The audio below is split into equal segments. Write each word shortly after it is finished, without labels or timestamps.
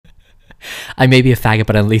I may be a faggot,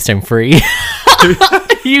 but at least I'm free.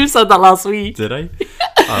 You said that last week. Did I?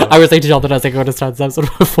 I was like to Jonathan, I was like, I'm going to start this episode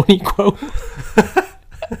with a funny quote.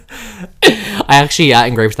 I actually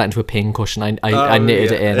engraved that into a pin cushion. I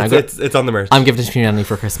knitted it in. It's on the merch. I'm giving it to Annie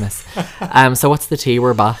for Christmas. So what's the tea?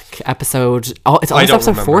 We're back. Episode... Oh, it's almost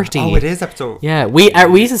episode 40. Oh, it is episode... Yeah, we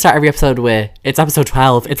used to start every episode with, it's episode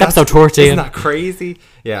 12. It's episode 14. Isn't that crazy?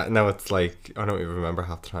 Yeah, no, it's like, I don't even remember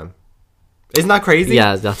half the time. Isn't that crazy?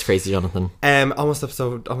 Yeah, that's crazy, Jonathan. Almost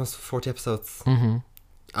 40 episodes. Mm-hmm.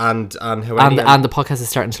 And the podcast is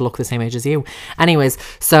starting to look the same age as you. Anyways,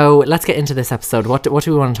 so let's get into this episode. What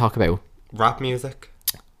do we want to talk about? Rap music.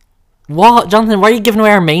 What, Jonathan? Why are you giving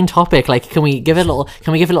away our main topic? Like, can we give it a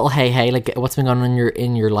little hey? Like, what's been going on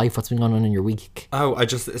in your life? What's been going on in your week? Oh, I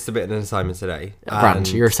just submitted an assignment today.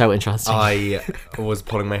 Grant, you're so interesting. I was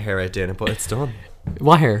pulling my hair out doing it, but it's done.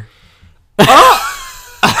 What hair?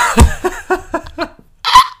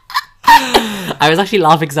 I was actually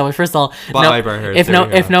laughing because first of all,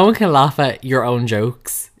 if no one can laugh at your own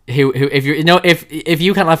jokes, if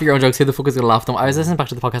you can't laugh at your own jokes, who the fuck is gonna laugh at them? I was listening back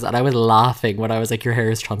to the podcast and I was laughing when I was like, your hair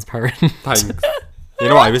is transparent. Thanks. You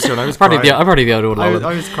know what I was doing? I was crying. I'm probably the other one.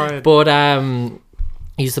 I was crying. But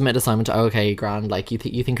you submit assignment to okay, grand. Like you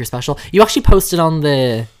think you're special. You actually posted on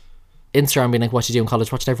the Instagram being like, what you do in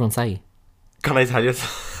college? What did everyone say? Can I tell you?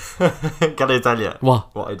 Can I tell you what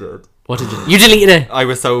I did? What did you deleted it?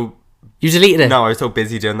 You deleted it? No, I was so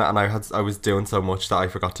busy doing that, and I was doing so much that I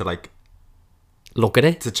forgot to like look at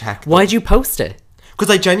it, to check. Why'd you post it?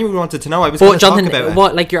 Because I genuinely wanted to know. I was going to talk about it.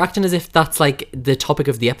 What, like, you're acting as if that's like the topic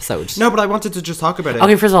of the episode. No, but I wanted to just talk about it.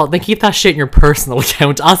 Okay, first of all, then keep that shit in your personal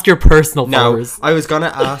account. Ask your personal followers. No, I was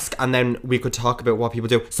gonna ask, and then we could talk about what people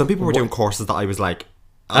do. Some people were doing courses that I was like,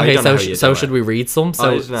 okay, so should we read some?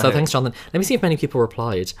 So thanks, Jonathan. Let me see if many people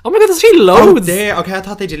replied. Oh my god, there's actually loads. Oh, okay, I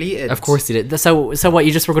thought they deleted. Of course you did. So what,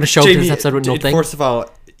 you just were going to show up to this episode with nothing? First of all,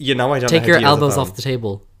 you know I don't take your elbows off the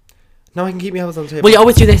table. No, I can keep my elbows on the table. Well, you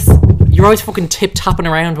always do this. You're always fucking tip-tapping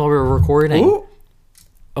around while we're recording. Ooh.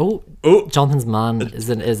 Oh, Jonathan's man is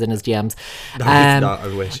in his DMs. No, it's not.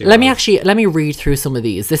 I wish. Let me read through some of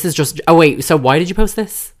these. This is just... Oh, wait. So why did you post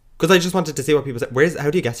this? Because I just wanted to see what people said. How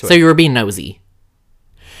do you get to it? So you were being nosy.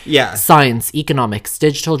 Yeah. Science, economics,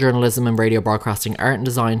 digital journalism and radio broadcasting, art and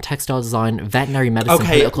design, textile design, veterinary medicine,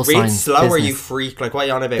 political science, read slower, business. you freak. Like, what are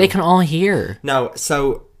you on about? They can all hear. No,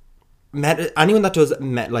 so... anyone that does...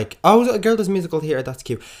 like, oh, a girl does musical theatre, that's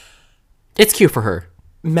cute. It's cute for her.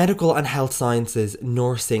 Medical and health sciences,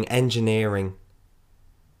 nursing, engineering,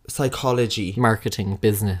 psychology, marketing,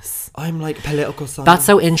 business. I'm like, political science. That's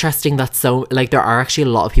so interesting. That's so, like, there are actually a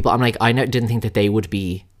lot of people. I'm like, I didn't think that they would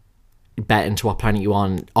be bet into what planet you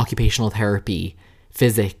on, occupational therapy,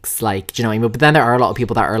 physics, like, do you know what I mean? But then there are a lot of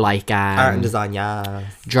people that are like art and design, yeah,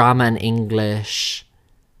 drama and English,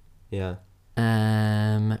 yeah,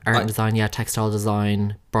 art and design, yeah, textile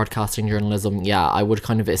design, broadcasting journalism, yeah. I would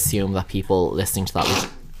kind of assume that people listening to that would...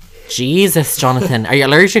 Jesus, Jonathan, are you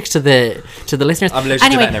allergic to the listeners? I'm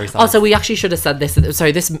allergic to veterinary science. Also, we actually should have said this.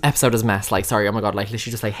 Sorry, this episode is a mess. Like, sorry, oh my god, like,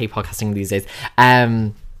 literally just like hate podcasting these days.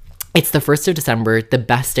 It's the 1st of December, the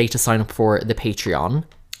best day to sign up for the Patreon.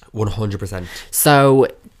 100%. So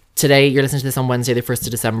today, you're listening to this on Wednesday, the 1st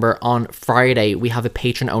of December. On Friday, we have a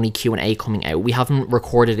patron-only Q&A coming out. We haven't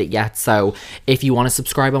recorded it yet, so if you want to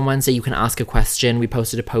subscribe on Wednesday, you can ask a question. We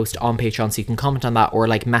posted a post on Patreon, so you can comment on that, or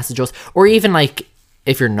like message us, or even like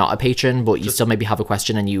if you're not a patron, but you still maybe have a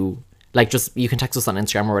question and you... like, just, you can text us on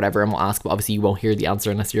Instagram or whatever and we'll ask, but obviously you won't hear the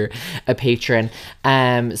answer unless you're a patron.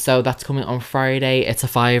 So that's coming on Friday. It's a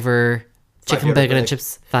 £5. Chicken, bacon and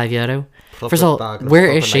chips, €5. First of all,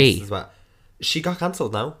 where is she? She got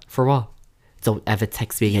cancelled now. For what? Don't ever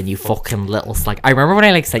text me again, you fucking little slag. I remember when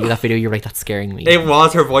I like sent you that video, you were like, that's scaring me. It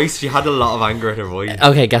was her voice. She had a lot of anger in her voice.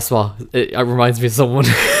 Okay, guess what? It reminds me of someone.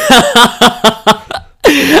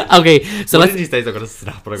 Okay, so one of these days I'm gonna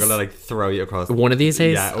snap and I'm gonna like throw you across. One of these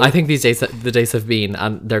days? Yeah. I think these days, the days have been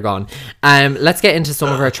and they're gone. Let's get into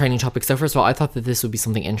some of our training topics. So first of all, I thought that this would be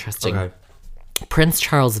something interesting. Okay. Prince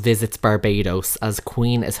Charles visits Barbados as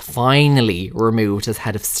Queen is finally removed as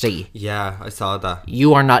head of state. Yeah, I saw that.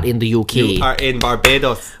 You are not in the UK. You are in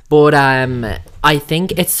Barbados. But I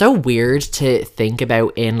think it's so weird to think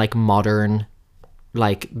about in like modern...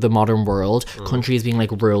 like the modern world, countries being like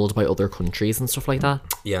ruled by other countries and stuff like that.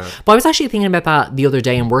 Yeah. But I was actually thinking about that the other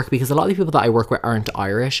day in work because a lot of the people that I work with aren't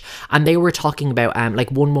Irish, and they were talking about like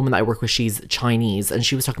one woman that I work with, she's Chinese, and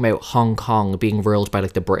she was talking about Hong Kong being ruled by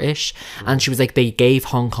like the British, and she was like, they gave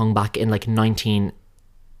Hong Kong back in like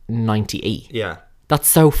 1998. Yeah. That's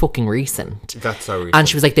so fucking recent. That's so recent. And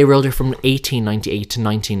she was like, they ruled her from 1898 to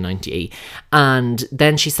 1998. And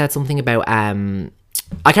then she said something about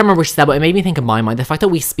I can't remember what she said, but it made me think of my mind. The fact that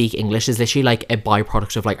we speak English is literally like a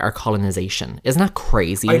byproduct of like our colonization. Isn't that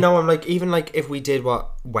crazy? I know. I'm like, even like if we did what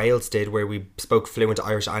Wales did, where we spoke fluent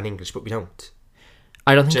Irish and English, but we don't.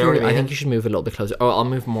 I don't think Do you know what I I mean? think you should move a little bit closer. Oh, I'll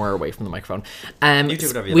move more away from the microphone. You do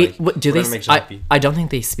whatever you like. Do Whatever they? makes you happy. I don't think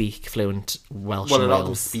they speak fluent Welsh. Well, a in lot of them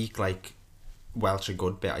Wales. speak like Welsh a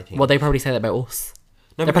good bit, I think. Well, they probably say that about us.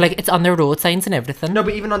 No, They're but- probably like, it's on their road signs and everything. No,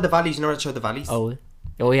 but even on the valleys, you know how to show the valleys? Oh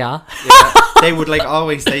yeah. Yeah, they would like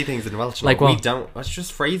always say things in Welsh. Like We what? don't. It's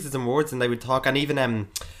just phrases and words, and they would talk. And even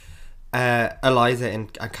Eliza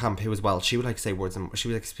at camp, who was Welsh, she would like say words and she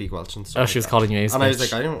would like speak Welsh and stuff. Oh, she was calling you a And I was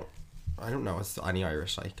bitch. like, I don't know any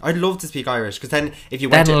Irish. Like, I'd love to speak Irish because then if you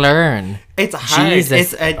went Then to learn. it's hard.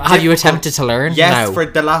 Jesus. It's Have you difficult- attempted to learn? Yes, No. for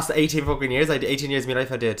the last 18 fucking years. 18 years of my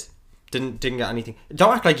life I did. Didn't get anything.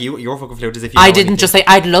 Don't act like you're fucking fluent as if you I know didn't anything. just say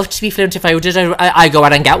I'd love to be fluent if I did. I go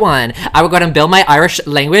out and get one. I would go out and build my Irish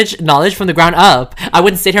language knowledge from the ground up. I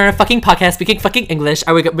wouldn't sit here on a fucking podcast speaking fucking English.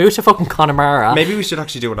 I would get moved to fucking Connemara. Maybe we should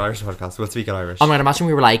actually do an Irish podcast. We'll speak in Irish. Oh my god, imagine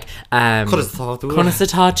we were like, Codus tá tú.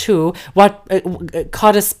 Codus tá tú. What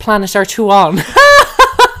Codus planet are two on?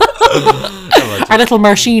 Our little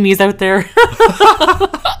Marshinis out there.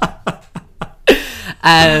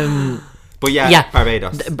 But yeah, Yeah.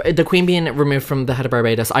 Barbados. The Queen being removed from the head of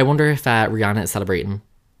Barbados. I wonder if Rihanna is celebrating.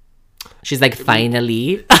 She's like,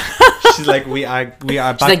 finally. She's like, we are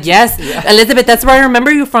back. She's like, yes, Elizabeth, that's where I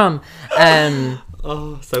remember you from.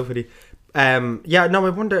 Oh, so funny. Yeah, no, I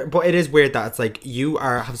wonder, but it is weird that it's like you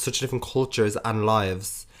have such different cultures and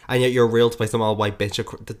lives, and yet you're ruled by some all white bitch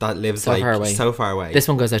that lives So like far away. so far away. This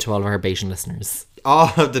one goes out to all of our Bayesian listeners.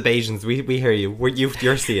 All of the Bajans, we hear you.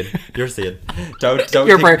 You're seeing. You're seeing. Don't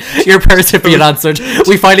Your prayers have been answered.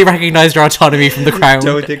 We finally recognised your autonomy from the crown.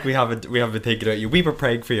 Don't think we haven't been thinking about you. We were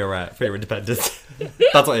praying for your independence.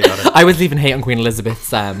 That's what you got it. I was leaving hate on Queen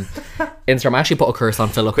Elizabeth's Instagram. I actually put a curse on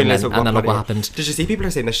Philip and then look what happened. Did you see people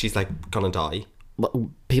are saying that she's like gonna die?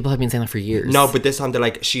 Well, people have been saying that for years. No, but this time they're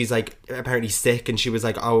like, she's like apparently sick, and she was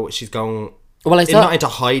like, oh, she's going. Well, I saw. Not into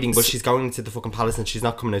hiding, but she's going into the fucking palace, and she's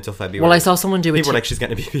not coming out till February. Well, I saw someone do it. People were like, she's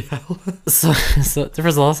getting a BBL. So first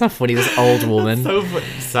of all, that's not funny. This old woman. So funny.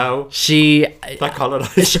 So She. that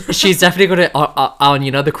colonizer. She's definitely going to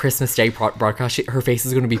on the Christmas Day broadcast. Her face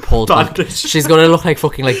is going to be pulled. Bandage. She's going to look like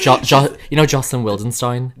fucking like Jocelyn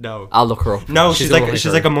Wildenstein. No. I'll look her up. No, she's gonna like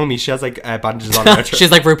look like a mummy. She has like bandages on her.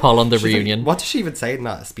 She's like RuPaul on the She's like- reunion. what does she even say in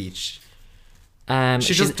that speech? She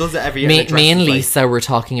she's- just does it every year. Me, and it me and dresses like- Lisa were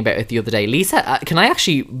talking about it the other day. Lisa, can I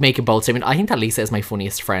actually make a bold statement? I think that Lisa is my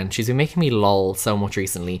funniest friend. She's been making me lol so much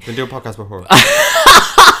recently. Been doing podcasts before.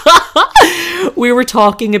 We were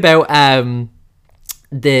talking about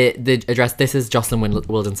the address. This is Jocelyn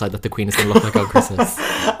Wildenstein that the Queen is going to look like on Christmas.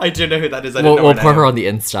 I do know who that is. I don't know We'll her put her name. on the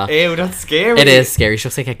Insta. Ew, that's scary. It is scary. She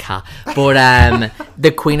looks like a cat. But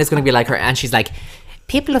the Queen is going to be like her, and she's like,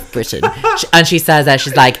 people of Britain. And she says that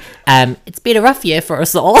she's like, it's been a rough year for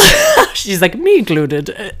us all. She's like, me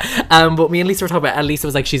included. But me and Lisa were talking about, and Lisa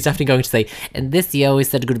was like, she's definitely going to say, and this year we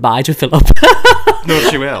said goodbye to Philip. No,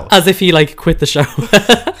 she will. As if he like quit the show.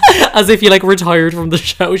 As if he like retired from the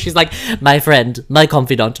show. She's like, my friend, my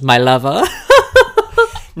confidant, my lover.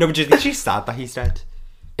 No, but do you think she's sad that he's dead?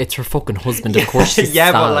 It's her fucking husband, of course. She's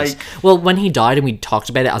Yeah, sad. but, like- well, when he died and we talked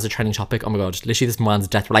about it as a trending topic, oh my god, literally this man's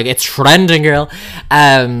death, we're like, it's trending, girl.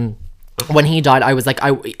 When he died, I was like,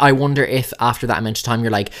 I wonder if after that amount of time,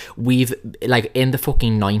 you're like, we've like in the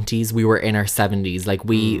fucking 90s, we were in our 70s, like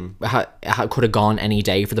we could have gone any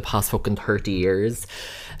day for the past fucking 30 years.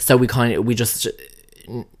 So we just,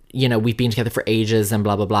 you know, we've been together for ages and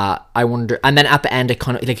blah blah blah. I wonder, and then at the end, it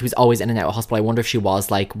kind of like he was always in and out of hospital. I wonder if she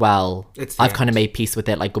was like, well, It's the I've kind of end. made peace with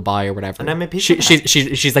it, like goodbye or whatever. And I made peace She, with she,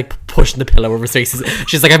 that. she's like pushing the pillow over his face.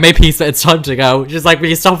 She's like, I made peace, but it's time to go. She's like, will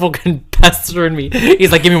you stop fucking pestering me?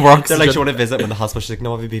 He's like, give me more They're oxygen. like, she want to visit him in the hospital. She's like,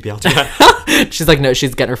 no, I'll be BBL. She's like, no,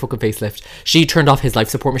 she's getting her fucking facelift. She turned off his life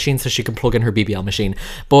support machine so she can plug in her BBL machine.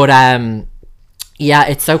 But yeah,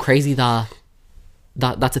 it's so crazy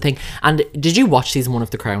that's a thing. And did you watch season 1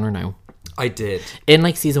 of The Crown or no? I did. In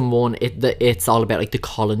like season 1, it's all about like the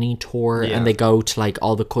colony tour, Yeah. and they go to like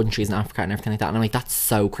all the countries in Africa and everything like that. And I'm like, that's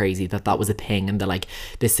so crazy that was a thing in the like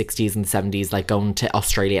the 60s and the 70s, like going to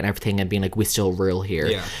Australia and everything and being like, we still rule here.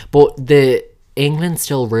 Yeah. But the England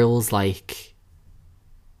still rules like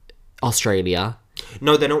Australia.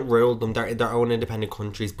 No, they don't rule them. They're their own independent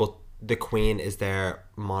countries, but the Queen is their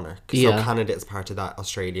monarch. Yeah. So Canada is part of that.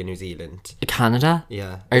 Australia, New Zealand. Canada?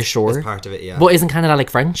 Yeah. Are you sure? It's part of it, yeah. But isn't Canada like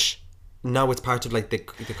French? No, it's part of like the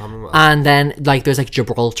Commonwealth. And then like there's like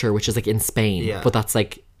Gibraltar, which is like in Spain, Yeah. but that's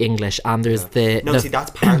like English. And there's the No, see,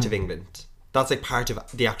 that's part of England. That's like part of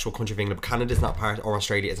the actual country of England. But Canada's not part, or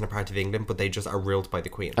Australia isn't a part of England, but they just are ruled by the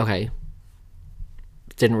Queen. Okay.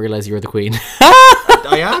 Didn't realise you were the Queen.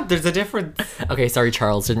 I am. There's a difference. Okay, sorry,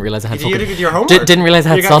 Charles. Didn't realise I had You did your homework. Didn't realise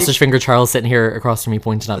I had sausage finger Charles sitting here across from me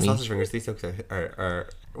pointing at me. Sausage fingers, these are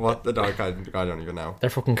what the dog, I don't even know. They're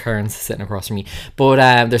fucking Kerns sitting across from me.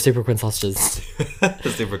 But they're super queen sausages.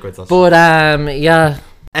 The super quick sausage. But yeah.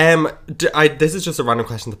 This is just a random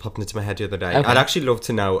question that popped into my head the other day. Okay. I'd actually love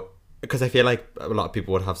to know, because I feel like a lot of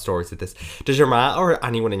people would have stories with this. Does your ma or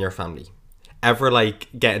anyone in your family ever like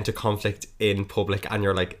get into conflict in public and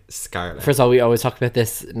you're like scarlet? First of all, we always talk about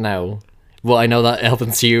this now. Well, I know that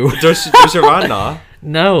happens to you. Does your ma not?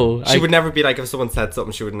 No. She would never be like, if someone said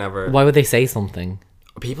something, she would never. Why would they say something?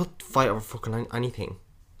 People fight over fucking anything.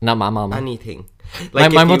 Not my mom. Anything. My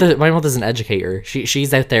Like my mother's an educator.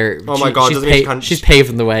 She's out there. Oh my God, she's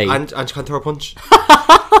paving the way. And she can't throw a punch.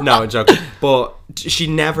 No, I'm joking. But she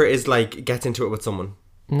never is like gets into it with someone.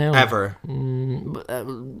 No. Ever.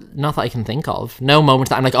 Not that I can think of. No moment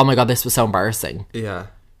that I'm like, oh my God, this was so embarrassing. Yeah.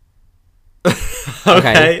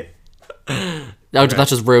 Okay. Oh, did that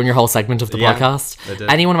just ruin your whole segment of the podcast? It did.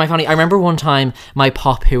 Anyone in my family? I remember one time my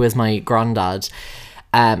pop, who is my granddad,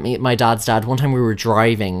 my dad's dad, one time we were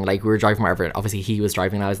driving wherever, obviously he was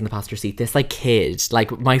driving and I was in the passenger seat. This like kid,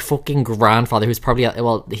 like my fucking grandfather, who's probably,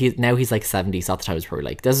 he's like 70, so at the time was probably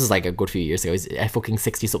like, this was like a good few years ago, he's a fucking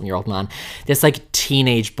 60 something year old man. This like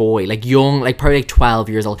teenage boy, like young, like probably like 12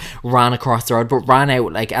 years old, ran across the road, but ran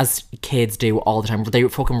out like as kids do all the time. They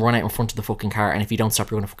fucking run out in front of the fucking car, and if you don't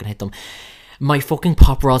stop, you're gonna fucking hit them. My fucking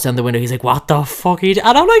pop rolls down the window. He's like, what the fuck are you doing?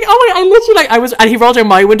 And I'm like, oh my, I literally like, and he rolled down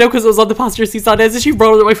my window because it was on the passenger seat side. And she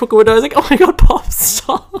rolled down my fucking window. I was like, oh my God, Pop,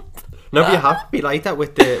 stop. No, but you have to be like that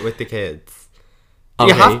with the kids. Okay,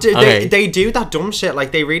 you have to. okay. They do that dumb shit.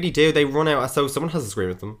 Like they really do. They run out. So someone has to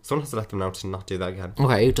scream at them. Someone has to let them know to not do that again.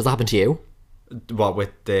 Okay, does that happen to you? What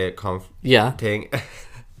with the Yeah. thing?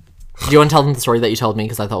 Do you want to tell them the story that you told me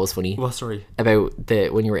because I thought it was funny? What story? About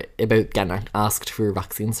when you were about getting asked for your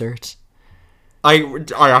vaccine cert. I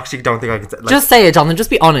actually don't think I can. Like, Just say it, Jonathan. Just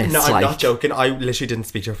be honest. no, I'm like. not joking. I literally didn't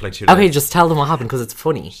speak to her for like 2 days. Okay, just tell them what happened because it's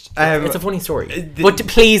funny. It's a funny story. But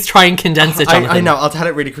please try and condense it, Jonathan. I know. I'll tell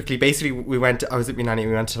it really quickly. Basically, I was with my nanny.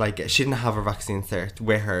 We went to like, she didn't have her vaccine cert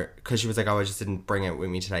with her because she was like, oh, I just didn't bring it with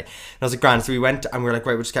me today. And I was like, grand. So we went and we were like,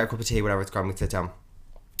 right, we'll just get a cup of tea, whatever. It's grand. We sit down.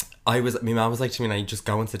 My mum was like to me, "Now just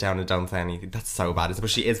go and sit down and don't say anything." That's so bad. But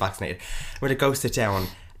she is vaccinated. We're like, go sit down,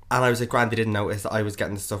 and I was like, grand. They didn't notice that I was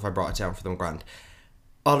getting the stuff. I brought it down for them, grand.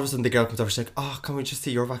 All of a sudden the girl comes over, she's like, oh, can we just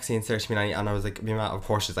see your vaccine cert, me nanny? And I was like, my ma, of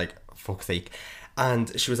course, she's like, fuck's sake.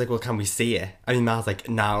 And she was like, well, can we see it? I mean, ma's like,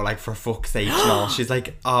 no, like, for fuck's sake, no. She's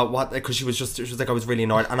like, what? Because she was like, I was really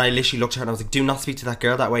annoyed. And I literally looked at her and I was like, do not speak to that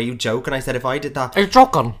girl that way, you joke. And I said, if I did that... Are you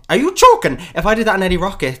joking? Are you joking? If I did that in Eddie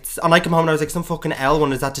Rockets, and I come home and I was like, some fucking L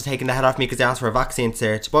one is after taking the head off me because they asked for a vaccine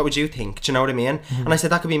cert, what would you think? Do you know what I mean? Mm-hmm. And I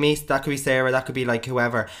said, that could be me, that could be Sarah, that could be like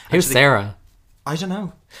whoever. Who's Sarah? Like, I don't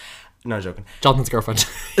know. No, joking. Jonathan's girlfriend.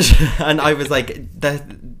 And I was like, that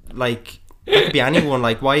could be anyone.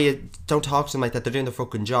 Like, why you don't talk to them like that? They're doing their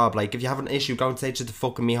fucking job. Like, if you have an issue, go and say to the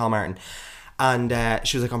fucking Micheál Martin. And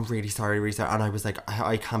she was like, I'm really sorry. And I was like,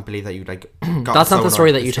 I can't believe that you like got That's so not the story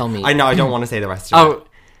annoyed. that you told me. I know, I don't want to say the rest of it.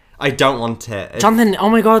 I don't want to. Jonathan, oh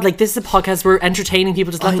my God, like, this is a podcast. We're entertaining people.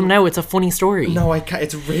 Just let them know it's a funny story. No, I can't.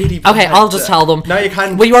 It's really bad. Okay, I'll just tell them. No, you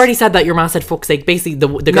can't. Well, you already said that your ma said fuck's sake. Basically, the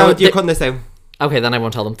girl... No, you're cutting this out. Okay, then I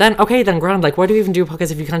won't tell them. Then grand. Like, why do we even do a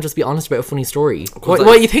podcast if you can't just be honest about a funny story?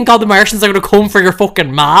 What, you think all the Martians are going to come for your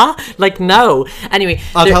fucking ma? Like, no. Anyway.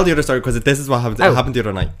 I'll tell the other story because this is what happened. It happened the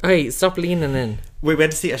other night. Okay, stop leaning in. We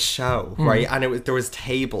went to see a show, right? And there was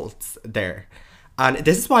tables there. And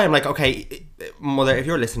this is why I'm like, okay, mother, if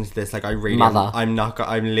you're listening to this, like, I'm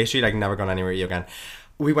literally like never going anywhere with you again.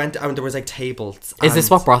 We went and there was like tables. Is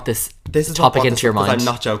this what brought this topic into your mind? I'm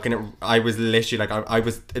not joking. I was literally like, I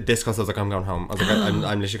was this because I was like, I'm going home. I was like,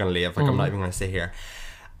 I'm literally going to leave. Like, I'm not even going to stay here.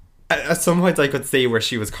 At some points I could see where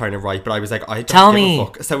she was kind of right, but I was like, I don't give a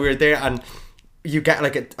fuck. So we were there and you get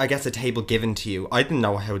like I guess a table given to you. I didn't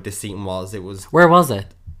know how this seating was. It was... Where was it?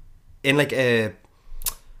 In like a...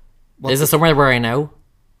 Is it somewhere where I know?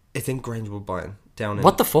 It's in Grangewood Boyne. Down in...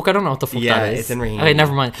 What the fuck? I don't know what the fuck that is. Yeah, it's in Raheen. Okay,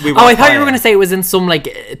 never mind. I thought you were going to say it was in some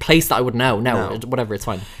like place that I would know. No, whatever, it's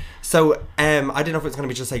fine. So, I didn't know if it was going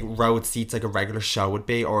to be just like road seats like a regular show would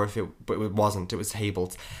be, or if but it wasn't. It was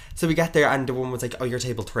tables. So we get there and the woman was like, oh, you're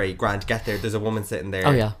table 3. Grant, get there. There's a woman sitting there.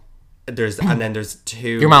 Oh, yeah. And then there's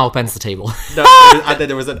 2... Your mouth opens the table. No, and then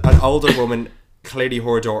there was an older woman, clearly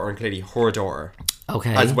her daughter and clearly her daughter.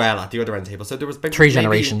 Okay. As well at the other end of the table. So there was... 3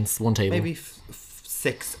 generations, one table. Maybe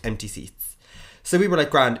 6 empty seats. So we were like,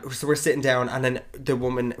 grand. So we're sitting down, and then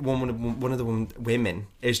one of the women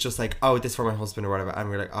is just like, oh, this is for my husband or whatever. And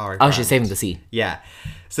we're like, all right. Oh, she's saving the seat. Yeah.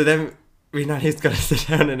 So then we know he's gonna sit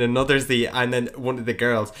down in another seat, and then one of the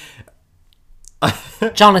girls.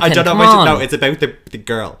 Jonathan, I don't know. come on. No, it's about the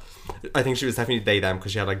girl. I think she was definitely they them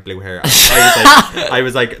because she had like blue hair. I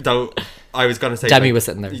was like, though. I was gonna say Demi like, was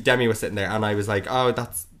sitting there. Demi was sitting there, and I was like, oh,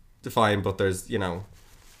 that's fine, but there's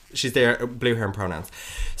she's there, blue hair and pronouns.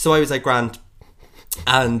 So I was like, grand.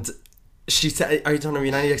 And she said, I don't know,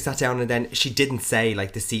 I like sat down, and then she didn't say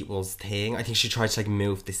like the seat was thing. I think she tried to like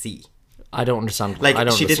move the seat. I don't understand. Like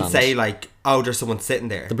she didn't say like, oh, there's someone sitting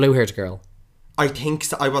there. The blue haired girl. I think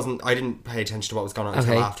so. I didn't pay attention to what was going on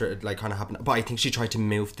until after it like kind of happened. But I think she tried to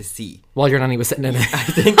move the seat while your nanny was sitting in it. I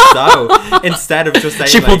think so. Instead of just saying,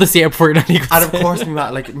 she pulled the seat up before your nanny. And of course,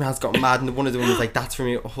 Matt's got mad, and one of them was like, "That's for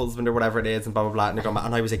me, husband or whatever it is," and blah blah blah. And they got mad,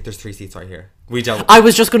 and I was like, "There's 3 seats right here. We don't." I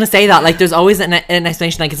was just gonna say that. Like, there's always an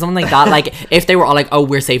explanation. Like, it's something like that. Like, if they were all like, "Oh,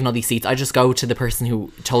 we're saving all these seats," I just go to the person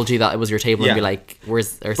who told you that it was your table and be like,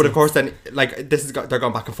 "Where's our seats?" But of course, then like they're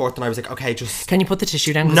going back and forth, and I was like, "Okay, just can you put the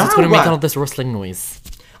tissue down? Because it's gonna make all this rustling noise."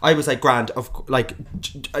 I was like, grand,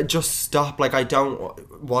 just stop. Like, I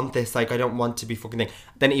don't want this. Like, I don't want to be fucking thing.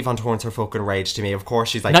 Then Yvonne turns her fucking rage to me. Of course,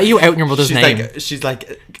 she's like, not you out in your mother's name. She's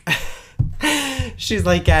like,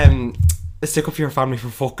 stick up for your family for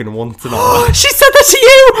fucking once and all. She said that to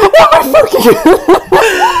you. What the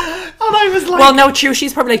fuck? And I was like, well, no, true.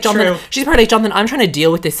 She's probably like, Jonathan. She's probably like, Jonathan, I'm trying to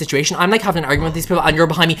deal with this situation. I'm like having an argument with these people, and you're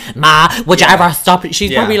behind me. Ma, would you ever stop?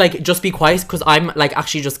 She's probably like, just be quiet, because I'm like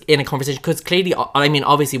actually just in a conversation. Because clearly, I mean,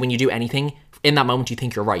 obviously, when you do anything in that moment, you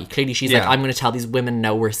think you're right. Clearly, she's like, I'm going to tell these women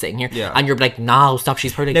no, we're sitting here, and you're like, no, stop.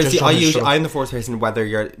 She's probably like, I'm the fourth person, whether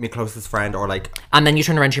you're my closest friend or like. And then you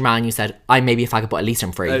turn around to your man and you said, I may be a faggot, but at least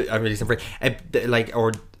I'm free. I'm really free. Like,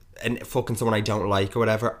 or and fucking someone I don't like or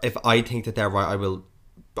whatever. If I think that they're right,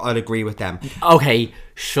 I'll agree with them. Okay,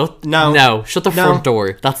 shut the front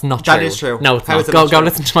door. That's not true. That is true. No, it's not. Go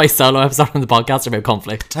listen to my solo episode on the podcast about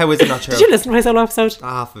conflict. How is it not true? Did you listen to my solo episode?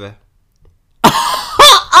 Half of it.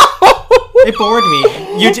 It bored me.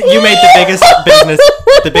 You made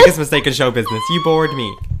the biggest mistake in show business. You bored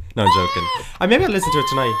me. No, I'm joking. Maybe I'll listen to it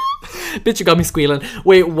tonight. Bitch, you got me squealing.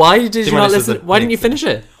 Wait, why did you not listen? Why didn't you finish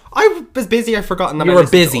it? I was busy. I forgot. And then you were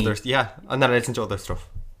busy. And then I listened to other stuff.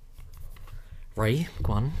 Right,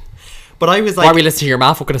 go on. But I was like, why are we listening to your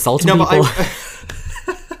mouth fucking assaulting people?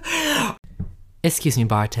 Excuse me,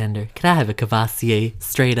 bartender. Can I have a Cavassier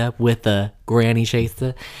straight up with a granny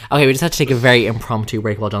chaser? Okay, we just had to take a very impromptu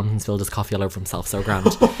break while Jonathan spilled his coffee all over himself. So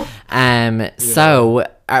grand. So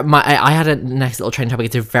I had a next little training topic.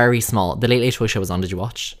 It's a very small. The Late Late Show was on. Did you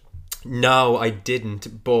watch? No, I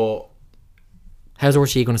didn't. But how's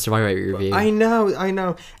RTE going to survive out your review? I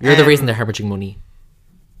know. You're the reason they're hemorrhaging money.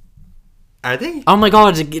 Are they? Oh my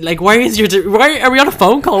god! Like, why are we on a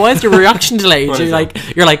phone call? Why is your reaction delayed?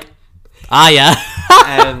 You're like, yeah.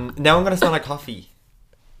 Now I'm gonna smell like coffee.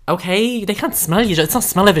 Okay, they can't smell you. It's not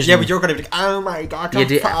smell-o-vision. Yeah, but you're gonna be like, oh my god,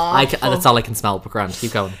 that's all I can smell. But grand,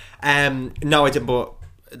 keep going. No, I didn't. But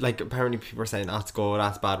like, apparently people are saying that's good,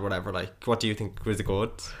 that's bad, whatever. Like, what do you think? Was it good?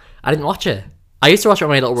 I didn't watch it. I used to watch it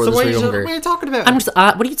when my little brother was younger. What are you talking about? I'm just,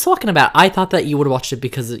 what are you talking about? I thought that you would have watched it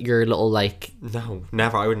because you're little like. No,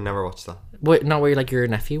 never. I would never watch that. What? Not where you're like your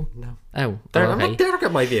nephew? No. Oh, okay. They're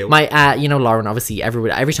not my view. My, Lauren. Obviously,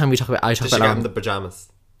 every time we talk about, I talk Did about. She get in the pajamas.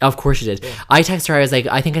 Of course she did. Yeah. I texted her. I was like,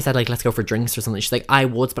 I think I said like, let's go for drinks or something. She's like, I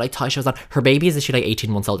would, but I thought she was on. Her baby is actually like 18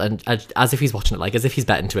 months old, and as if he's watching it, like as if he's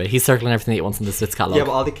betting to it. He's circling everything that he wants in the Switch catalog. Yeah,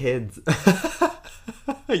 but all the kids.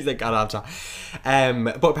 He's like, God,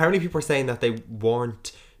 but apparently people are saying that they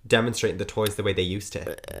weren't demonstrating the toys the way they used to.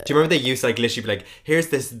 Do you remember they used to like literally be like, here's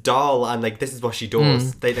this doll and like this is what she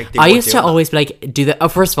does. I used to always be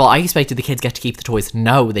like, first of all, I used to be like, do the kids get to keep the toys?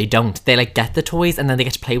 No, they don't. They like get the toys and then they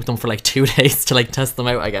get to play with them for like 2 days to like test them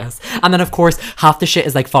out, I guess. And then of course half the shit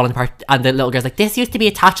is like falling apart and the little girl's like, this used to be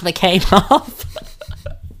attached and it came off.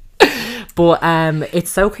 But it's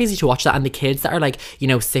so crazy to watch that, and the kids that are like,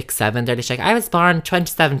 6, 7, they're just like, I was born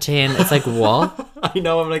 2017. It's like, what? I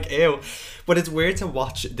know, I'm like, ew. But it's weird to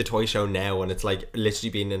watch the toy show now and it's like literally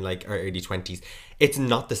being in like our early 20s. It's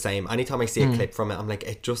not the same. Anytime I see a clip from it, I'm like,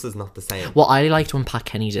 it just is not the same. Well, I liked when Pat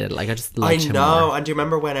Kenny did it. Like, I just liked him more. And do you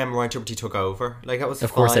remember when Ryan Tuberty took over? Like, that was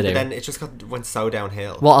Of course I do. But then it just went so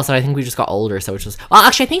downhill. Well, also, I think we just got older, so it's just... Well,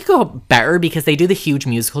 actually, I think it got better because they do the huge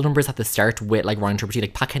musical numbers at the start with, like, Ryan Tuberty.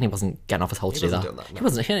 Like, Pat Kenny wasn't getting off his hole to do that. No. He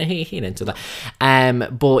wasn't. He didn't do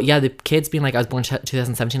that. But, yeah, the kids being like, I was born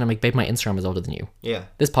 2017, I'm like, babe, my Instagram is older than you. Yeah.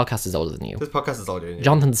 This podcast is older than you. This podcast is older than you.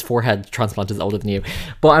 Jonathan's forehead transplant is older than you.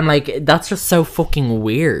 But I'm like, that's just so fucking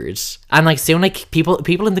weird. And like soon, like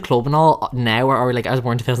people in the club and all now are like, I was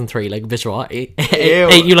born in 2003, like bitch what?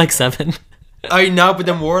 Ain't you like 7? I know, but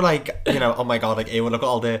then we're like, you know, oh my god, like, ew, look at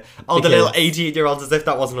all the little 18-year-olds as if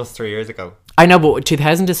that wasn't us 3 years ago. I know, but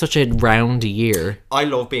 2000 is such a round year. I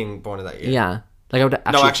love being born in that year. Yeah. Like I would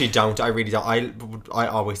actually... No, actually don't. I really don't. I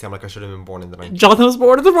always say I'm like, I should have been born in the 90s. Jonathan was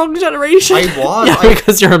born in the wrong generation. I was. Yeah,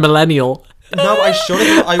 because you're a millennial. No, I should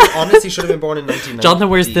have. I honestly should have been born in 1990. Jonathan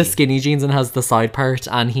wears the skinny jeans and has the side part,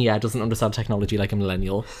 and he doesn't understand technology like a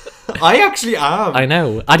millennial. I actually am. I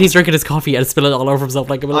know. And he's drinking his coffee and spilling it all over himself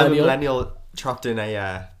like a millennial. I'm a millennial trapped in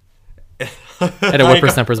a... in a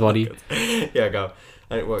whippersnapper's body. Yeah, go.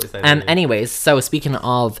 What were you saying? Anyways, so speaking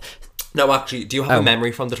of... No, actually, do you have a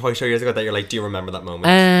memory from the toy show years ago that you're like, do you remember that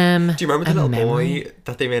moment? Do you remember the little boy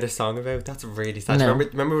that they made a song about? That's really sad. No.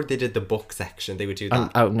 Remember when they did the book section? They would do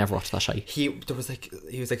that. I never watched that show. He was like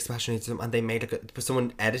special needs and they made like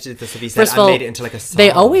someone edited this, he said, First of all, and made it into like a song.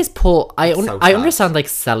 They always put... I sad. understand like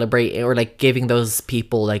celebrating or like giving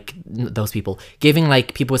giving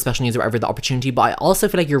like people with special needs or whatever the opportunity, but I also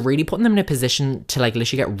feel like you're really putting them in a position to like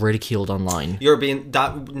literally get ridiculed online. You're being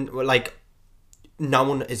that like... No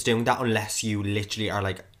one is doing that unless you literally are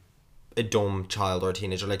like a dumb child or a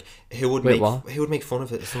teenager. Like who would make fun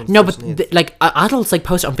of it? No, but like adults like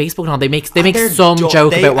post it on Facebook and all. They make some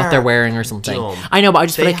joke about what they're wearing or something. Dumb. I know, but I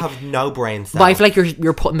just feel like they have no brain cells. But I feel like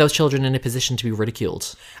you're putting those children in a position to be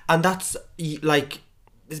ridiculed. And that's like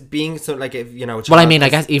being so like if you know. Well, I mean, I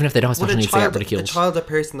guess even if they don't have special needs, they get ridiculed. A child, a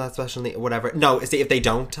person that's special needs, whatever. No, see if they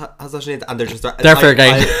don't have special needs and they're just they're fair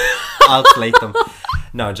game. I'll slate them.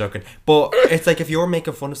 No, I'm joking. But it's like if you're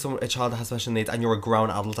making fun of a child that has special needs and you're a grown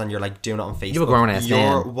adult and you're like doing it on Facebook. You're a grown ass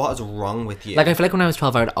man. What is wrong with you? Like I feel like when I was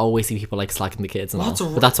 12, I would always see people like slacking the kids and all.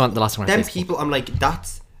 But that's the last time I Then people, I'm like,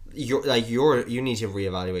 you need to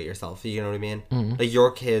reevaluate yourself. You know what I mean? Mm-hmm. Like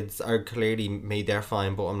your kids are clearly made their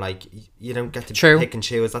fine, but I'm like, you don't get to pick and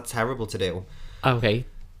choose. That's terrible to do. Okay.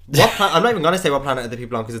 I'm not even gonna say what planet are the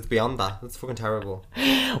people on because it's beyond that. That's fucking terrible.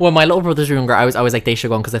 When my little brothers were younger, I was like they should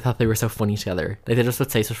go on because I thought they were so funny together. Like they just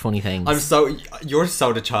would say such funny things. You're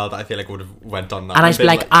so the child that I feel like would have went on that. And I'd be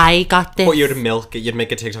like, I got this. But you'd milk it. You'd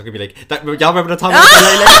make a TikTok and be like, y'all remember the time?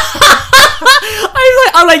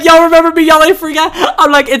 I'm like, y'all remember me? Y'all ain't forget.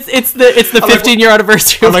 I'm like, it's the 15-year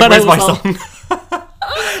anniversary. I'm like, where's my song?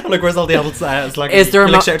 I'm like, where's all the adults? It's like,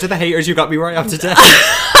 shout out to the haters. You got me right up to death.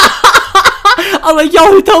 I'm like, yo,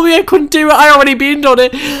 who told me I couldn't do it? I already been done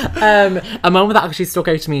it. A moment that actually stuck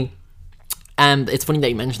out to me. It's funny that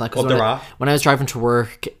you mentioned that because when I was driving to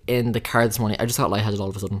work in the car this morning, I just got lightheaded all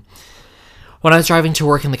of a sudden. When I was driving to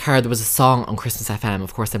work in the car, there was a song on Christmas FM.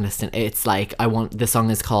 Of course, I'm listening. It's like the song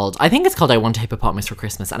is called. I think it's called "I Want a Hippopotamus for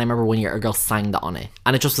Christmas." And I remember one year a girl sang that on it,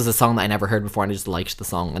 and it just was a song that I never heard before, and I just liked the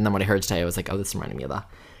song. And then when I heard it today, I was like, "Oh, this reminded me of that."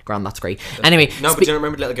 Grand, that's great. Anyway, no, but do you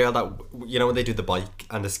remember the little girl that when they do the bike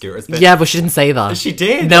and the scooters? Yeah, but she didn't say that. She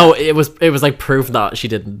did. No, it was like proof that she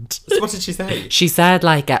didn't. So what did she say? She said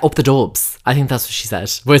like up the dubs. I think that's what she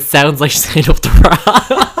said. But it sounds like she's saying up the rat.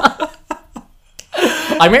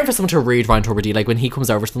 I'm waiting for someone to read Ryan Tuberty. Like when he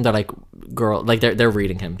comes over to them, they're like, "Girl," like they're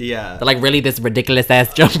reading him. Yeah. They're like, "Really, this ridiculous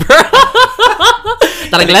ass jumper."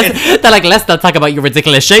 They're like, let's not talk about your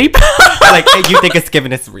ridiculous shape. Like, you think it's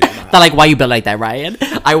giving us real? They're like, why you built like that, Ryan?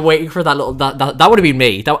 I'm waiting for that little that would have been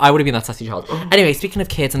me. I would have been that sassy child. Anyway, speaking of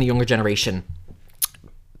kids and the younger generation,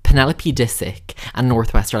 Penelope Disick and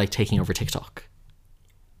Northwest are like taking over TikTok.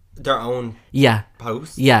 Their own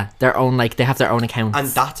posts? Yeah, their own, like, they have their own accounts. And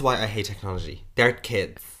that's why I hate technology. They're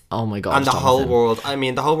kids. Oh my god. And the whole world,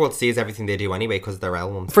 the whole world sees everything they do anyway because they're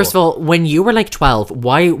albums. First of all, when you were like 12,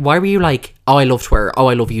 why were you like, oh, I love Twitter, oh,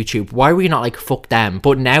 I love YouTube? Why were you not like, fuck them?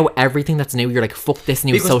 But now everything that's new, you're like, fuck this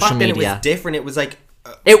new social media. It was different. It was like...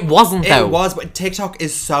 it wasn't though. It was, but TikTok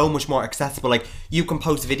is so much more accessible. Like, you can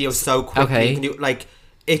post videos so quickly. Okay. You can do, like...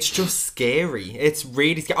 It's just scary. It's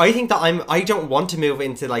really scary. I think that I don't want to move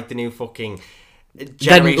into like the new fucking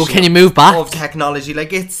generation. Then can you move back of technology?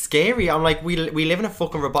 Like it's scary. I'm like we live in a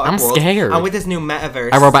fucking robotic world. I'm scared. And with this new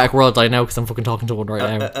metaverse, a robotic world. I know because I'm fucking talking to one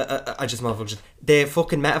right now. I just malfunctioned. The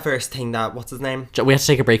fucking metaverse thing. That what's his name? We had to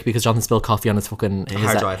take a break because Jonathan spilled coffee on his fucking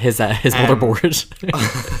hard drive. His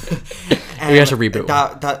motherboard. We had to reboot.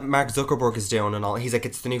 That Mark Zuckerberg is doing and all. He's like,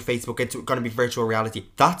 it's the new Facebook. It's going to be virtual reality.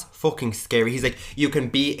 That's fucking scary. He's like, you can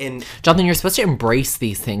be in. Jonathan, you're supposed to embrace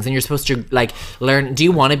these things, and you're supposed to like learn. Do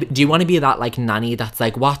you want to be that like nanny that's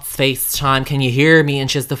like, what's FaceTime? Can you hear me? And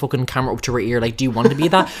she has the fucking camera up to her ear. Like, do you want to be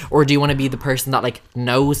that, or do you want to be the person that like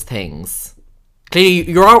knows things? Clearly,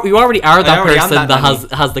 you already are that already am person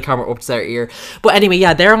that has the camera up to their ear. But anyway,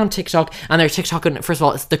 yeah, they're on TikTok and they're TikToking. First of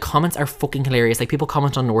all, the comments are fucking hilarious. Like people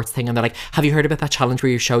comment on North's thing and they're like, "Have you heard about that challenge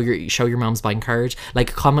where you show your mom's bank card?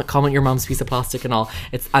 Like comment your mom's piece of plastic and all."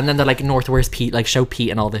 And then they're like, "North, where's Pete? Like show Pete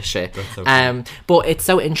and all this shit." That's so cool. But it's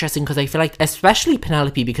so interesting because I feel like, especially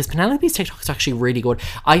Penelope, because Penelope's TikTok is actually really good.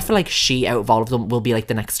 I feel like she, out of all of them, will be like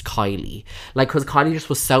the next Kylie. Like, because Kylie just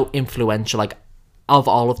was so influential, like, of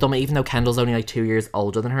all of them, even though Kendall's only like 2 years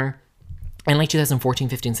older than her. In like 2014,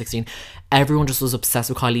 15, 16, everyone just was obsessed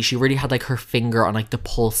with Kylie. She really had like her finger on like the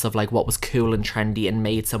pulse of like what was cool and trendy and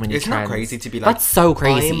made so many trends. Isn't that crazy to be like, that's so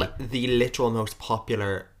crazy. I'm the literal most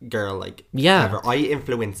popular girl like Yeah. ever. I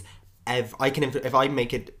influence if I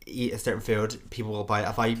make it eat a certain food, people will buy it.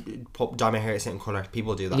 If I dye my hair a certain colour,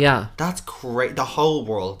 people do that. Yeah. That's crazy. The whole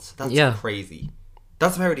world. That's Yeah. crazy.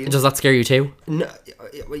 That's how it is. Does that scare you too? No,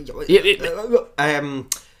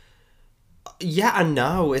 yeah and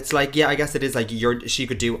no. It's like, yeah, I guess it is like she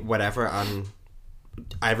could do whatever and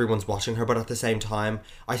everyone's watching her, but at the same time,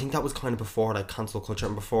 I think that was kind of before like cancel culture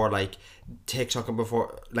and before like TikTok and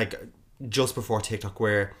before like just before TikTok,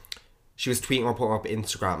 where she was tweeting or putting up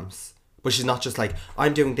Instagrams, but she's not just like,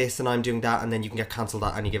 I'm doing this and I'm doing that and then you can get cancelled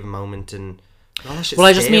at any given moment and all that shit's well,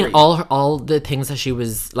 I just scary. mean all the things that she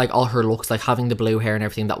was like, all her looks, like having the blue hair and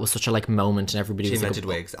everything, that was such a like moment, and everybody She was invented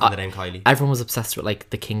like, wigs and the name Kylie. everyone was obsessed with like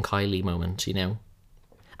the King Kylie moment, you know.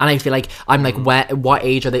 And I feel like I'm like, what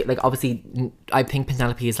age are they? Like, obviously, I think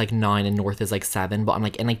Penelope is like 9 and North is like 7. But I'm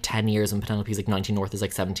like, in like 10 years, when Penelope is like 19, North is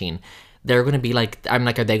like 17, they're going to be like, I'm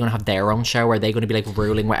like, are they going to have their own show? Or are they going to be like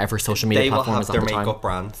ruling whatever social media They will platform have is at their the time? makeup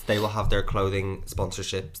brands. They will have their clothing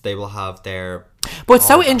sponsorships. They will have their... But it's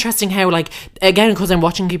so interesting how, like, again, because I'm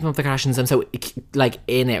watching Keeping Up with the Kardashians, I'm so, like,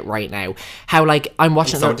 in it right now. How, like, I'm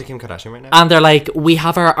watching... So into Kim Kardashian right now. And they're like, we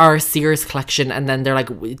have our Sears collection, and then they're like,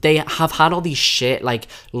 they have had all these shit, like,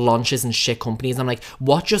 launches and shit companies. I'm like,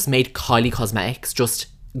 what just made Kylie Cosmetics just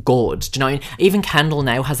good? Do you know what I mean? Even Kendall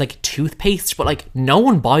now has like toothpaste, but like no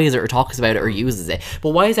one buys it or talks about it or uses it.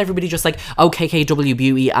 But why is everybody just like, oh, KKW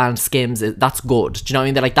Beauty and Skims, that's good? Do you know what I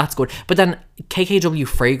mean? They're like, that's good. But then KKW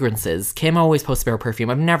fragrances, Kim always posts about her perfume.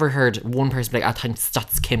 I've never heard one person be like, I think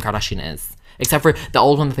that's Kim Kardashian is. Except for the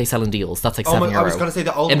old one that they sell in deals. That's like €7. I was going to say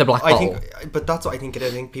the old in the black one. bottle. But that's what I think it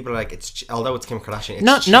is. I think people are like, it's although it's Kim Kardashian, it's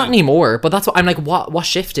Not cheap. anymore, but that's what I'm like, what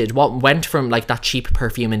shifted? What went from like that cheap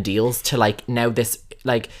perfume in deals to like now this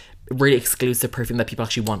like really exclusive perfume that people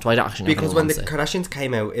actually want? Well, I don't actually know. Because when the Kardashians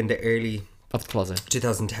came out in the early of the closet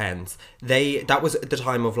 2010s, that was the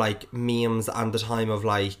time of like memes and the time of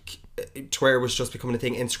like Twitter was just becoming a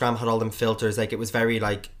thing. Instagram had all them filters, like it was very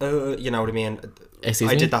like you know what I mean.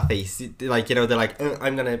 Excuse I me? did that face, like, you know, they're like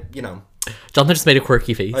I'm gonna, you know. Jonathan just made a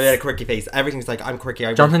quirky face. Oh yeah, a quirky face. Everything's like, I'm quirky.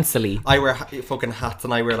 Jonathan's silly. I wear fucking hats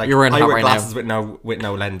and I wear like, You're wearing a I hat wear right glasses now. with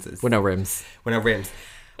no lenses, With no rims. with no rims.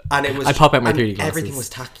 And it was I pop out my and 3D glasses. everything was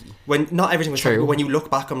tacky. When not everything was tacky, True. but when you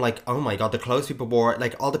look back, I'm like, oh my god, the clothes people wore,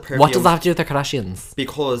 like all the perfume. What does that have to do with the Kardashians?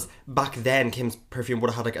 Because back then, Kim's perfume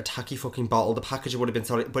would have had like a tacky fucking bottle. The packaging would have been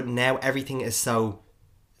so, but now everything is so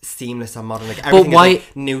seamless and modern. Like everything why- is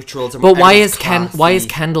like neutrals. And But why everything's is why is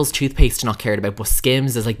classy. Kendall's toothpaste not cared about, but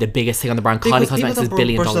Skims is like the biggest thing on the brand? Kylie Because people Cosmetics is don't $1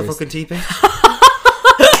 billion. brush their fucking teeth.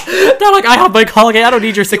 They're like, I have my Colgate, I don't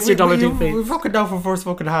need your $60 We toothpaste. fucking know from first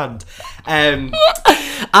fucking hand.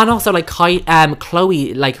 And also, like,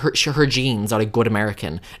 Chloe, like, her jeans are, like, good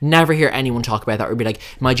American. Never hear anyone talk about that or be like,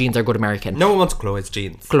 my jeans are good American. No one wants Chloe's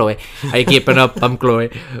jeans. Chloe. Are you keeping up? I'm Chloe.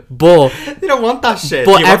 But... They don't want that shit.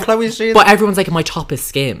 But, Do you want Chloe's jeans? but everyone's like, my top is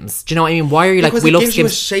Skims. Do you know what I mean? Why are you like, Because we it love gives you a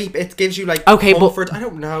Skims? shape. It gives you like Okay, comfort. I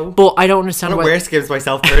don't know. But I don't I understand don't why... wear Skims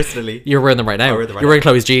myself personally. You're wearing them right now. wear them right You're wearing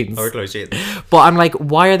Chloe's jeans. I wear Chloe's jeans. But I'm like,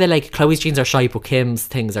 why are they like, Chloe's jeans are shy, but Kim's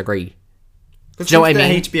things are great? Do you know what I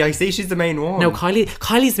mean? HBIC, she's the main one. No,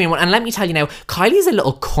 Kylie's the main one. And let me tell you now, Kylie's a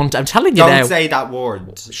little cunt. I'm telling you Don't now. say that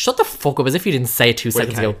word. Shut the fuck up, as if you didn't say it 2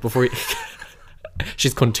 seconds okay. ago before you...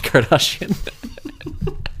 She's cunt to Kardashian.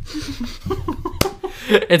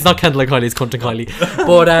 It's not Kendall and Kylie, it's cunt to Kylie.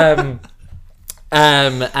 But,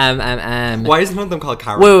 Why isn't one of them called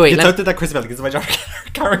Karen? Wait, You let- thought that Chris Bell because my daughter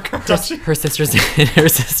Karen Kardashian. her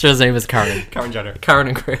sister's name is Karen. Karen Jenner. Karen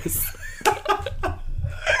and Chris.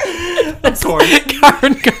 Of course.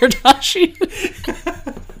 Karen Kardashian.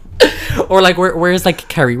 Or like, where's like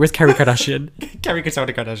Kerry? Where's Kerry Kardashian? Kerry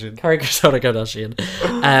Kardashian. Kerry Kardashian.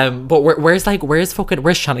 But where's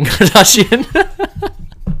Shannon Kardashian?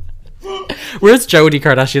 Where's Jodie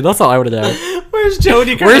Kardashian? That's all I want to know. Where's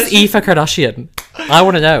Jodie Kardashian? Where's Aoife Kardashian? I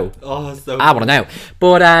want to know. Oh, so I want to know.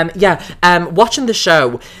 But watching the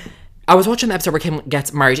show, I was watching the episode where Kim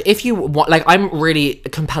gets married. If you want, like, I'm really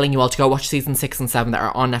compelling you all to go watch season 6 and 7 that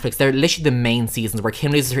are on Netflix. They're literally the main seasons where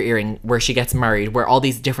Kim loses her earring, where she gets married, where all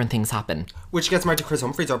these different things happen. Which gets married to Chris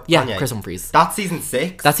Humphries or Yeah, Kanye? Chris Humphries. That's season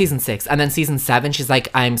 6? That's season 6. And then season 7, she's like,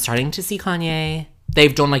 I'm starting to see Kanye.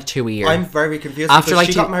 They've done like 2 a year. I'm very confused After, because like,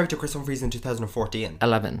 she got married to Chris Humphries in 2014.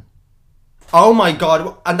 11. Oh my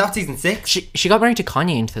god, and that's season 6? She got married to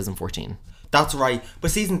Kanye in 2014. That's right,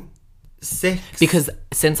 but season 6... Because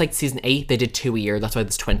since like season 8, they did 2 a year. That's why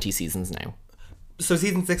there's 20 seasons now. So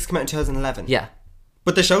season 6 came out in 2011? Yeah.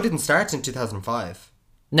 But the show didn't start in 2005.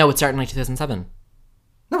 No, it started in like 2007.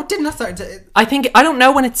 No, it did not start until... I don't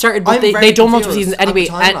know when it started, but I'm they very done multiple confused seasons. Anyway,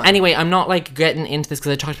 at the timeline. anyway, I'm not like getting into this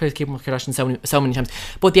because I talked about Kim Kardashian so many times.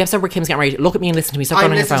 But the episode where Kim's getting married, look at me and listen to me. Stop I'm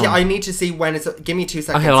going on your listening phone. to you. I need to see when it's... Give me 2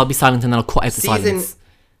 seconds. Okay, well, I'll be silent and then I'll cut out the silence.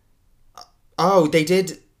 Oh, they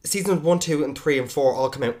did... Seasons 1, 2, and 3, and 4 all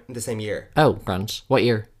come out in the same year. Oh, grand. What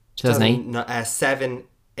year? 2008? 7,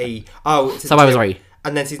 8... Oh, So I was right.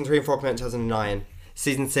 And then season 3 and 4 came out in 2009.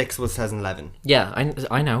 Season 6 was 2011. Yeah,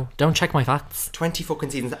 I know. Don't check my facts. 20 fucking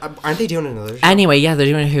seasons. Aren't they doing another show? Anyway, yeah, they're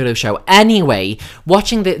doing a Hulu show. Anyway,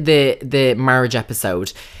 watching the marriage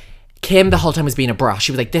episode, Kim the whole time was being a brat.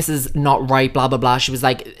 She was like, this is not right, blah, blah, blah. She was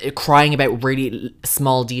like crying about really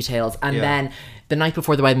small details. And then the night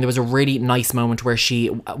before the wedding, there was a really nice moment where she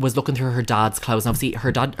was looking through her dad's clothes. And obviously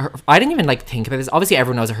I didn't even like think about this. Obviously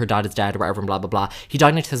everyone knows that her dad is dead or whatever and blah, blah, blah. He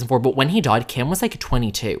died in 2004. But when he died, Kim was like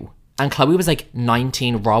 22. And Chloe was like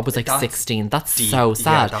 19, Rob was like 16. That's deep. so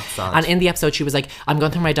sad. Yeah, that's sad. And in the episode, she was like, I'm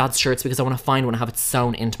going through my dad's shirts because I want to find one and have it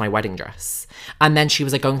sewn into my wedding dress. And then she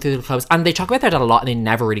was like going through the clothes. And they talk about their dad a lot and they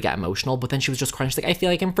never really get emotional. But then she was just crying. She's like, I feel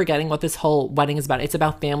like I'm forgetting what this whole wedding is about. It's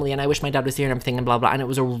about family and I wish my dad was here and everything and blah, blah. And it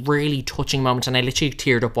was a really touching moment. And I literally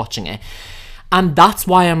teared up watching it. And that's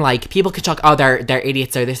why I'm like, people could talk, oh, they're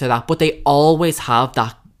idiots or this or that. But they always have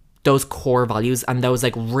those core values and those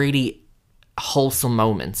like really wholesome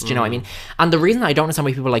moments. Do you know what I mean? And the reason I don't understand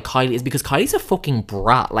why people like Kylie is because Kylie's a fucking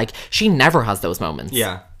brat. Like, she never has those moments.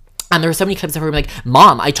 Yeah. And there are so many clips of her being like,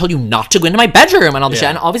 Mom, I told you not to go into my bedroom and all this shit.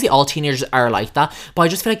 And obviously all teenagers are like that. But I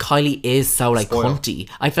just feel like Kylie is so like Spoiled. cunty.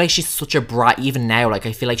 I feel like she's such a brat even now. Like,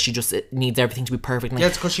 I feel like she just needs everything to be perfect. Yeah,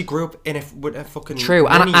 it's because she grew up with a fucking... True.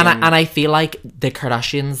 money And I feel like the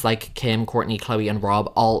Kardashians, like Kim, Kourtney, Khloe and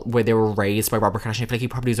Rob, all where they were raised by Robert Kardashian, I feel like he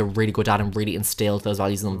probably was a really good dad and really instilled those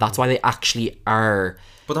values in them. That's why they actually are...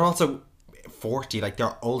 But they're also 40, like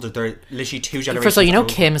they're older. They're literally 2 generations. First of all, you know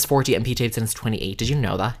older. Kim is 40 and Pete Davidson is 28. Did you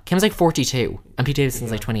know that? Kim's like 42 and Pete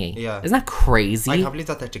Davidson's like 28. Yeah. Isn't that crazy? I can't believe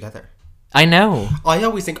that they're together. I know. I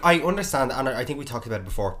always think, I understand, and I think we talked about it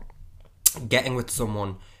before, getting with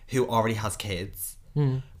someone who already has kids.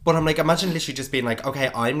 But I'm like, imagine literally just being like,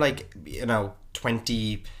 okay, I'm like,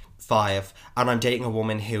 25 and I'm dating a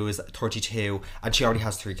woman who is 32 and she already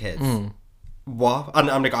has 3 kids. What?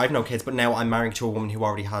 And I'm like, I have no kids, but now I'm married to a woman who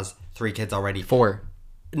already has 3 kids already. 4.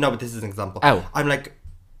 No, but this is an example. Oh. I'm like,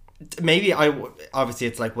 maybe obviously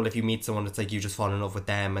it's like, well, if you meet someone, it's like you just fall in love with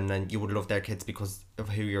them and then you would love their kids because of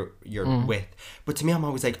who you're with. But to me, I'm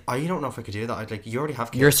always like, I don't know if I could do that. I'd like, you already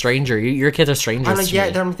have kids. You're a stranger. Your kids are strangers. I'm like, to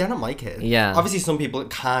yeah, me. they're not my kids. Yeah. Obviously, some people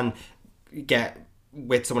can get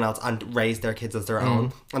with someone else and raise their kids as their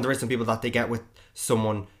own. And there is some people that they get with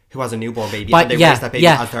someone who has a newborn baby and they raise that baby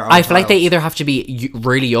as their own I feel like they child. either have to be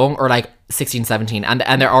really young or like 16, 17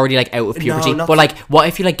 and they're already like out of puberty. not But like, what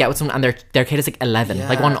if you like get with someone and their kid is like 11?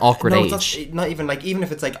 Like, what an awkward No, age. that's not even like, even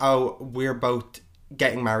if it's like, oh, we're both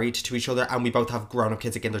getting married to each other and we both have grown-up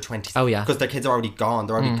kids like in their 20s. Oh, yeah. Because their kids are already gone.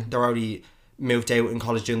 They're already moved out in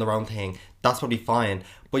college doing their own thing. That's probably fine.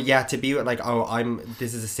 But yeah, to be with like, oh,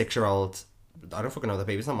 this is a 6-year-old. I don't fucking know that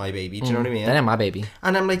baby. It's not my baby. Do you know what I mean? That ain't my baby.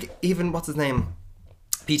 And I'm like, even, what's his name?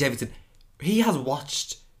 Pete Davidson. He has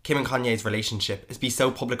watched Kim and Kanye's relationship. It's been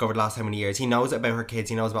so public over the last how many years. He knows about her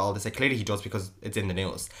kids. He knows about all this. Like, clearly he does because it's in the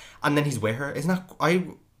news. And then he's with her. Isn't that...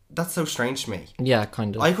 That's so strange to me. Yeah,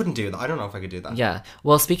 kind of. I couldn't do that. I don't know if I could do that. Yeah.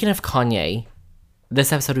 Well, speaking of Kanye,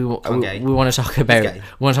 this episode we want to talk gay.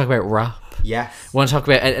 rap. Yes. We want to talk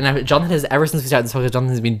about, and Jonathan has, ever since we started this podcast,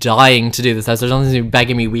 Jonathan's been dying to do this episode. Jonathan's been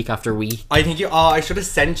begging me week after week. I think I should have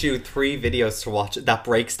sent you 3 videos to watch that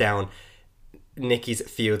breaks down Nicki's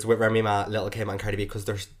feuds with Remy Ma, Lil Kim and Cardi B because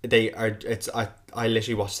I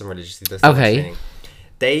literally watch them religiously. They're so entertaining.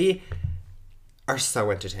 They are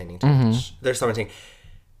so entertaining to watch. They're so entertaining.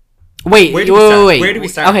 Wait. Where do we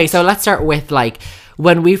start? Okay, so let's start with like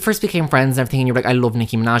when we first became friends and everything, and you're like, I love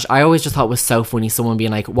Nicki Minaj. I always just thought it was so funny someone being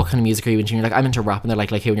like, what kind of music are you into? And you're like, I'm into rap, and they're like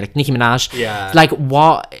who? And you're like, Nicki Minaj. Yeah. Like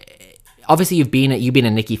what? Obviously, you've been a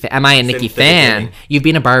Nicki fan. Am I a Nicki Since the fan? beginning. You've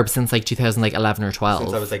been a Barb since like 2011 or 12.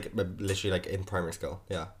 Since I was like literally like in primary school.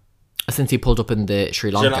 Yeah. Since he pulled up in the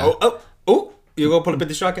Sri Lanka. You go pull up in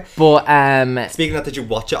the Sri Lanka. But speaking of that, did you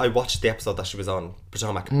watch it? I watched the episode that she was on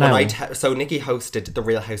Potomac. No. So Nikki hosted the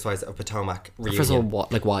Real Housewives of Potomac reunion. first of all,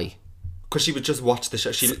 what? Like, why? Because she would just watch the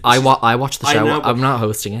show. I watched the show. know, I'm not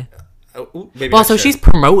hosting it. Maybe Well, so she's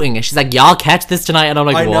promoting it. She's like, y'all catch this tonight. And I'm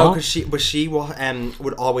like, I what? know, because she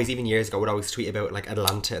would always, even years ago, would always tweet about like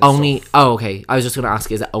Atlanta and Only, stuff. oh, okay. I was just going to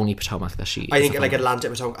ask, is it only Potomac that she... I think like Atlanta,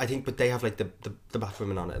 Potomac, I think, but they have like the Bath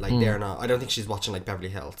women on it. Like they're not, I don't think she's watching like Beverly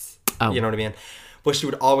Hills. Oh. You know what I mean? But she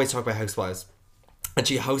would always talk about Housewives. And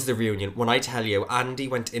she hosted a reunion. When I tell you, Andy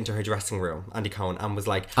went into her dressing room, Andy Cohen, and was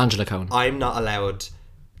like... Angela Cohen. I'm not allowed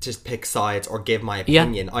to pick sides or give my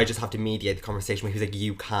opinion. I just have to mediate the conversation. He was like,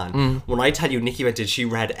 you can. When I tell you, Nikki went in, she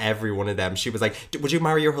read every one of them. She was like, would you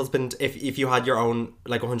marry your husband if you had your own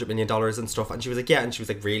like $100 million and stuff? And she was like, yeah. And she was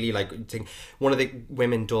like, really? Like, one of the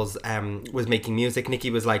women was making music. Nikki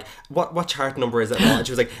was like, what chart number is it? And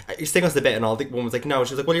she was like, sing us a bit. And all the one was like, no.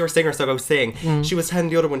 She was like, well, you're a singer, so go sing. She was telling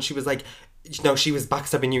the other one, she was like, no, she was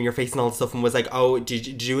backstabbing you in your face and all this stuff, and was like, oh,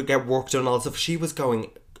 did you get work done and all this stuff? She was going...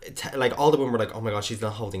 like all the women were like, oh my god, she's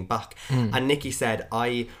not holding back. And Nikki said,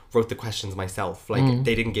 I wrote the questions myself. Like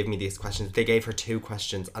they didn't give me these questions, they gave her 2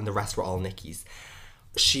 questions and the rest were all Nikki's.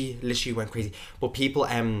 She literally went crazy. But people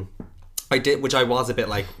I did, which I was a bit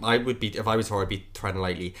like, I would be, if I was her, I'd be treading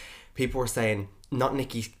lightly. People were saying, not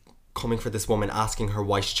Nikki coming for this woman, asking her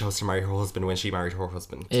why she chose to marry her husband when she married her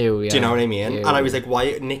husband. Ew, yeah. Do you know what I mean? Ew. And I was like,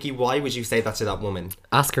 why, Nikki, why would you say that to that woman?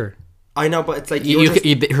 Ask her. I know, but it's like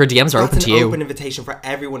her DMs are open to you. That's an open invitation for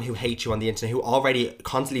everyone who hates you on the internet, who already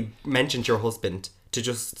constantly mentioned your husband, to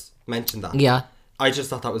just mention that. Yeah. I just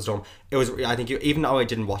thought that was dumb. It was. I think even though I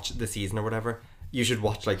didn't watch the season or whatever, you should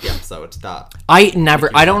watch like the episode that. I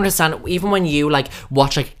don't understand. Even when you like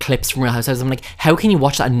watch like clips from Real Housewives, I'm like, how can you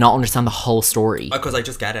watch that and not understand the whole story? Because I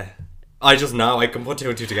just get it. I just know. I can put 2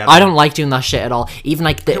 and 2 together. I don't like doing that shit at all. Even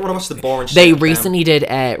like I don't want to watch the boring shit. They recently did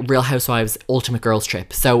Real Housewives Ultimate Girls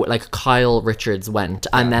Trip. So like Kyle Richards went,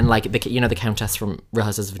 and then like the Countess from Real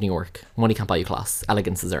Housewives of New York. Money can't buy you class.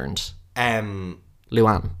 Elegance is earned.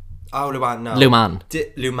 Luann. Oh, Luann. No. Luann.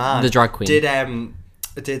 The drag queen. Did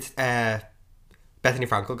Bethany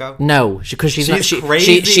Frankel go? No, because she's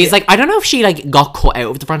crazy. She's like, I don't know if she like got cut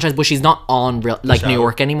out of the franchise, but she's not on real like New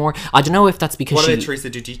York anymore. I don't know if that's because what about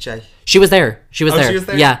Teresa Giudice? She was there. She was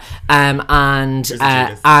there. Yeah. And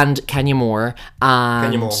Kenya Moore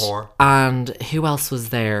and who else was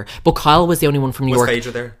there? But Kyle was the only one from New York. Was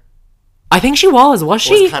Phaedra there? I think she was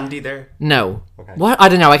she? Was Candy there? No. Okay. What? I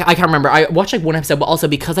don't know. I can't remember. I watched like one episode, but also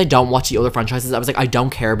because I don't watch the other franchises, I was like, I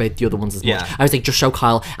don't care about the other ones as much. I was like, just show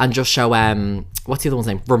Kyle and just show what's the other one's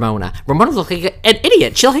name? Ramona. Ramona looked like an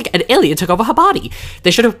idiot. She looked like an alien took over her body.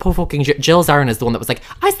 They should have put fucking Jill Zarin as the one that was like,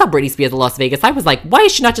 I saw Britney Spears in Las Vegas. I was like, why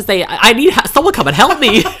is she not just say, I need someone come and help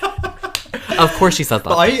me? Of course she says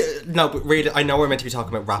that. But really, I know we're meant to be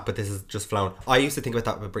talking about rap, but this is just flown. I used to think about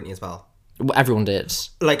that with Britney as well. Everyone did.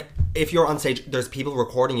 Like, if you're on stage, there's people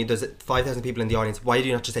recording you, there's 5,000 people in the audience, why do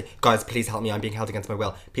you not just say, guys, please help me, I'm being held against my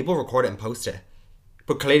will? People record it and post it.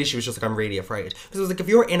 But clearly she was just like, I'm really afraid. Because it was like, if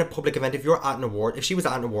you're in a public event, if you're at an award, if she was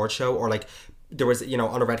at an award show, or like there was,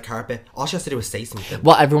 on a red carpet, all she has to do is say something.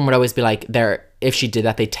 Well, everyone would always be like, if she did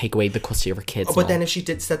that, they'd take away the custody of her kids. But then if she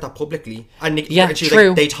said that publicly, and she was true.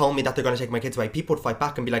 Like, they told me that they're going to take my kids away, people would fight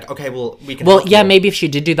back and be like, okay, well, we can. Well, yeah, maybe if she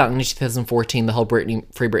did do that in 2014, the whole Free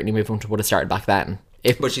Britney movement would have started back then.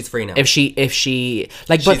 But she's free now. If she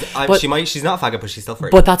like, she's not a faggot, but she's still free.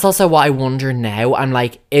 But that's also what I wonder now. I'm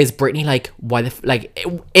like, is Britney like, why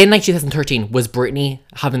in like 2013 was Britney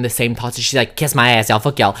having the same thoughts? She's like, kiss my ass, y'all,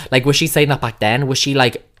 fuck y'all. Like, was she saying that back then? Was she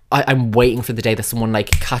like, I'm waiting for the day that someone like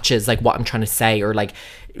catches like what I'm trying to say, or like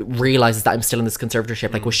realizes that I'm still in this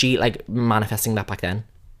conservatorship? Like, was she like manifesting that back then?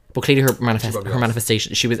 But clearly her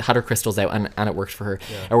manifestation, she had her crystals out and it worked for her.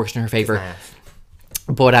 Yeah. It worked in her favor.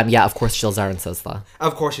 But yeah, of course Jill Zarin says that.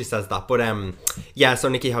 Of course she says that. But yeah, so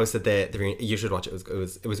Nikki hosted the you should watch it.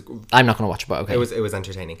 It was I'm not gonna watch it, but okay. It was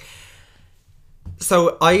entertaining.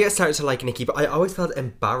 So I started to like Nikki, but I always felt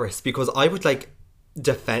embarrassed because I would like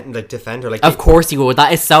defend her. Like, of course you would.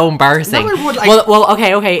 That is so embarrassing. No, I would. Like, well,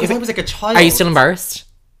 okay. Because I was like a child. Are you still embarrassed?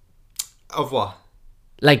 Of what?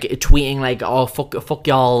 Like tweeting like, oh fuck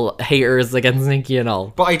y'all haters against Nikki and all.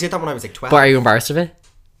 But I did that when I was like 12. But are you embarrassed of it?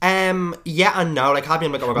 Yeah and no. Like, half me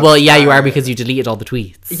I'm like, oh my god. Well, yeah, you are, because you deleted all the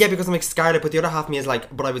tweets. Yeah, because I'm like scared. But the other half of me is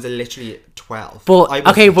like, but I was literally 12. But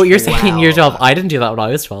okay, but you're saying you're 12. I didn't do that when I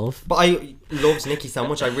was 12. But loved Nicki so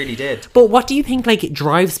much. I really did. But what do you think like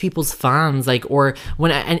drives people's fans? Like, or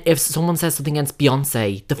when and if someone says something against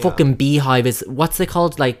Beyonce, the fucking beehive is what's it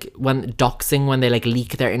called? Like when doxing, when they like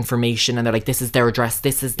leak their information and they're like, this is their address,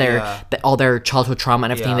 this is their all their childhood trauma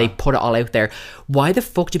and everything. They put it all out there. Why the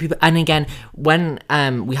fuck do people? And again, when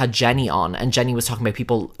we had Jenny on and Jenny was talking about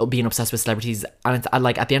people being obsessed with celebrities, and it's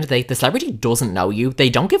like at the end of the day, the celebrity doesn't know you. They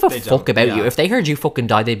don't give a fuck about you. If they heard you fucking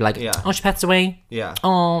die, they'd be like, oh, she passed away. Yeah.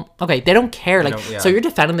 Oh, okay. They don't care. Like, so you're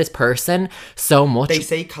defending this person so much. They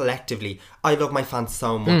say collectively, I love my fans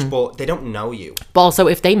so much, but they don't know you. But also,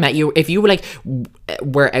 if they met you, if you were like,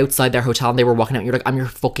 were outside their hotel and they were walking out, and you're like, I'm your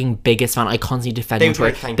fucking biggest fan. I constantly defend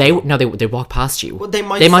you. They walk past you. Well, they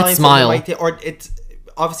might smile. Or it's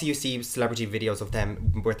obviously you see celebrity videos of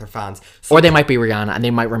them with their fans, or they might be Rihanna and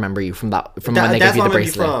they might remember you from when they gave you the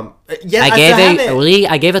bracelet. Yes,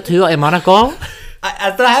 I gave it to you in Monaco.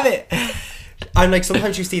 I still have it. And like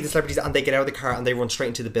sometimes you see the celebrities and they get out of the car and they run straight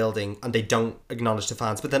into the building and they don't acknowledge the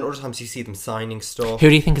fans. But then other times you see them signing stuff. Who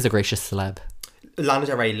do you think is a gracious celeb? Lana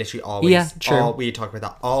Del Rey literally always. Yeah, true. We talk about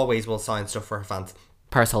that. Always will sign stuff for her fans.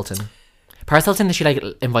 Paris Hilton. Paris Hilton, she like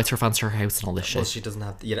invites her fans to her house and all this shit. Well, she doesn't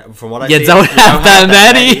have. From what I see, don't have that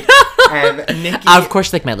many. Nicki, of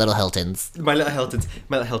course, like my little Hiltons. My little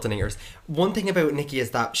Hiltoningers. One thing about Nicki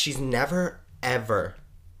is that she's never ever.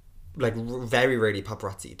 Like very rarely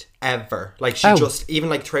paparazzi'd ever. Like she just even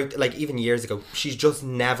like throughout like even years ago, she's just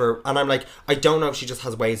never. And I'm like, I don't know if she just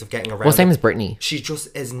has ways of getting around. Well, same as Britney. She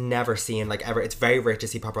just is never seen like ever. It's very rare to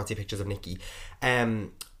see paparazzi pictures of Nicki.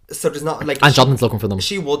 So there's not like. And Jonathan's looking for them.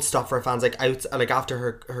 She would stop for her fans like out like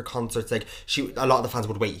after her concerts. Like a lot of the fans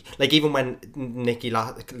would wait. Like even when Nicki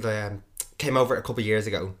came over a couple of years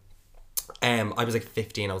ago. I was like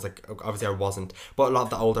 15. I was like, obviously I wasn't, but a lot of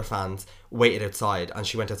the older fans waited outside, and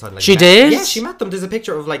she went outside. And, like, she did. Yeah, she met them. There's a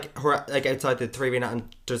picture of like her like outside the 3 Arena,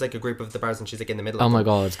 and there's like a group of the bars, and she's like in the middle. Oh of my them.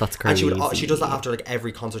 god, that's crazy. And she does that after like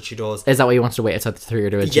every concert she does. Is that why you wanted to wait outside the 3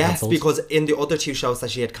 Arena? Yes, because in the other 2 shows that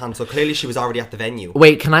she had cancelled, clearly she was already at the venue.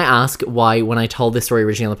 Wait, can I ask why when I told this story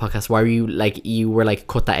originally on the podcast, why were you like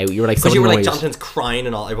cut that out? You were like, because you were like Jonathan's crying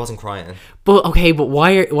and all. I wasn't crying. But okay, but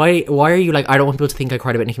why are you like, I don't want people to think I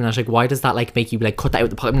cried about Nicki Minaj. Like, why does that like make you like cut that out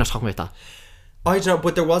the podcast? I'm not talking about that. I don't know,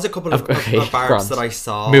 but there was a couple of barbs that I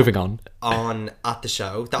saw. Moving on at the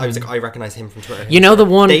show that I was like, I recognise him from Twitter. You know the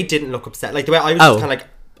one they didn't look upset. Like the way I was just kind of like,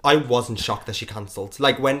 I wasn't shocked that she cancelled.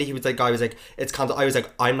 Like Wendy, he was like, it's cancelled. I was like,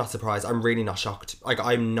 I'm not surprised. I'm really not shocked. Like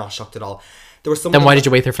I'm not shocked at all. There was some. Then why did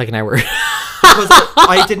you wait there for like an hour? Because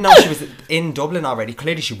I didn't know she was in Dublin already.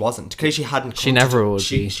 Clearly she wasn't. Clearly she hadn't. She never would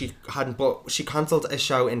be. She hadn't. But she cancelled a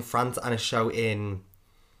show in France and a show in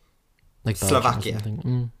like Slovakia.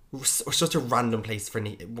 Such a random place for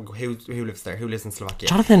who lives there. Who lives in Slovakia?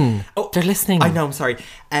 Jonathan. They're listening. I know. I'm sorry.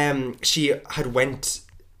 She had went.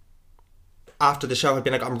 After the show had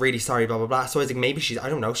been like, I'm really sorry, blah blah blah. So I was like, maybe I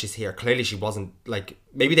don't know, she's here. Clearly she wasn't like.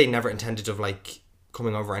 Maybe they never intended of like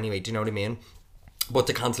coming over anyway. Do you know what I mean? But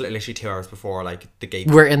to cancel it literally 2 hours before like the gate.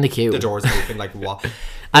 We're in the queue. The doors open. Like what?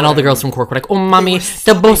 And all the girls from Cork were like, "Oh, mommy,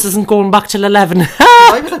 the bus isn't going back till 11."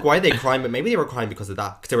 I was like, why are they crying? But maybe they were crying because of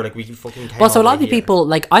that. Because they were like, we fucking came. Well, so a lot of the people,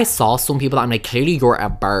 like, I saw some people that I'm like, clearly you're a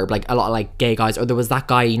barb. Like, a lot of, like, gay guys. Or there was that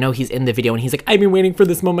guy, you know, he's in the video and he's like, I've been waiting for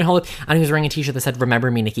this moment my whole life. And he was wearing a t-shirt that said,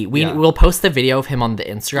 remember me, Nikki. We'll post the video of him on the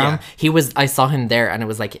Instagram. Yeah. I saw him there and it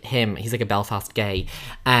was like him. He's like a Belfast gay.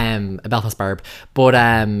 A Belfast barb.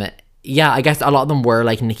 But, yeah, I guess a lot of them were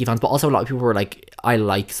like Nicki fans, but also a lot of people were like, I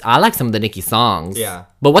like some of the Nicki songs. Yeah.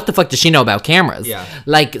 But what the fuck does she know about cameras? Yeah.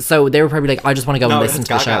 Like, so they were probably like, I just want to go and listen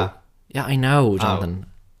to the show. Yeah, I know, Jonathan.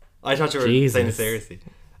 I thought you were saying it seriously.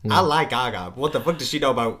 No. I like Gaga. What the fuck does she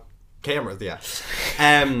know about cameras? Yeah.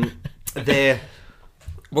 But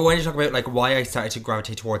when you talk about like why I started to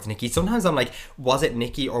gravitate towards Nicki, sometimes I'm like, was it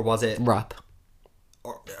Nicki or was it rap?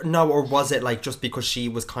 Or was it like just because she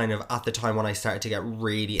was kind of at the time when I started to get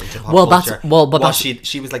really into pop culture?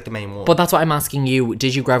 She was like the main one. But that's what I'm asking you.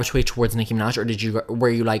 Did you gravitate towards Nicki Minaj, or were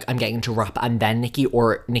you like, I'm getting into rap and then Nicki,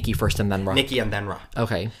 or Nicki first and then rap? Nicki and then rap.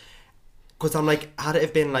 Okay. Because I'm like, had it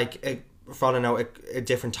have been like falling out a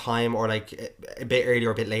different time or like a bit earlier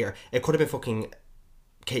or a bit later, it could have been fucking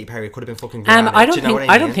Katy Perry, it could have been fucking Rihanna.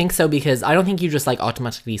 I don't think so, because I don't think you just like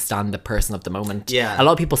automatically stan the person of the moment. Yeah. A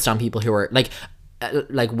lot of people stan people who are like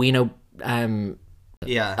we know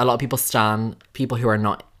yeah, a lot of people stan people who are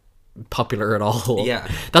not popular at all. Yeah.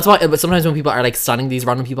 That's why, but sometimes when people are like stunning these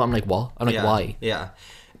random people, I'm like, what? I'm like, why? Yeah.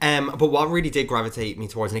 But what really did gravitate me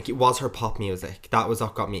towards Nicki was her pop music. That was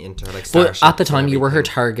what got me into her. Like, but at the time, you were her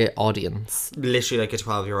target audience. Literally, like a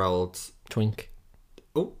 12-year-old twink.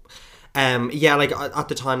 Oh, yeah. Like at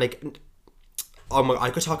the time, like, oh my,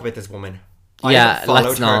 I could talk about this woman Yeah, followed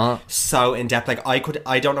let's her not. so in depth. Like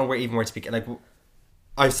I don't know where to begin. Like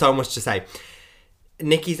I have so much to say.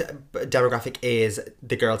 Nicki's demographic is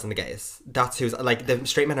the girls and the gays. That's who's like, the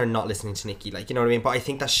straight men are not listening to Nicki, like, you know what I mean? But I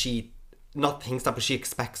think that she not thinks that, but she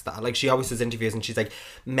expects that. Like, she always does interviews and she's like,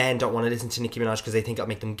 men don't want to listen to Nicki Minaj because they think it'll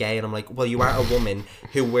make them gay. And I'm like, well, you are a woman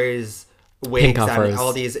who wears wigs and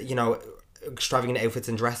all these, you know, extravagant outfits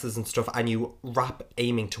and dresses and stuff, and you rap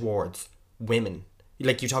aiming towards women.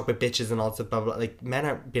 Like, you talk about bitches and all stuff, blah, blah, blah. Like, men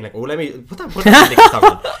are being like, oh, let me, what that Nicki song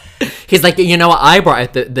on? He's like, you know what? I brought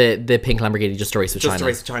out the pink Lamborghini just to race with China. Just to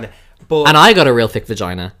race with China. But, and I got a real thick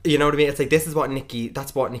vagina. You know what I mean? It's like, this is what Nicki,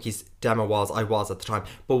 that's what Nicki's demo was, I was at the time.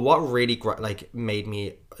 But what really, like, made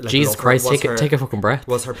me... Like, Jesus Christ, take a fucking breath.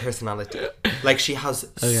 Was her personality. Like, she has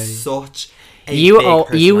such... You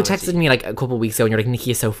texted me like a couple of weeks ago and you're like,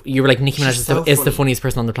 Nicki is so... You were like, Nicki Minaj is the funniest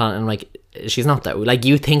person on the planet. And I'm like, she's not though. Like,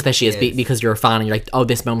 you think that she is because you're a fan and you're like, oh,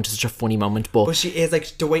 this moment is such a funny moment. But she is,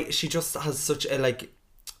 like, the way... She just has such a, like...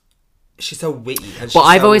 She's so witty. And but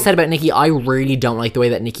I've always said about Nicki, I really don't like the way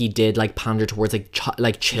that Nicki did like pander towards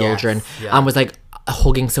like children and was like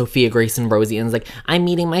hugging Sophia Grace and Rosie and was like, I'm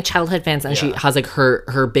meeting my childhood fans, and she has like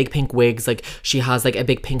her big pink wigs, like she has like a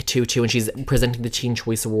big pink tutu and she's presenting the Teen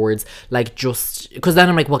Choice Awards, like, just because then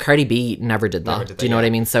I'm like, well, Cardi B never did that. Do you know what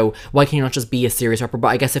I mean? So why can you not just be a serious rapper? But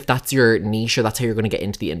I guess if that's your niche or that's how you're going to get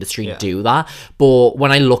into the industry, do that. But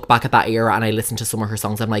when I look back at that era and I listen to some of her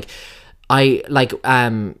songs, I'm like, I like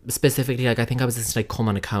specifically, like, I think I was listening to like Come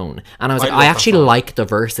on a Cone and I was like, I actually like the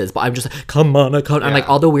verses, but I'm just like, come on a cone, and like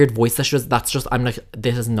all the weird voice that she does, that's just, I'm like,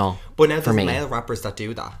 this is not but now for there's me. male rappers that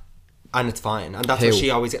do that and it's fine, and that's what she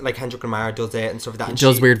always, like, Kendrick Lamar does it and stuff like that, and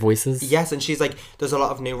does weird voices. Yes, and she's like, there's a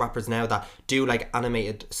lot of new rappers now that do like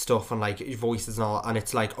animated stuff and like voices and all, and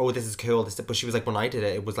it's like, oh, this is cool, but she was like, when I did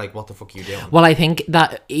it, it was like, what the fuck are you doing? Well, I think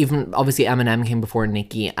that even obviously Eminem came before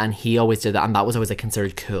Nicki and he always did that, and that was always like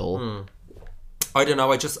considered cool. I don't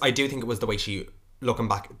know, I do think it was the way she, looking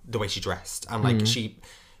back, the way she dressed, and like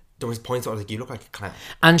there was points where I was like, you look like a clown.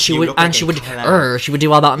 And she would do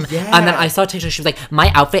all that. And then I saw a TikTok, she was like,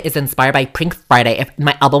 my outfit is inspired by Pink Friday. If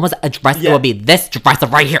my album was a dress, it would be this dress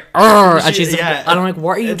right here. And she's and I'm like,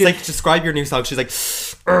 what are you doing? It's like, describe your new song. She's like,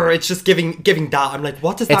 it's just giving that. I'm like,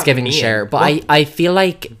 what does that mean? It's giving Cher. But I feel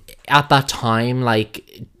like at that time,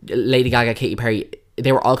 like Lady Gaga, Katy Perry,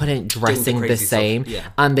 they were all kind of dressing the same.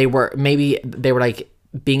 And they were like,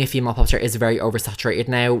 being a female pop star is very oversaturated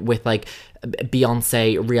now with like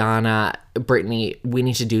Beyonce, Rihanna, Britney. We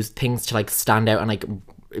need to do things to like stand out and like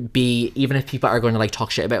be, even if people are going to like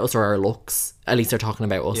talk shit about us or our looks, at least they're talking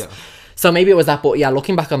about us. So maybe it was that, but yeah,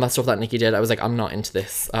 looking back on that stuff that Nicki did, I was like, I'm not into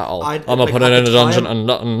this at all. I'm gonna put it in a dungeon and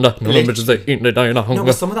no bitches they eat, they die in a hunger. No,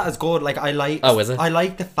 but some of that is good. Like, I like. Oh, is it? I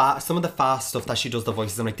like some of the fast stuff that she does the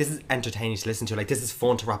voices. I'm like, this is entertaining to listen to. Like, this is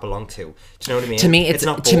fun to rap along to. Do you know what I mean? To me, it's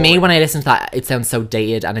not boring. To me, when I listen to that, it sounds so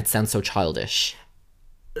dated and it sounds so childish.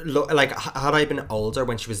 Look, like, had I been older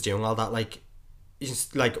when she was doing all that, like,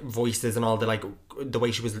 just like voices and all the, like, the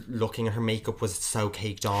way she was looking and her makeup was so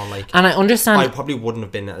caked on, like, and I understand, I probably wouldn't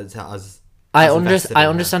have been as I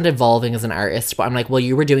understand evolving as an artist, but I'm like, well,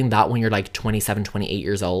 you were doing that when you're like 27, 28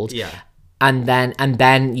 years old. Yeah. And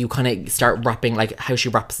then you kind of start rapping like how she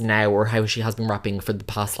raps now, or how she has been rapping for the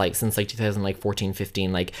past, like, since like 2014,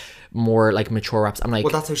 15, like more like mature raps. I'm like,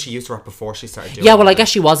 well, that's how she used to rap before she started doing I guess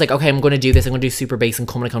she was like, okay, I'm going to do this. I'm going to do super bass and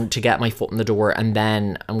come to get my foot in the door, and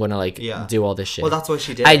then I'm going to like do all this shit. Well, that's what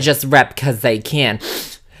she did. I just rap because they can.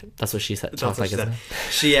 That's what she said. That's what she said.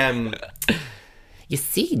 She You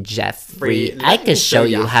see, Jeffrey, I can show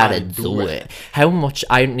you how to do it. How much?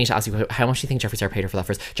 I need to ask you. How much do you think Jeffree Star paid her for that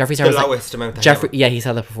first? Jeffree Star was the lowest amount. Yeah, he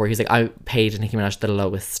said that before. He was like, I paid Nicki Minaj the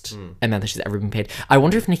lowest amount that she's ever been paid. I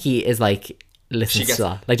wonder if Nicki is like listens to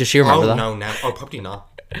that. Like, does she remember that? No, probably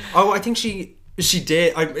not. I think she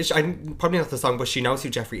did. I probably not the song, but she knows who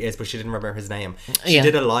Jeffree is, but she didn't remember his name. She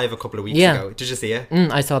did a live a couple of weeks ago. Did you see it?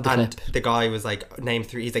 I saw the clip. The guy was like, name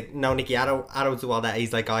 3. He's like, no, Nicki, I don't do all that.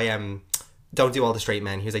 He's like, don't do all the straight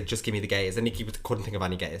men. He was like, just give me the gays. And Nicki couldn't think of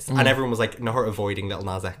any gays. And everyone was like, no, her avoiding Lil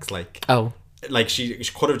Nas X. Like, like she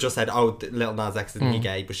could have just said, oh, Lil Nas X isn't he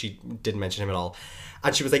gay, but she didn't mention him at all.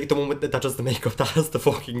 And she was like, the one that does the makeup, that has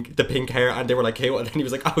the pink hair. And they were like, hey, what? And then he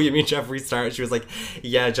was like, oh, you mean Jeffree Star? And she was like,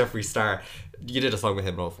 yeah, Jeffree Star. You did a song with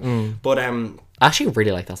him, love. But I actually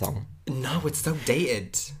really like that song. No, it's so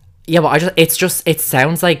dated. Yeah, but it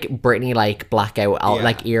sounds like Britney, like blackout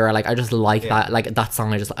like era. Like, I just like that, like that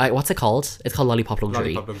song. What's it called? It's called Lollipop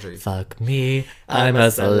Luxury. Fuck me, I'm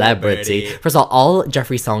a celebrity. First of all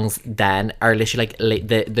Jeffree songs then are literally like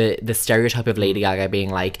the stereotype of Lady Gaga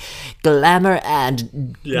being like glamour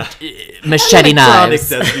and machete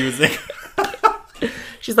knives. Music.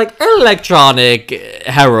 She's like, electronic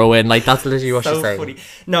heroin. Like, that's literally what she's saying. Funny.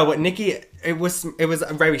 No, but Nicki, it was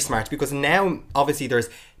very smart, because now obviously there's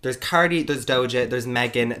Cardi, there's Doja, there's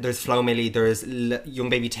Megan, there's Flo Milli, there's Young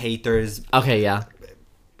Baby Tate, there's Okay, yeah.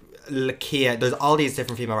 Lakia, there's all these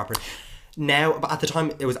different female rappers. Now, but at the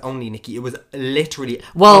time, it was only Nicki. It was literally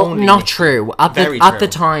only not Nicki. true. At Very the true.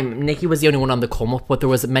 time, Nicki was the only one on the come up, but there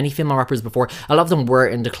was many female rappers before. A lot of them were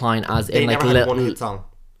in decline, as They in like never had one hit song.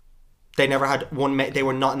 They never had one. They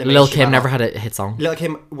were not in the Lil mainstream Kim at never all. had a hit song. Lil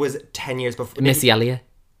Kim was 10 years before. Missy Elliott,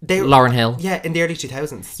 They, Lauryn Hill. Yeah, in the early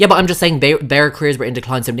 2000s. Yeah, but I'm just saying their careers were in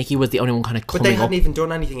decline, so Nicki was the only one kind of But coming they hadn't up. even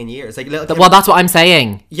done anything in years. Like Lil Kim, Well, that's what I'm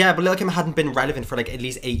saying. yeah, but Lil Kim hadn't been relevant for like at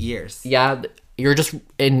least 8 years. Yeah, you're just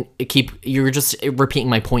repeating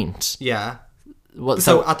my point. Yeah. Well,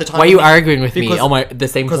 So at the time, why are you arguing with me? because- Oh my, the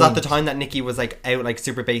same. Because point. at the time that Nicki was like out like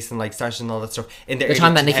super bass and like Starship and all that stuff, in the the early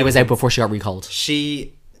time that Nicki was 2000s, out before she got recalled.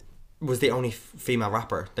 she was the only female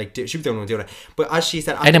rapper. Like she was the only one doing it. But as she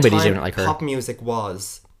said, at Ain't the nobody's time, doing it like her. pop music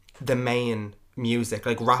was the main music.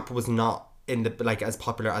 Like rap was not in the like as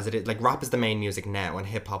popular as it is. Like rap is the main music now, and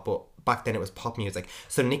hip hop. But back then it was pop music.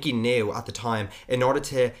 So Nicki knew at the time, in order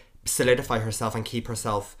to solidify herself and keep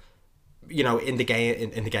herself, you know, in the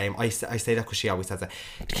game. In the game, I say that because she always says that,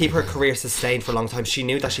 to keep her career sustained for a long time. She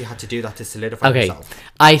knew that she had to do that to solidify Okay, herself.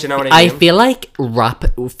 I Do you know what I mean? feel like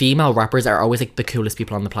female rappers are always like the coolest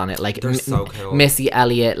people on the planet. Like They're so cool. Missy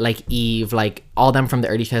Elliott, like Eve, like all them from the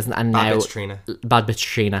early 2000s, and Bad now Bitch Trina. Bad Bitch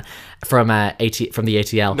Trina from from the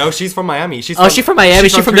ATL. No, she's from Miami. She's she's from Miami.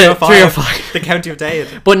 She's from the 305. the county of Dade.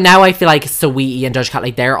 But now I feel like Saweetie and Doja Cat,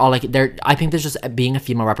 like they're all like I think there's just being a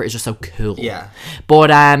female rapper is just so cool. Yeah.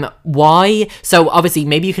 But why? So obviously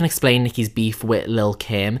maybe you can explain Nicki's beef with Lil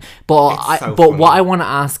Kim, but so but funny. what I want to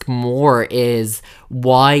ask more is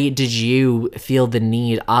why did you feel the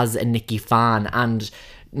need as a Nicki fan, and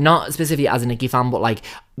not specifically as a Nicki fan, but like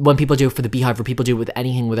when people do it for the Beehive, or people do it with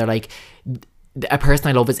anything where they're like, a person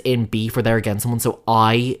I love is in beef or they're against someone, so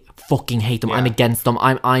I fucking hate them. I'm Yeah. against them.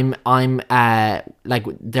 I'm like,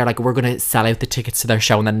 they're like, we're gonna sell out the tickets to their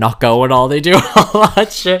show and then not go, and all they do all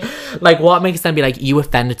that shit. Like, what makes them be like, you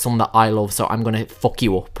offended someone that I love, so I'm gonna fuck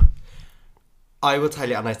you up? I will tell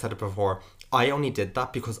you, and I said it before, I only did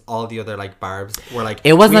that because all the other like barbs were like,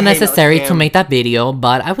 It wasn't "We hate Lil' necessary to Kim." make that video,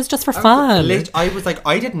 but I was just for fun. I was like,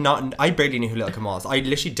 I barely knew who Lil' Kim was. I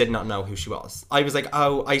literally did not know who she was. I was like,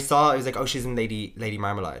 oh, I was like, oh, she's in Lady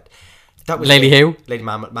Marmalade. That was Lady it. who? Lady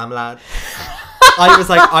Marmalade. I was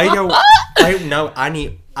like, I don't know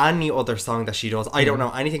any other song that she does. I don't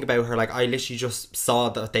know anything about her. Like, I literally just saw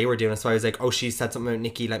that they were doing it, so I was like, oh, she said something about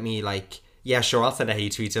Nicki. Let me like. Yeah, sure, I'll send a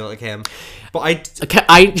hate tweet to Lil' Kim. But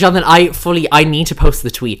Jonathan, I need to post the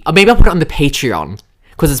tweet. Maybe I'll put it on the Patreon,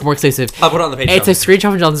 because it's more exclusive. I'll put it on the Patreon. It's a screenshot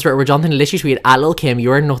from Jonathan's Twitter where Jonathan literally tweeted, at Lil' Kim,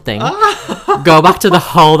 you are nothing. Go back to the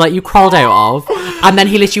hole that you crawled out of. And then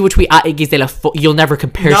he literally would tweet at Iggy Azalea, you'll never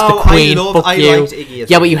compare to the Queen. I you. liked Iggy as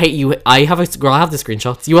Yeah, well. but you hate you. I have the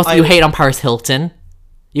screenshots. You also you hate on Paris Hilton.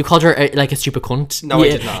 You called her like a stupid cunt. No, I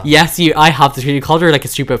did not. Yes, I have the screen. You called her like a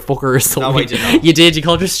stupid fucker or something. No, I did not. You did. You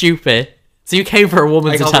called her stupid. So you came for a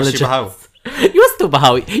woman's I called her intelligence. stupid hoe. You were stupid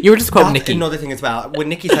hoe. You were just quoting That's Nicki. another thing as well. When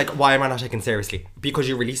Nicki's like, why am I not taken seriously? Because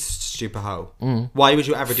you released Stupid Hoe. Why would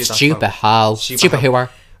you ever do that? Stupid hoe. Stupid who are.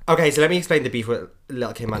 Okay, so let me explain the beef with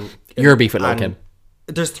Lil' Kim and... Your beef with Lil' and Kim.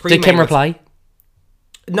 There's three Did main Kim ones. reply?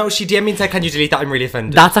 No, she DM'd me and said, can you delete that? I'm really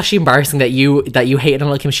offended. That's actually embarrassing that you hated on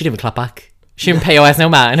Lil' Kim. She didn't even clap back. She didn't pay OS no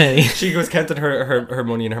man. She was counting her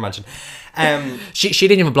money in her mansion. She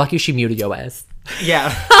didn't even block you. She muted your ass.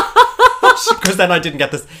 Yeah. Because then I didn't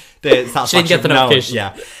get the satisfaction. She didn't get the of knowing. notification.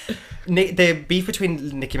 Yeah. The beef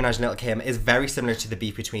between Nicki Minaj and Lil' Kim is very similar to the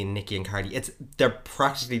beef between Nicki and Cardi. They're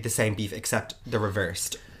practically the same beef, except the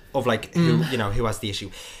reversed of like who has the issue.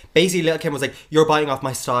 Basically, Lil' Kim was like, "You're biting off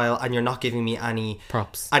my style, and you're not giving me any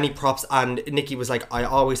props." And Nicki was like, "I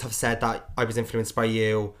always have said that I was influenced by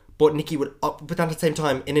you." But Nicki would, but then at the same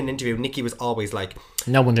time, in an interview, Nicki was always like,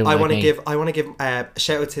 "No one doing I like want to me." give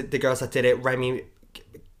shout out to the girls that did it, Remy."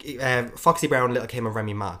 Foxy Brown, Lil' Kim and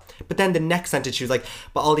Remy Ma. But then the next sentence she was like,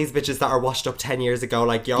 but all these bitches that are washed up 10 years ago,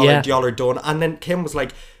 like y'all are done. And then Kim was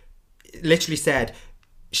like, literally said,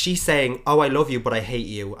 she's saying, oh, I love you but I hate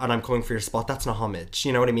you and I'm coming for your spot. That's not homage,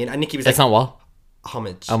 you know what I mean? And Nicki was That's like, not what?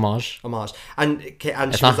 Homage. And she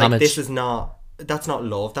was not like, homage. this is not, that's not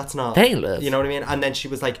love, that's not, That ain't love. you know what I mean? And then she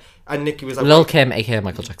was like, and Nicki was like, Lil' Kim, aka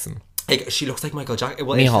Michael Jackson. like, she looks like Michael Jackson.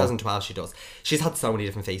 Well, in 2012 she does. She's had so many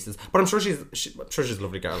different faces, but I'm sure she's a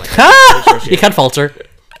lovely girl. Like, I'm sure she You is. can't falter.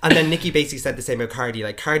 And then Nicki basically said the same about Cardi.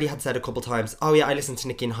 Like, Cardi had said a couple times, oh yeah, I listened to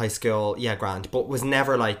Nicki in high school, yeah, grand, but was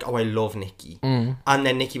never like, oh, I love Nicki. And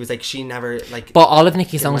then Nicki was like, she never, like... But all of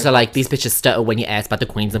Nicki's songs are like, these bitches stutter when you ask about the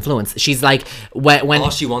Queen's influence. She's like, when all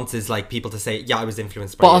she wants is like people to say, yeah, I was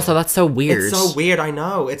influenced by But you. also, that's so weird. It's so weird, I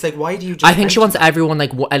know. It's like, why do you just... I think she wants everyone,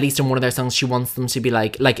 like, at least in one of their songs, she wants them to be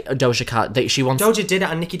like Doja Cat. She wants... Doja did it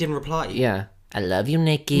and Nicki didn't reply. Yeah. I love you,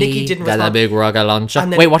 Nicki. Nicki didn't Got respond. a big rocket launcher.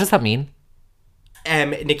 Wait, what does that mean?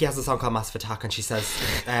 Nicki has a song called Massive Attack, and she says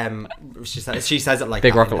it like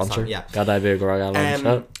big that rocket in the launcher. song, yeah. Got that big rocket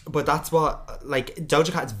launcher. But that's what, like,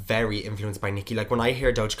 Doja Cat is very influenced by Nicki. Like, when I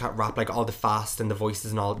hear Doja Cat rap, like all the fast and the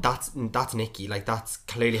voices and all, that's Nicki. Like, that's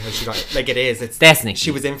clearly how she got it. Like, it is. That's Nicki.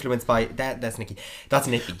 She was influenced by that's Nicki. That's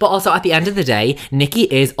Nicki. But also, at the end of the day, Nicki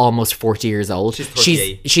is almost 40 years old. She's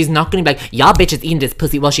 38. She's not gonna be like, y'all bitches eating this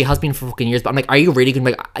pussy. Well, she has been for fucking years. But I'm like, are you really gonna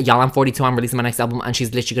be like, y'all, I'm 42, I'm releasing my next album, and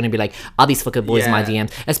she's literally gonna be like, all these fucking boys in my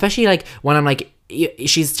DMs. Especially like when I'm like,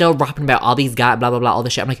 she's still rapping about all these guys, blah blah blah, all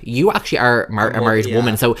this shit. I'm like, you actually are a married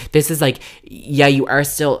woman, so this is like, yeah, you are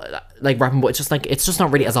still like rapping, but it's just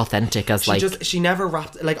not really as authentic as she never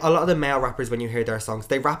rapped like a lot of the male rappers. When you hear their songs,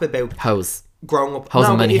 they rap about hoes. Growing up, hoes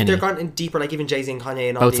no, and but if honey. they're gone in deeper, like even Jay-Z and Kanye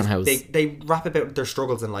and all Boats these, and hoes. they rap about their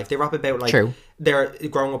struggles in life. They rap about like True. They're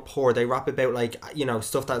growing up poor. They rap about like, you know,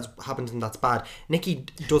 stuff that's happened to them that's bad. Nicki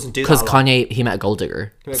doesn't do that. Because Kanye, he met a gold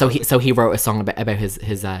digger, so he wrote a song about his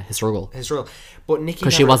struggle. His struggle, but Nicki,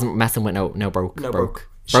 because she wasn't messing with no broke.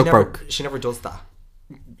 She never does that.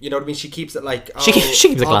 You know what I mean? She keeps it like, oh, she keeps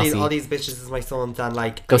it classy. All these bitches is my sons, and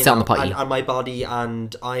like, go sit on the potty and my body,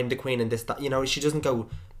 and I'm the queen, and this that. You know, she doesn't go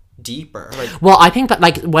deeper. Like, well, I think that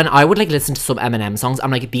like when I would like listen to some Eminem songs,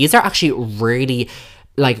 I'm like, these are actually really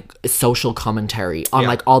like social commentary on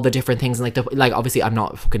like all the different things, and like obviously I'm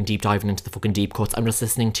not fucking deep diving into the fucking deep cuts. I'm just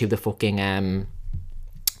listening to the fucking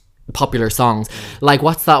popular songs. Like,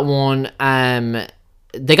 what's that one?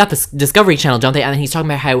 They got this Discovery Channel, don't they? And he's talking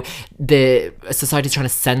about how the society's trying to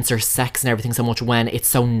censor sex and everything so much when it's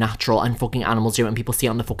so natural and fucking animals do it and people see it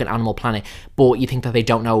on the fucking animal planet. But you think that they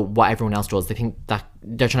don't know what everyone else does. They think that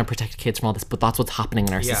they're trying to protect kids from all this, but that's what's happening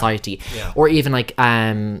in our society. Yeah. Or even like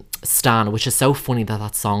Stan, which is so funny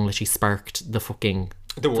that song literally sparked the fucking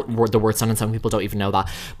the word Stan, and some people don't even know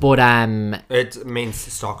that. But it means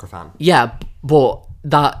stalker fan. Yeah, but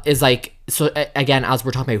that is like, so again, as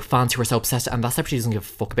we're talking about fans who are so obsessed, and that celebrity doesn't give a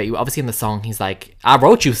fuck about you. Obviously in the song he's like, I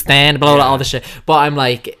wrote you, Stan, blah blah, all this shit. But I'm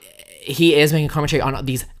like, he is making commentary on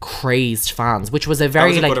these crazed fans, which was a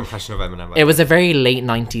very good impression of Eminem. It was a very late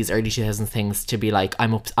 90s, early 2000s things to be like,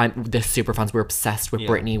 I'm the super fans. We're obsessed with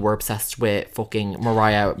Britney. We're obsessed with fucking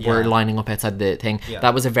Mariah. We're lining up outside the thing.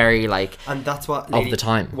 That was a very like, and that's what of the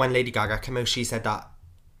time. When Lady Gaga came out, she said that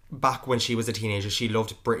back when she was a teenager, she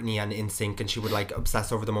loved Britney and NSYNC, and she would like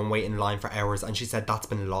obsess over them and wait in line for hours, and she said that's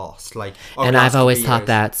been lost. Like, and I've always thought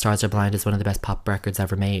that Stars Are Blind is one of the best pop records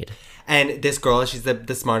ever made. And this girl, she's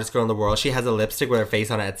the smartest girl in the world. She has a lipstick with her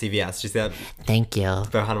face on it at CVS. She said, thank you,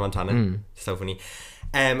 about Hannah Montana. So funny.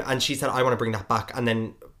 And she said, I want to bring that back. And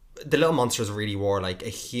then the Little Monsters really wore like a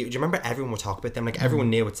huge, do you remember everyone would talk about them? Like, everyone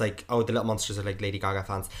knew, it's like, oh, the Little Monsters are like Lady Gaga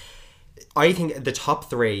fans. I think the top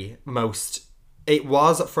three most, it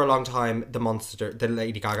was for a long time the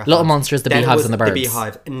Lady Gaga Little fans. Monsters, the Beehives and the Barbs. The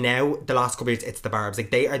Beehive. Now the last couple of years it's the Barbs. Like,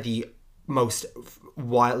 they are the most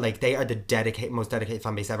wild, like they are the most dedicated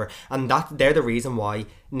fan base ever, and that they're the reason why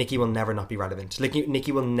Nicki will never not be relevant. Like,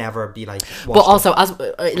 Nicki will never be like. But also, as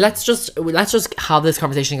let's just have this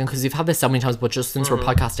conversation again, because we've had this so many times. But just since we're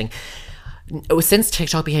podcasting, since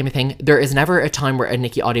TikTok became a thing, there is never a time where a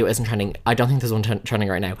Nicki audio isn't trending. I don't think there's one trending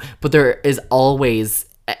right now, but there is always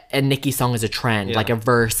a Nicki song is a trend, like a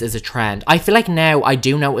verse is a trend. I feel like now I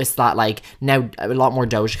do notice that like now a lot more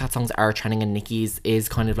Doja Cat songs are trending and Nicki's is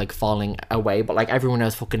kind of like falling away. But like everyone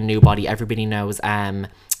knows fucking New Body, everybody knows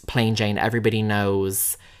Plain Jane, everybody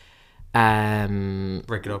knows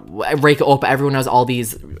Rake It Up, everyone knows all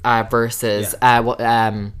these verses.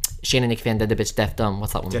 Shane and Nicki Finn did the bitch Def Dumb,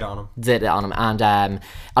 what's that one? Did it on him. And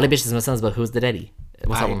all the bitches and sons, but who's the daddy?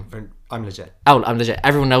 What's that one? I'm legit. Oh, I'm legit.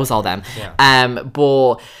 Everyone knows all them.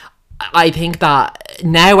 But I think that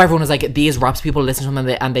now everyone is like, these raps, people listen to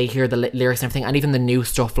them and they hear the lyrics and everything, and even the new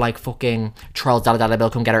stuff like fucking Charles Dada Dada Bill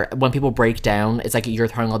Come Get Her. When people break down, it's like you're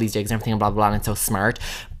throwing all these digs and everything and blah blah blah, and it's so smart.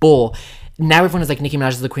 But now everyone is like, Nicki Minaj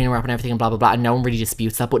is the queen of rap and everything and blah blah blah, and no one really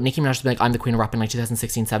disputes that. But Nicki Minaj was like, I'm the queen of rap in like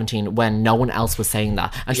 2016-17 when no one else was saying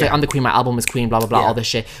that, and she's like, I'm the queen, my album is queen, blah blah blah, all this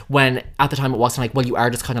shit, when at the time it wasn't like, well, you are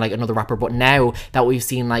just kind of like another rapper. But now that we've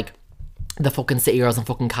seen like the fucking City Girls and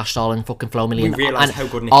fucking Cash Doll and fucking Flo Milli We and realised how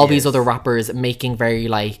good Nicki all these is. other rappers making very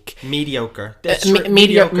like Mediocre.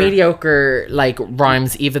 mediocre like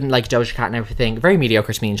rhymes, even like Doja Cat and everything. Very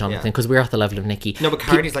mediocre to me and Jonathan, because we're at the level of Nicki. No, but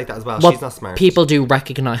Cardi's like that as well. Well, She's not smart. People do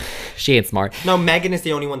recognize she ain't smart. No, Megan is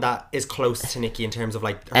the only one that is close to Nicki in terms of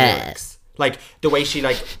like her lyrics. Like the way she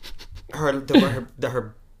like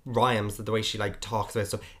her rhymes, the way she like talks about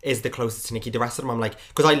stuff is the closest to Nicki. The rest of them I'm like,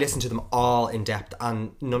 because I listen to them all in depth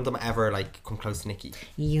and none of them ever like come close to Nicki.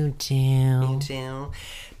 You do. You do.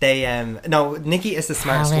 They no, Nicki is the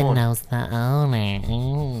smartest Colin one. knows the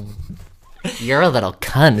owner. You're a little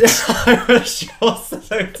cunt. I was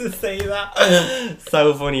just about to say that.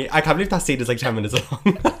 So funny. I can't believe that scene is like 10 minutes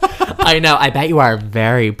long. I know. I bet you are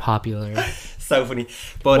very popular. So funny.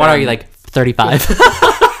 But What are you, like 35?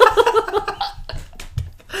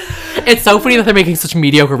 It's so funny that they're making such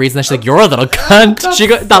mediocre reasons that she's like, you're a little cunt. She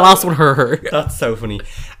got that last one her. That's so funny.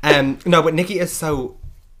 No, but Nicki is so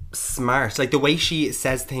smart. Like the way she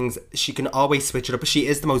says things, she can always switch it up. She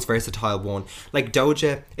is the most versatile one. Like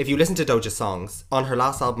Doja, if you listen to Doja's songs on her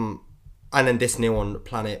last album and then this new one,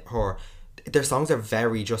 Planet Her, their songs are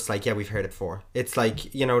very just like, yeah, we've heard it before. It's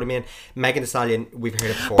like, you know what I mean? Megan Thee Stallion, we've heard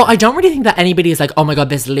it before. But I don't really think that anybody is like, oh my god,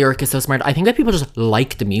 this lyric is so smart. I think that people just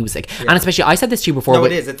like the music. Yeah. And especially, I said this to you before. No,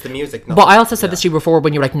 it is. It's the music. But I also said this to you before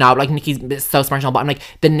when you were like, no, like Nicki's so smart and all. But I'm like,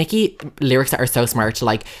 the Nicki lyrics that are so smart.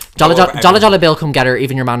 Like, Dollar Bill, come get her.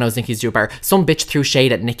 Even your man knows Nicki's do better. Some bitch threw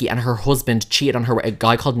shade at Nicki and her husband cheated on her with a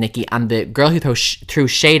guy called Nicki. And the girl who threw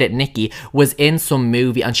shade at Nicki was in some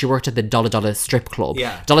movie and she worked at the Dollar strip club.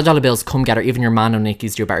 Yeah. Dollar Bill's come get her. Even your man knows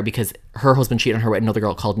Nicki's do better because her husband cheated on her with another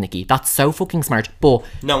girl called Nicki. That's so fucking smart. But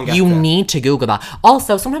you need to Google that.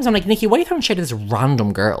 Also, sometimes I'm like, Nicki, why are you throwing shade at this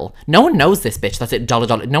random girl? No one knows this bitch. That's it.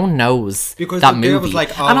 Dollar. No one knows because that movie. Was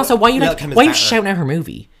like, oh, and also, why are you shouting out her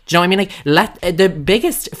movie? Do you know what I mean? Like, the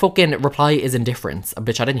biggest fucking reply is indifference.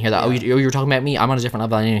 Bitch, I didn't hear that. Yeah. Oh, you were talking about me? I'm on a different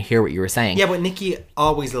level. I didn't hear what you were saying. Yeah, but Nicki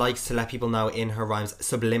always likes to let people know in her rhymes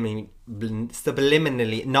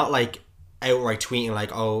subliminally, not like outright tweeting like,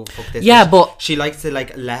 oh fuck this. Yeah, but she likes to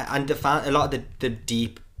like let, and a lot of the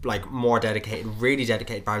deep, like more dedicated, really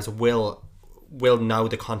dedicated bars will know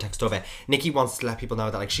the context of it. Nicki wants to let people know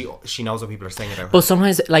that like she knows what people are saying about her. But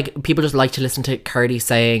sometimes like people just like to listen to Cardi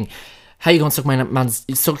saying, how you gonna suck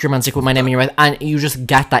your man's dick with my name in your mouth, and you just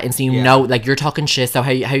get that and so you know like you're talking shit, so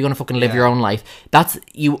how you gonna fucking live your own life. That's,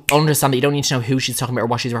 you understand that you don't need to know who she's talking about or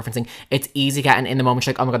what she's referencing. It's easy getting in the moment. She's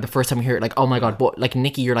like, oh my god, the first time you hear it, like, oh my god. But like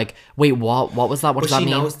Nicki, you're like, wait, what was that? What does that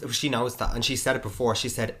mean? She knows that, and she said it before. She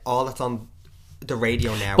said all that's on the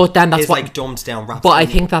radio now, but then that's like dumbed down rap. But I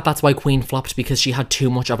think that's why Queen flopped, because she had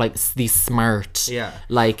too much of like these smart,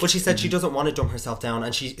 like. But she said she doesn't want to dumb herself down,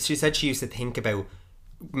 and she said she used to think about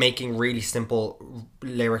making really simple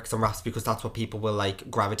lyrics and raps because that's what people will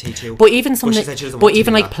like gravitate to. But even something, but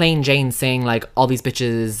even like Plain Jane saying like all these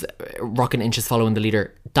bitches rocking inches following the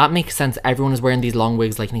leader, that makes sense. Everyone is wearing these long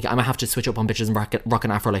wigs like Nicki. I might have to switch up on bitches and rock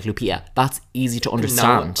an afro like Lupita. That's easy to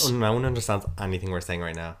understand. No one understands anything we're saying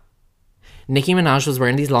right now. Nicki Minaj was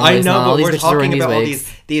wearing these long wigs. I know, but all these we're talking about all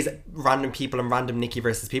these random people and random Nicki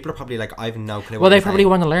versus people are probably like, I have no clue. Well, they probably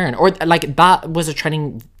want to learn, or like that was a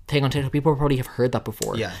trending thing on TikTok. People probably have heard that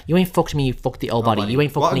before. Yeah, you ain't fucked me, you fucked the old body. You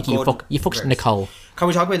ain't fucked Nicki, you fucked Nicole. Can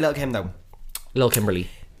we talk about Lil Kim though? Lil Kimberly.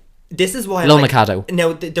 This is why Lil Mikado.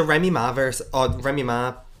 No, the Remy Ma verse or Remy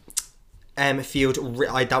Ma feud.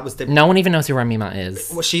 That was the. No one even knows who Remy Ma is.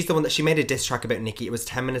 Well, she's the one that she made a diss track about Nicki. It was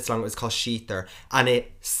 10 minutes long. It was called Sheether, and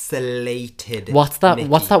it slated. What's that? Nicki.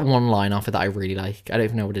 What's that one line off it that I really like? I don't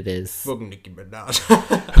even know what it is. Fuck Nicki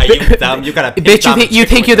Minaj. You gotta. Bitch, you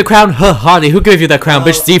think you're the crown? Huh, Harley, who gave you that crown?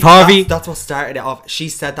 Bitch, Steve Harvey. That's what started it off. She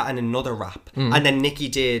said that in another rap, and then Nicki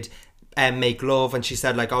did. Make love, and she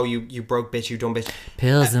said like, oh, you broke bitch, you dumb bitch.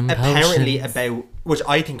 Pills and apparently potions. About, which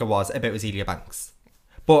I think it was about Azealia Banks,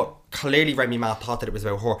 but clearly Remy Ma thought that it was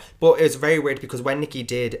about her. But it was very weird because when Nicki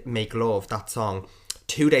did Make Love, that song,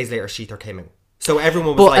 2 days later Sheether came out, so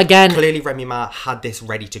everyone was like, again, clearly Remy Ma had this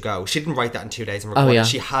ready to go. She didn't write that in 2 days and record it.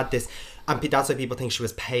 She had this, and that's why people think she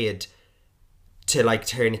was paid to like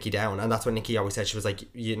tear Nicki down. And that's what Nicki always said. She was like,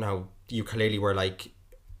 you know, you clearly were like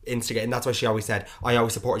instigate, and that's why she always said, I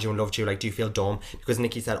always supported you and loved you, like, do you feel dumb? Because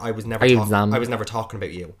Nicki said I was never talking about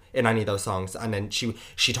you in any of those songs. And then she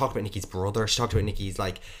talked about Nicki's brother, she talked about Nicki's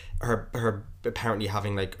like her apparently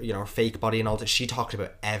having like, you know, her fake body and all that. She talked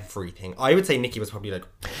about everything. I would say Nicki was probably like,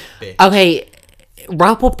 bitch. Okay,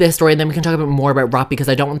 wrap up this story and then we can talk about more about rap, because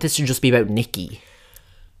I don't want this to just be about Nicki.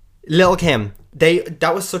 Lil Kim,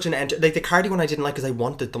 that was such an like the Cardi one I didn't like because I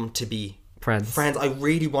wanted them to be Friends. I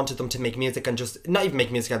really wanted them to make music and just not even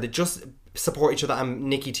make music together, just support each other, and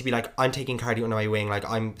Nikki to be like, I'm taking Cardi under my wing, like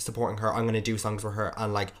I'm supporting her, I'm gonna do songs for her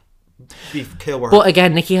and like be cool with her. But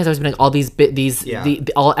again, Nikki has always been like all these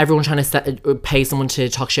everyone trying to pay someone to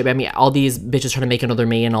talk shit about me, all these bitches trying to make another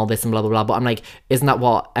me and all this and blah blah blah. But I'm like, isn't that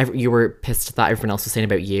what you were pissed that everyone else was saying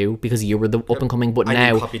about you because you were the up and coming? But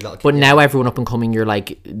now everyone up and coming, you're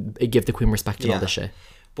like, give the queen respect and all this shit.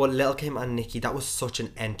 But Lil' Kim and Nicki, that was such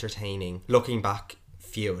an entertaining, looking back,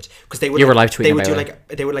 feud, because they would live tweeting. They would do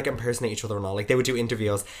they would like impersonate each other and all. Like they would do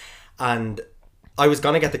interviews, and I was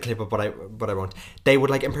gonna get the clip up, but I won't. They would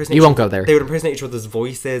like impersonate. You won't go there. They would impersonate each other's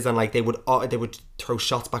voices, and like they would throw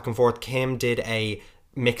shots back and forth. Kim did a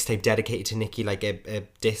mixtape dedicated to Nicki, like a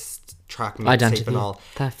diss track mixtape and all.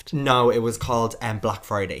 Theft. No, it was called Black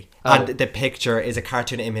Friday, and the picture is a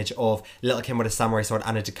cartoon image of Lil' Kim with a samurai sword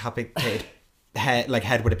and a decapitated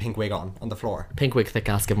head with a pink wig on the floor. Pink wig, thick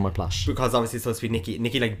ass, give him more plush. Because obviously it's supposed to be Nicki.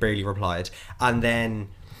 Nicki like barely replied. And then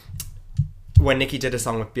when Nicki did a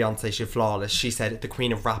song with Beyonce, she Flawless, she said the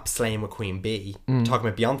queen of rap slaying with Queen Bee, talking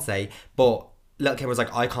about Beyonce. But Lil' Kim was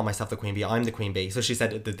like, I call myself the Queen Bee, I'm the Queen Bee. So she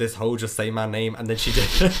said, did this hoe just say my name? And then she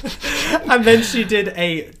did and then she did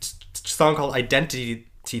a song called Identity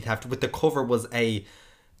Theft, with the cover was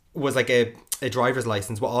like a driver's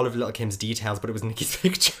license with all of Lil' Kim's details, but it was Nicki's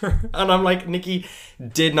picture. And I'm like, Nicki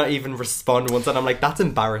did not even respond once, and I'm like, that's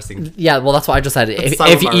embarrassing. Yeah, well, that's what I just said.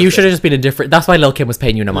 If you should have just been a different... That's why Lil' Kim was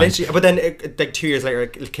paying you no mind. Literally, but then like 2 years later,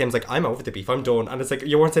 Kim's like, I'm over the beef, I'm done. And it's like,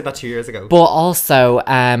 you weren't saying that 2 years ago. But also,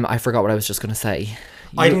 I forgot what I was just going to say.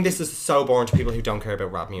 I think this is so boring to people who don't care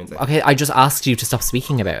about rap music. Okay, I just asked you to stop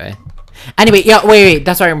speaking about it. Anyway, yeah, wait,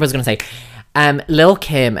 that's what I was going to say. Lil'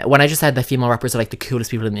 Kim, when I just said that female rappers are like the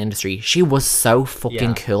coolest people in the industry, she was so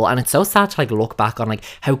fucking cool, and it's so sad to like look back on like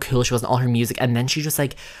how cool she was and all her music, and then she just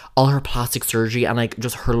like all her plastic surgery and like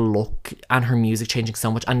just her look and her music changing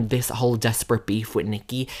so much, and this whole desperate beef with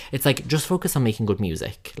Nicki. It's like, just focus on making good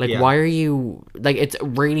music. Like why are you like, it's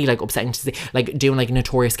really like upsetting to see like doing like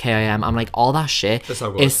Notorious K.I.M. I'm like, all that shit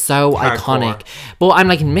is so iconic, but I'm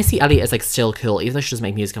like, Missy Elliott is like still cool, even though she doesn't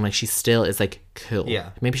make music. I'm like, she still is like cool.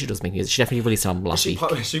 Maybe she does make music. She definitely released an album last week.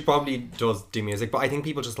 She probably does do music, but I think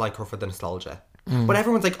people just like her for the nostalgia. But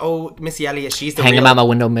everyone's like, oh, Missy Elliott, she's the hanging out my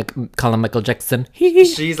window, calling Michael Jackson.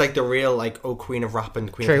 She's like the real like, oh, queen of rap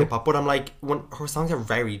and queen of hip hop. But I'm like, when her songs are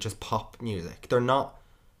very just pop music. They're not.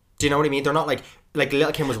 Do you know what I mean? They're not like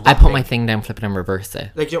Lil' Kim was rapping. I put my thing down, flip it and reverse it.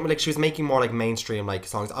 Like, you know, like she was making more like mainstream like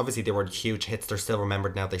songs. Obviously, they were huge hits. They're still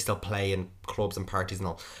remembered now. They still play in clubs and parties and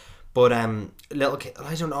all. But Lil' Kim,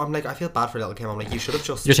 I don't know. I'm like, I feel bad for Lil' Kim. I'm like, you should have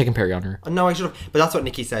just. You're taking pity on her. No, I should have. But that's what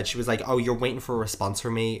Nicki said. She was like, oh, you're waiting for a response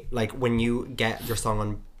from me. Like, when you get your song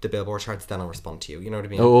on the Billboard charts, then I'll respond to you. You know what I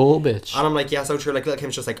mean? Oh, bitch. And I'm like, yeah, so true. Like, Lil'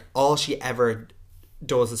 Kim's just like, all she ever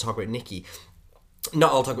does is talk about Nicki.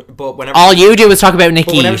 Not all talk, but whenever all you do is talk about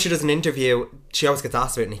Nicki. But whenever she does an interview, she always gets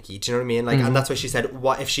asked about Nicki. Do you know what I mean? Like, and that's why she said,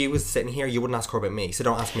 "What if she was sitting here? You wouldn't ask her about me, so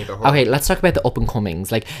don't ask me about her." Okay, let's talk about the up and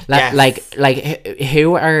comings. Like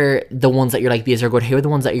who are the ones that you're like, these are good? Who are the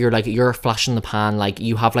ones that you're like, you're a flash in the pan? Like,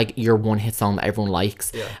 you have like your one hit song that everyone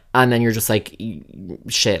likes, and then you're just like,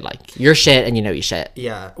 shit. Like, you're shit, and you know you shit.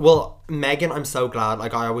 Yeah. Well, Megan, I'm so glad.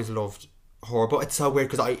 Like, I always loved her, but it's so weird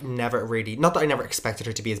because I never really, not that I never expected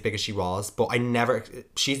her to be as big as she was, but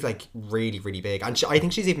she's like really, really big, and I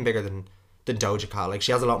think she's even bigger than Doja Cat. Like,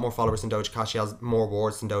 she has a lot more followers than Doja Cat. She has more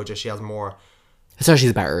awards than Doja. She has more. So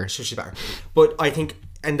she's better. She's better. But I think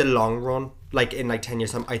in the long run, like in like 10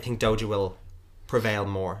 years time, I think Doja will prevail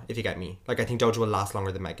more, if you get me. Like, I think Doja will last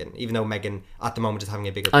longer than Megan, even though Megan at the moment is having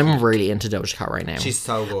a bigger I'm peak. really into Doja Cat right now. She's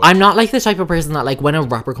so good. I'm not like the type of person that like when a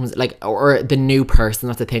rapper comes like, or the new person,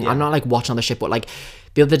 that's the thing, I'm not like watching all the shit, but like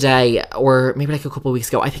the other day, or maybe like a couple of weeks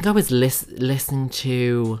ago, I think I was listening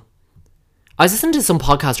to some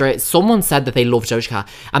podcast, right? Someone said that they loved Doja Cat,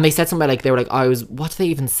 and they said something about, like, they were like, what did they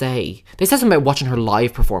even say? They said something about watching her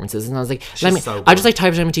live performances, and I was like, I just like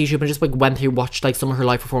typed it into YouTube and just like went through, watched like some of her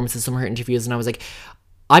live performances, some of her interviews, and I was like,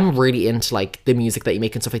 I'm really into like the music that you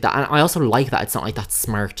make and stuff like that, and I also like that it's not like that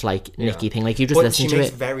smart like Nicki thing, like you just listen to it. She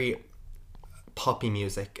makes very poppy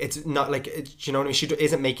music. It's not like, do you know what I mean? She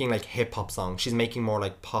isn't making like hip hop songs. She's making more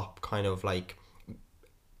like pop kind of like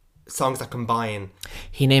songs that combine.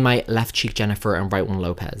 He named my left cheek Jennifer and right one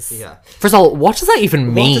Lopez. Yeah. First of all, what does that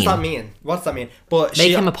even mean? What does that mean? But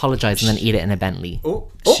make him apologize and then eat it in a Bentley.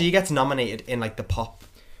 She gets nominated in like the pop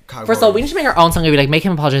category. First of all, we need to make our own song and be like, make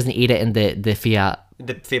him apologize and eat it in the Fiat.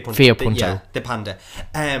 The Fiat Punto. The Panda.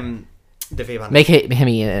 The Fiat Panda. Make him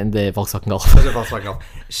eat it in the Volkswagen Golf. The Volkswagen Golf.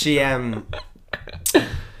 She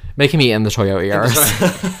make him eat it in the Toyota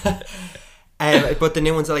Yaris. But the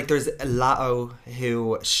new ones are like, there's Latto,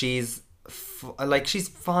 who she's like she's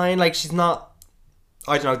fine. Like she's not.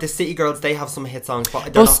 I don't know. The City Girls, they have some hit songs,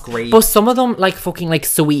 but they're not great. But some of them, like fucking like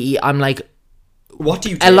Sweetie, I'm like, what do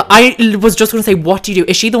you do? I was just gonna say, what do you do?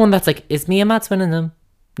 Is she the one that's like, is me and Matt winning them?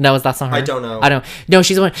 No, that's not her. I don't know. I don't. No,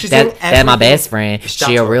 she's the one. They're my best friend.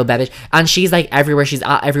 She a real bad bitch, and she's like everywhere. She's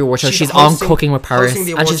at every award show. She's on Cooking with Paris,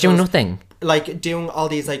 and she's doing nothing. Like doing all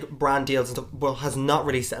these like brand deals and stuff. Well, has not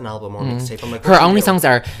released an album or mixtape. I'm like, her only songs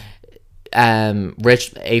are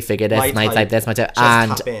rich a figure this night type this my type,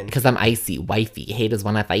 and because I'm icy wifey haters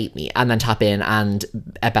wanna fight me, and then Tap In and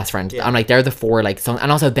a best friend. I'm like, they're the 4 like songs, and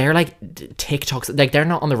also they're like TikToks, like they're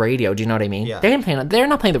not on the radio. Do you know what I mean? They're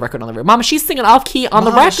not playing the record on the radio. Mama, she's singing off key on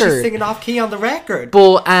the record. She's singing off key on the record.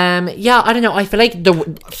 But yeah, I don't know. I feel like the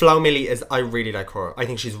Flo Milli is. I really like her. I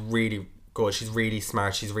think she's really good. She's really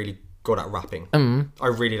smart. She's really good at rapping. I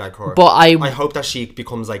really like her. But I hope that she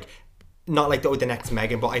becomes like. Not like the next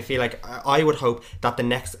Megan, but I feel like I would hope that the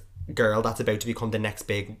next girl that's about to become the next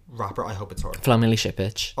big rapper, I hope it's her. Flo Milli shit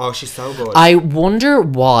bitch. Oh, she's so good. I wonder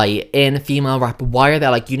why in female rap, why are they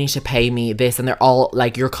like, you need to pay me this, and they're all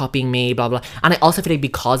like, you're copying me, blah blah. And I also feel like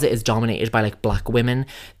because it is dominated by like black women,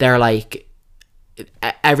 they're like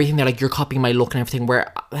everything, they're like, you're copying my look and everything,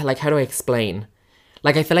 where like, how do I explain?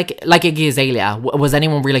 Like, I feel like Iggy Azalea, was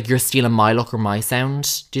anyone really like, you're stealing my look or my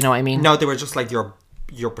sound? Do you know what I mean? No, they were just like, you're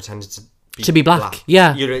pretending to be black.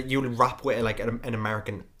 Yeah, you rap with like an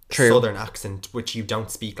American southern accent, which you don't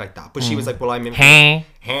speak like that. But she was like, well, I'm in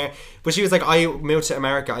but she was like, I moved to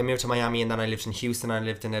America, I moved to Miami, and then I lived in Houston, I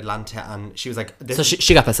lived in Atlanta, and she was like, so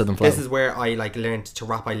she got that southern flow. This is where I like learned to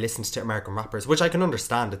rap. I listened to American rappers, which I can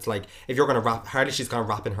understand. It's like, if you're gonna rap, hardly she's gonna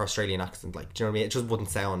rap in her Australian accent, like, do you know what I mean? It just wouldn't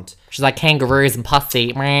sound. She's like, kangaroos and pussy.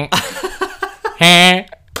 It's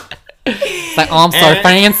like, oh, I'm so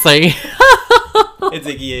fancy. It's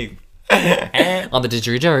like you. On the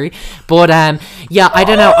didgeridoo. But yeah, I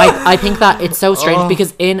don't know, I think that it's so strange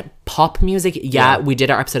because in pop music, we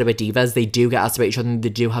did our episode about divas, they do get asked about each other, and they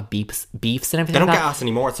do have beefs and everything. They don't like get asked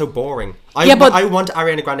anymore. It's so boring. But I want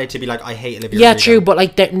Ariana Grande to be like, I hate Olivia Rodrigo. True, but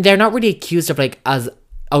like they're not really accused of like, as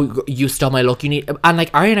oh, you stole my look, you need, and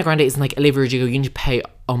like Ariana Grande isn't like Olivia Rodrigo, you need to pay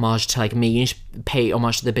homage to like me, you need to pay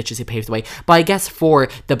homage to the bitches who paved the way. But I guess for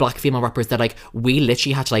the black female rappers, that like, we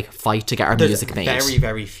literally had to like fight to get our music made. Very,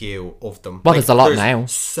 very few of them. Well, like, there's a lot now.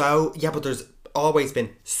 So yeah, but there's always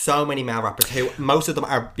been so many male rappers who, most of them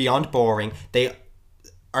are beyond boring. They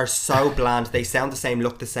are so bland. They sound the same,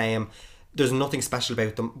 look the same. There's nothing special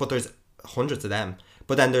about them. But there's hundreds of them.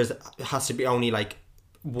 But then has to be only like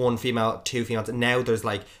 1 female, 2 females. Now there's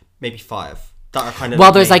like maybe 5 that are kind of.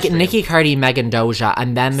 Well, there's like Nicki, Cardi, Megan, Doja,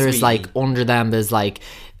 and then there's Sweetie. like under them there's like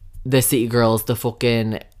the City Girls, the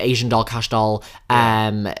fucking Asian Doll, Cash Doll,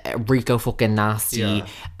 Rico fucking Nasty,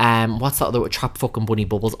 what's that other, Trap fucking Bunny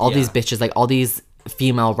Bubbles, all these bitches, like all these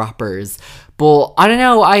female rappers. But I don't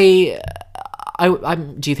know,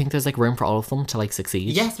 I'm do you think there's like room for all of them to like succeed?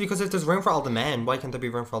 Yes, because if there's room for all the men, why can't there be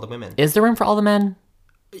room for all the women? Is there room for all the men?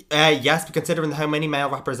 Yes, but considering how many male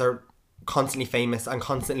rappers are constantly famous and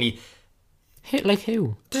constantly.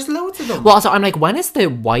 Who? There's loads of them. Well, also, I'm like, when is the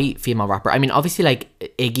white female rapper? I mean, obviously, like,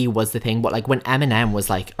 Iggy was the thing, but like, when Eminem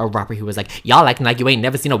was like a rapper who was like, y'all acting like you ain't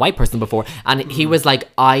never seen a white person before, and he was like,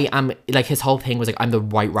 I am, like, his whole thing was like, I'm the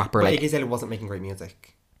white rapper. But like, Iggy Azalea wasn't making great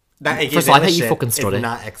music. That Iggy first of all, I thought you fucking stood it.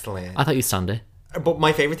 Not excellent. I thought you stunned it. But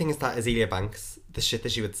my favourite thing is that Azealia Banks, the shit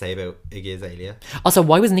that she would say about Iggy Azalea. Also,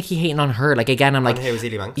 why was Nicki hating on her? Like, again, I'm like, on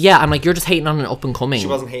Azealia Banks? Yeah, I'm like, you're just hating on an up and coming. She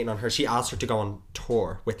wasn't hating on her. She asked her to go on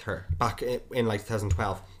tour with her back in like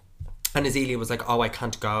 2012. And Azealia was like, oh, I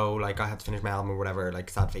can't go, like, I had to finish my album or whatever, like,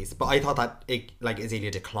 sad face. But I thought that,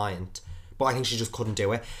 Azealia declined. But I think she just couldn't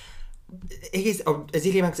do it.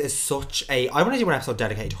 Azealia Banks is such a... I want to do an episode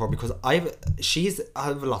dedicated to her because I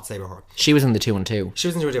have a lot to say about her. She was in the 2 and 2. She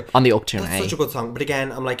was in the 2 and 2. On the Uptune. That's such a good song. But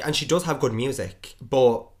again, I'm like... And she does have good music.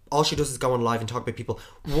 But all she does is go on live and talk about people.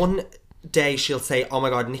 One day she'll say, oh my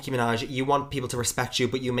god, Nicki Minaj, you want people to respect you,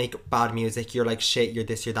 but you make bad music, you're like shit, you're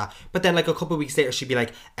this, you're that. But then like a couple of weeks later she'd be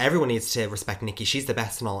like, everyone needs to respect Nicki, she's the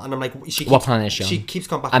best and all. And I'm like, what planet is she on? She keeps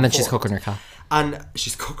going back and then she's cooking her cat. And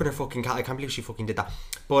she's cooking her fucking cat. I can't believe she fucking did that.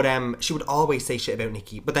 But she would always say shit about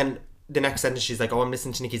Nicki. But then the next sentence she's like, oh, I'm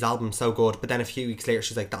listening to Nicki's album, so good. But then a few weeks later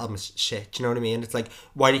she's like, the album is shit. Do you know what I mean? It's like,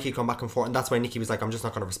 why do you keep going back and forth? And that's why Nicki was like, I'm just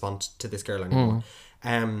not going to respond to this girl anymore.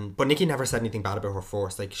 But Nicki never said anything bad about her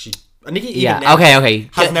first. Like Nicki even now okay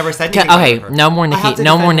has never said anything okay, bad about her.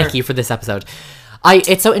 no more Nicki for this episode.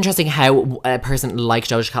 It's so interesting how a person like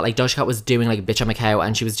Doja Cat was doing like Bitch I'm a Cow,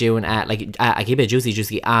 and she was doing I keep it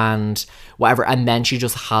juicy and whatever, and then she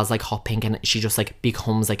just has like Hot Pink, and she just like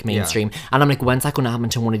becomes like mainstream. And I'm like, when's that gonna happen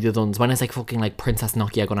to one of the other ones? When is like fucking like Princess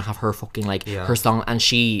Nokia gonna have her fucking like her song, and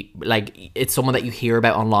she like, it's someone that you hear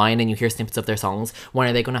about online and you hear snippets of their songs. When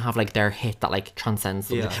are they gonna have like their hit that like transcends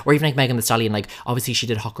something? Or even like Megan Thee Stallion, like obviously she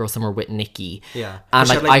did Hot Girl Summer with Nicki, and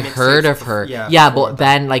like I heard of her, but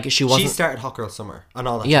then like she started Hot Girl Summer and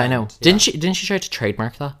all that. I know. Didn't she try to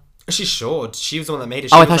trademark that? She should. She was the one that made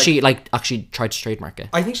it. I thought she like actually tried to trademark it.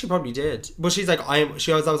 I think she probably did. But she's like,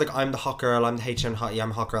 she always like, I'm the hot girl, I'm the HM hot,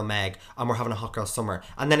 I'm Hot Girl Meg, and we're having a Hot Girl Summer.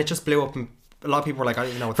 And then it just blew up, and a lot of people were like, I don't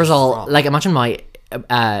even know what. First of all, like imagine my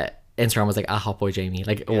Instagram was like a Hot Boy Jamie.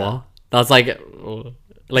 Like what? That's like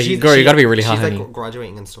you gotta be really hot. She's like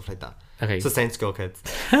graduating and stuff like that. Okay. So stay in school, kids.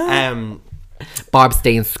 Barb,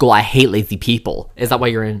 stay in school. I hate lazy people. Is that why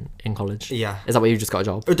you're in college? Yeah. Is that why you just got a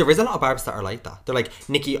job? There is a lot of Barbs that are like that. They're like,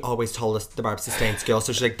 Nikki always told us the Barbs to stay in school,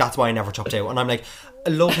 so she's like, that's why I never dropped out. And I'm like,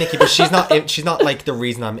 I love Nikki, but she's not like the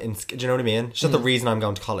reason I'm in. Do you know what I mean? She's not the reason I'm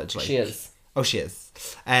going to college. Like, she is. Oh, she is.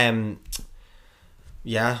 Yeah,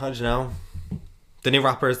 I don't know. The new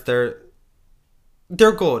rappers, they're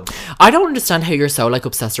good. I don't understand how you're so like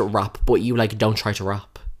obsessed with rap, but you like don't try to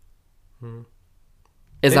rap.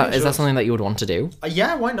 Is that something that you would want to do?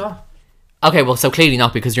 Yeah, why not? Okay, well, so clearly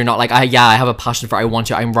not, because you're not like, I have a passion for, I want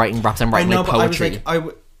to, I'm writing raps, I'm writing like poetry. I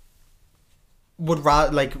would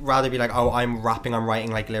rather be like, oh, I'm rapping, I'm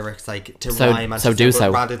writing like lyrics like to rhyme, and so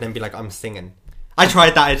rather than be like, I'm singing. I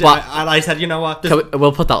tried that, and I said, you know what?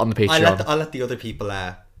 We'll put that on the Patreon. I'll let the other people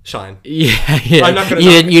shine. Yeah. I'm not gonna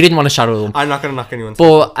you didn't want to shadow them. I'm not gonna knock anyone's.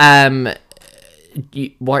 But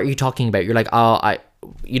what are you talking about? You're like,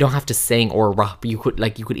 you don't have to sing or rap. You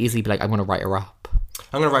could easily be like, I'm gonna write a rap.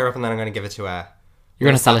 I'm gonna write a rap, and then I'm gonna give it to You're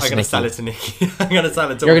gonna sell it to Nikki. I'm gonna sell it to Nikki. I'm gonna sell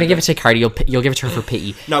it to. You're gonna give it to Cardi. You'll give it to her for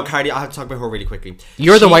pity. No, Cardi. I have to talk about her really quickly.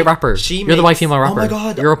 You're the white rapper. You're the white female rapper. Oh my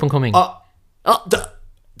god. You're up and coming.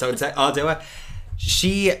 Don't say. I'll do it.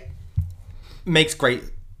 She makes great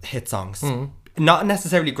hit songs. Not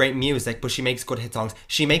necessarily great music, but she makes good hit songs.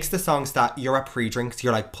 She makes the songs that you're at pre-drinks,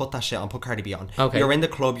 you're like, put that shit on, put Cardi B on. Okay. You're in the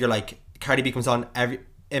club, you're like, Cardi B comes on,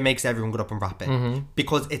 it makes everyone get up and rap it.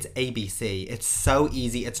 Because it's ABC. It's so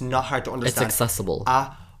easy. It's not hard to understand. It's accessible.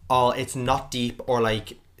 At all. It's not deep or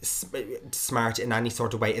like smart in any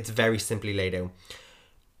sort of way. It's very simply laid out.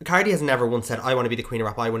 Cardi has never once said, I want to be the queen of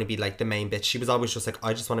rap, I want to be like the main bitch. She was always just like,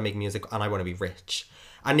 I just want to make music and I want to be rich.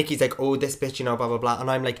 And Nicki's like, oh, this bitch, blah, blah, blah. And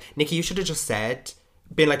I'm like, Nicki, you should have just said,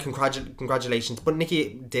 been like, congratulations. But Nicki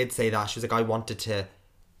did say that. She was like, I wanted to,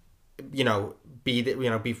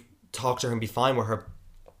 talk to her and be fine with her.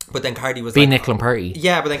 But then Cardi was like... Be Nickel and Party.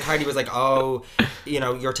 Yeah, but then Cardi was like, oh,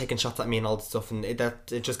 you're taking shots at me and all this stuff. And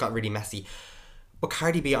it just got really messy. But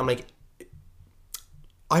Cardi B, I'm like...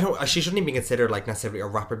 she shouldn't even be considered like necessarily a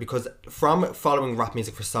rapper, because from following rap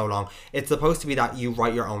music for so long, it's supposed to be that you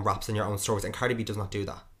write your own raps and your own stories, and Cardi B does not do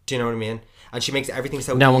that. Do you know what I mean? And she makes everything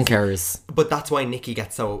so no easy. one cares. But that's why Nicki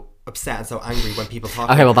gets so upset and so angry when people talk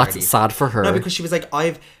okay, about well, Cardi. that's sad for her. No, because she was like,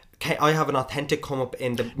 I have an authentic come up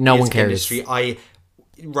in the no music one cares. industry. I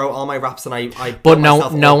wrote all my raps and I but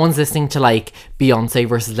no one's listening to like Beyonce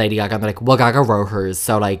versus Lady Gaga and they're like, well, Gaga wrote hers,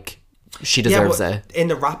 so like she deserves it. In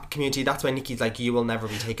the rap community, that's why Nicki's like, you will never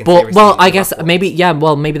be taken seriously. Well, I guess maybe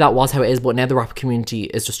that was how it is, but now the rap community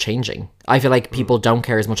is just changing. I feel like people don't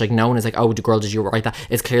care as much. Like no one is like, oh, girl, did you write that?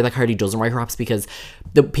 It's clear that Cardi doesn't write raps, because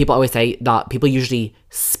the people always say that people usually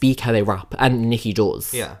speak how they rap, and Nicki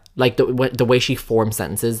does. Yeah. Like the way she forms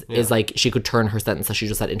sentences is like she could turn her sentence that she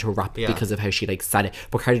just said into a rap because of how she like said it.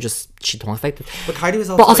 But Cardi she talks like this. But Cardi was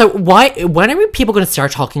also. But also, when are people going to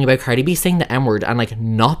start talking about Cardi B saying the N word and like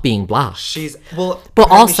not being black?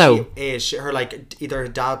 But also her like either her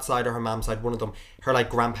dad's side or her mom's side, one of them, her like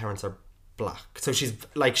grandparents are black, so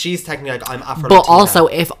she's technically like, I'm Afro. But also,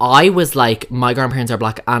 if I was like, my grandparents are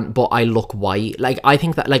black but I look white, like I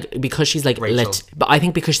think that like because she's like but I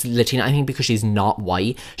think because she's Latina, I think because she's not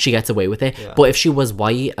white, she gets away with it. But if she was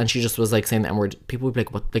white and she just was like saying the N word, people would be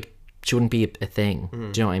like, what? Like she wouldn't be a thing. Do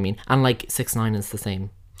you know what I mean? And like 6ix9ine is the same.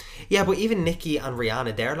 Yeah, but even Nicki and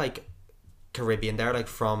Rihanna, they're like Caribbean, they're like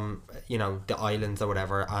from the islands or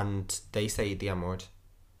whatever, and they say the N word.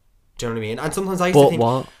 Do you know what I mean? And sometimes I used to think,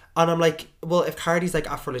 what? And I'm like, well, if Cardi's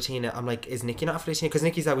like Afro-Latina, I'm like, is Nicki not Afro-Latina? Because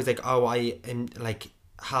Nicki's always like, oh, I am like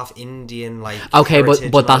half Indian, like. Okay,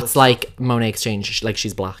 but that's like Monet Exchange, like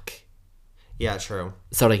she's black. Yeah, true.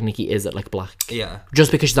 So like Nicki is it like black? Yeah.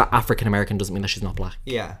 Just because she's not African American doesn't mean that she's not black.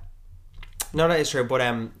 Yeah. No, that is true. But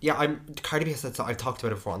Cardi B has said, so I've talked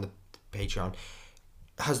about it before on the Patreon.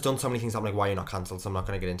 has done so many things. I'm like, why are you not cancelled? So I'm not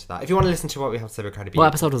going to get into that. If you want to listen to what we have to say about Cardi B, What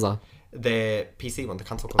episode was that? the PC one, the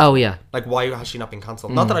cancel culture. Oh yeah. Like, why has she not been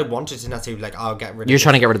cancelled? Not that I wanted to necessarily like, I'll get rid of You're this.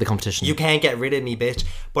 trying to get rid of the competition. You can't get rid of me, bitch.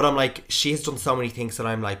 But I'm like, she has done so many things that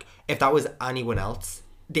I'm like, if that was anyone else,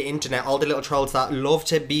 the internet, all the little trolls that love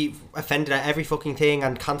to be offended at every fucking thing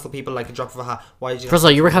and cancel people like a drop of a hat. Why did you? First of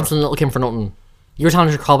all, you were cancelling Little Kim for nothing. You were telling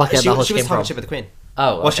her to call back. She that whole was shit came talking from. shit with the Queen.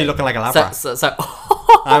 Oh, okay. Was she looking like a labra? So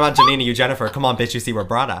I'm Angelina, you Jennifer. Come on, bitch, you see we're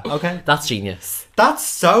Brada. Okay. that's genius. That's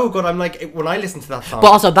so good. I'm like, when I listen to that song, But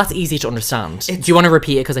also, that's easy to understand. Do you want to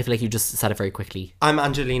repeat it? Because I feel like you just said it very quickly. I'm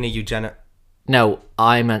Angelina, you Jennifer. No,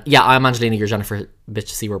 I'm Angelina. You're Jennifer. Bitch,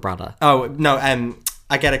 see we're Brada. Oh no,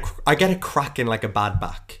 I get a cracking like a bad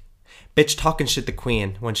back. Bitch talking shit the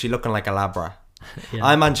Queen when she looking like a labra. Yeah.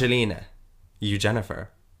 I'm Angelina, you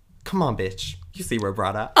Jennifer. Come on, bitch. You see we're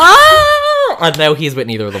Brada. Ah! And now he's with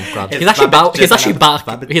neither of them. Grant. He's actually back. He's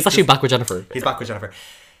actually back with Jennifer. He's back with Jennifer.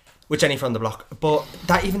 With Jenny from the block. But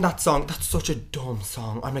that song, that's such a dumb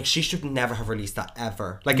song. I'm like, she should never have released that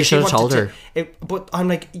ever. Like, You if she should have wanted told to- her. but I'm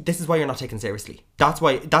like, this is why you're not taken seriously. That's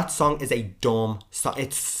why that song is a dumb song.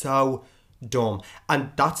 It's so dumb.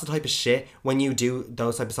 And that's the type of shit, when you do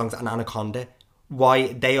those type of songs and Anaconda,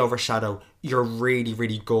 why they overshadow your really,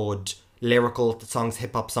 really good lyrical songs,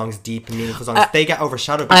 hip-hop songs, deep and meaningful songs. They get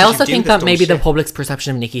overshadowed. I because also you do think this that dumb maybe the shit. public's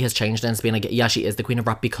perception of Nicki has changed, and it's being like, yeah, she is the queen of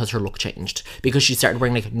rap because her look changed, because she started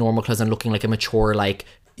wearing like normal clothes and looking like a mature, like,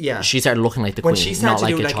 yeah, she started looking like the when queen, she started not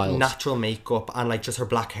like to do a like child. natural makeup and like just her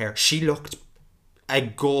black hair, she looked a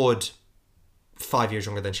good 5 years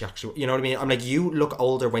younger than she actually, you know what I mean? I'm like, you look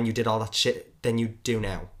older when you did all that shit than you do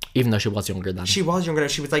now. Even though she was younger then. She was younger.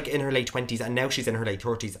 She was like in her late 20s and now she's in her late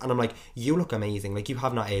 30s, and I'm like, you look amazing. Like, you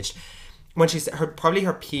have not aged. When she's probably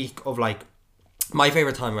her peak of like, my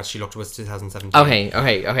favorite time when she looked was 2017.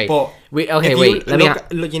 Okay. But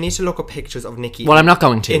Let you need to look up pictures of Nicki. Well, I'm not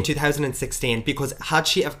going to. In 2016, because had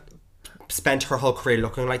she have spent her whole career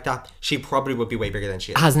looking like that, she probably would be way bigger than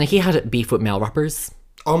she is. Has Nicki had beef with male rappers?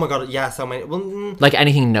 Oh my god, yeah, so many. Well, Like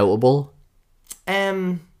anything notable?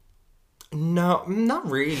 no, not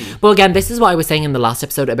really. Well, again, this is what I was saying in the last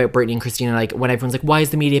episode about Britney and Christina, like, when everyone's like, why is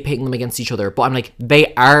the media pitting them against each other? But I'm like,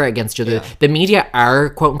 they are against each other. Yeah. The media are,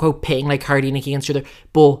 quote unquote, pitting like Cardi and Nicki against each other,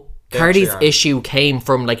 but Cardi's actually are. issue came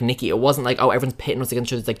from like Nicki. It wasn't like, oh, everyone's pitting us against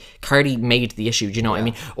each other. It's like Cardi made the issue. Do you know what I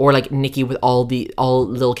mean? Or like Nicki with all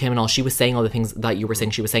Lil Kim and all, she was saying all the things that you were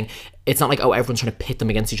saying. She was saying, it's not like, oh, everyone's trying to pit them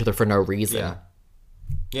against each other for no reason.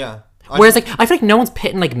 Yeah. Whereas like, I feel like no one's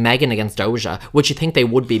pitting like Megan against Doja, which you think they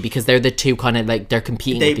would be, because they're the two kind of like, they're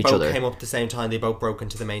competing They with each both other. came up at the same time. They both broke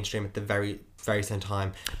into the mainstream at the very, very same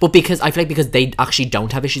time. But because I feel like because they actually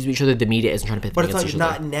don't have issues with each other, the media isn't trying to pit them But it's against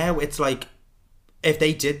like, each other. now it's like, if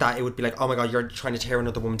they did that, it would be like, oh my god, you're trying to tear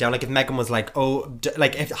another woman down. Like, if Megan was like,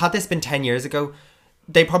 like, if had this been 10 years ago,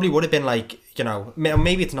 they probably would have been like, you know,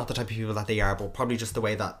 maybe it's not the type of people that they are, but probably just the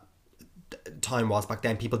way that time was back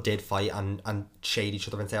then. People did fight and shade each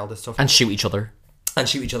other and say all this stuff. And shoot each other.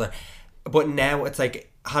 But now it's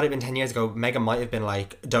like, had it been 10 years ago, Megan might have been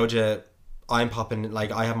like, Doja, I'm popping,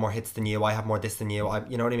 like, I have more hits than you, I have more this than you,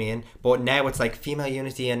 you know what I mean? But now it's like female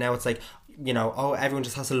unity, and now it's like, you know, oh, everyone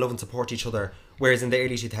just has to love and support each other. Whereas in the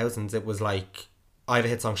early 2000s, it was like, I have a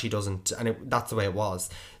hit song, she doesn't, and that's the way it was.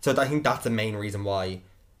 So I think that's the main reason why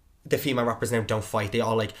the female rappers now don't fight. They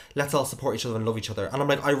all like, let's all support each other and love each other. And I'm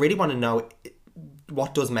like, I really want to know,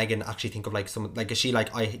 what does Megan actually think of like someone, like, is she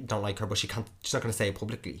like, I don't like her, but she's not going to say it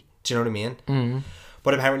publicly. Do you know what I mean? Mm.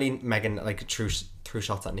 But apparently Megan like threw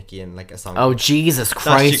shots at Nicki in like a song. Oh, Jesus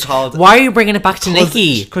Christ. Called, why are you bringing it back to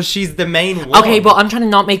Nicki? Because she's the main one. Okay, but I'm trying to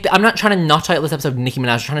not make I'm not trying to not title this episode Nicki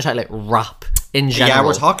Minaj. I'm trying to title it rap in general. Yeah,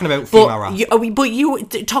 we're talking about female rap. But you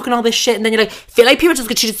talking all this shit, and then you're like, feel like people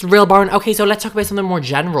she's just real boring. Okay, so let's talk about something more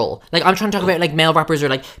general. Like, I'm trying to talk about like male rappers, or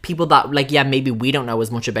like people that like, yeah, maybe we don't know as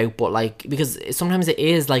much about, but like, because sometimes it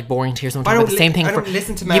is like boring to hear someone talk about the same thing. I don't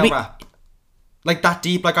listen to male rap like that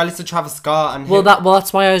deep. Like, I listen to Travis Scott and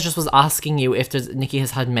that's why I was asking you if there's Nicki has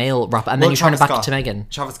had male rap, and then you turn it back to Megan.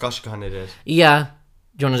 Travis Scott, she kind of did. Yeah,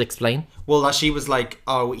 do you want to explain? Well, that she was like,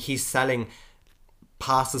 oh, he's selling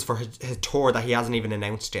passes for his tour that he hasn't even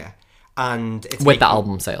announced yet, and it's with the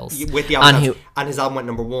album sales, and his album went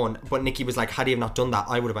number one. But Nicki was like, had he have not done that,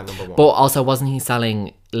 I would have went number one. But also, wasn't he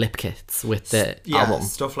selling lip kits with the album?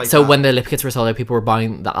 Stuff like so that. when the lip kits were sold out, people were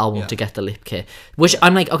buying the album to get the lip kit, which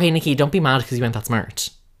I'm like, okay, Nicki, don't be mad because you went that smart.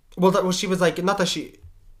 Well, she was like, not that she.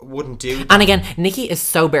 wouldn't do that. And again, Nikki is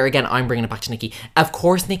so bitter. Again, I'm bringing it back to Nikki. Of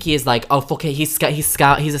course, Nikki is like, oh fuck it, he's a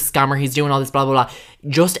scammer. He's doing all this blah blah blah.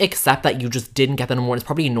 Just accept that you just didn't get that award. It's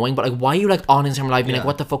probably annoying, but like, why are you like on Instagram Live being like,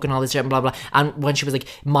 what the fuck and all this shit and blah blah. And when she was like,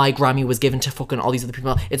 my Grammy was given to fucking all these other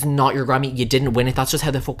people. It's not your Grammy. You didn't win it. That's just how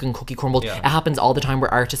the fucking cookie crumbled. It happens all the time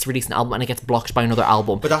where artists release an album and it gets blocked by another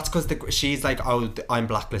album. But that's because she's like, oh, I'm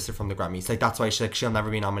blacklisted from the Grammys. Like that's why she'll never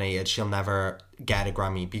be nominated. She'll never get a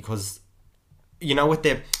Grammy because. You know, with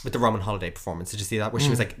the Roman Holiday performance, did you see that? Where she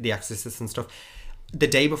was like The Exorcist and stuff. The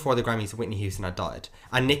day before the Grammys, Whitney Houston had died.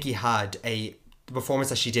 And Nikki had the performance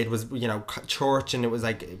that she did was, you know, church, and it was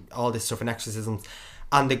like all this stuff and exorcisms.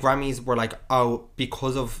 And the Grammys were like, oh,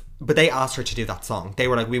 but they asked her to do that song. They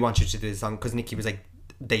were like, we want you to do this song, because Nikki was like,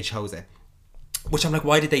 they chose it. Which I'm like,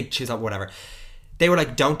 why did they choose that? Whatever. They were like,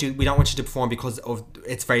 we don't want you to perform because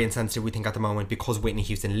it's very insensitive, we think, at the moment, because Whitney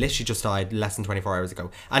Houston literally just died less than 24 hours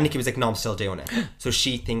ago. And Nikki was like, no, I'm still doing it. So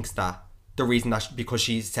she thinks that the reason that, because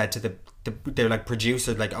she said to they're like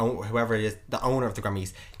producer, like whoever it is, the owner of the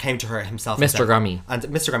Grammys, came to her himself. Mr. Grammy. And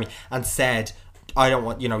Mr. Grammy, and said, I don't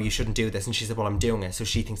want, you know, you shouldn't do this. And she said, well, I'm doing it. So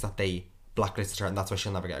she thinks that they blacklisted her and that's why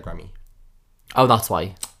she'll never get a Grammy. Oh, that's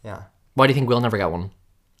why. Yeah. Why do you think we'll never get one?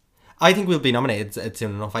 I think we'll be nominated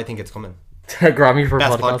soon enough. I think it's coming. Grammy for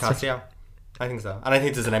best podcast, yeah. I think so. And I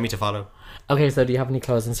think there's an Emmy to follow. Okay, so do you have any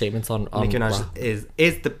closing statements on Nicki Minaj is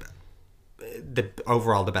the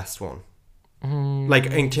overall the best one. Like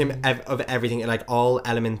in terms of everything, like all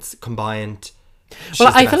elements combined.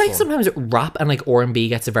 Well, I feel like sometimes rap and like R&B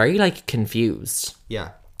gets very like confused. Yeah.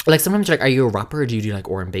 Like sometimes you're like, are you a rapper or do you do like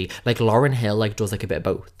R&B? Like Lauryn Hill like does like a bit of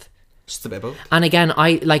both. Just a bit of both. And again,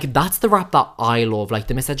 I like that's the rap that I love. Like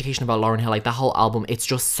the Miseducation about Lauryn Hill, like that whole album, it's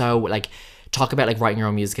just so like talk about like writing your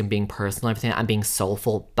own music and being personal and everything and being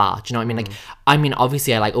soulful. Bad, you know what I mean? Like, I mean,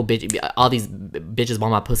 obviously I like all these bitches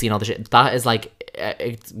want my pussy and all the shit. That is like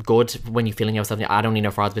it's good when you're feeling yourself. I don't need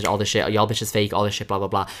no frauds, bitch. All this shit, y'all bitches fake. All this shit, blah blah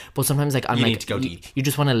blah. But sometimes like I'm you like, need to go deep. You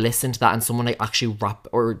just want to listen to that and someone like actually rap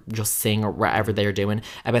or just sing or whatever they're doing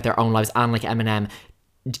about their own lives, and like Eminem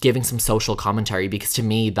giving some social commentary, because to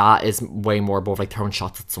me that is way more above like throwing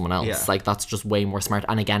shots at someone else. Like that's just way more smart,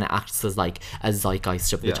 and again it acts as like a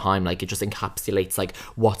zeitgeist of the time. Like it just encapsulates like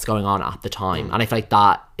what's going on at the time, and I feel like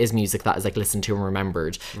that is music that is like listened to and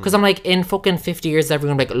remembered, because I'm like, in fucking 50 years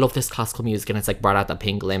everyone like love this classical music and it's like brought out that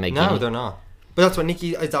pink limit. No, they're not. But that's what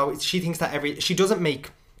Nicki is always, she thinks that she doesn't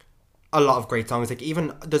make a lot of great songs. Like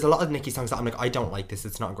even there's a lot of Nicki songs that I'm like, I don't like this,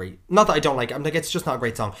 it's not great. Not that I don't like it, I'm like, it's just not a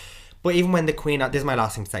great song. But even when the Queen, this is my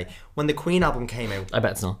last thing to say, when the Queen album came out, I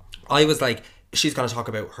bet it's not. I was like, she's going to talk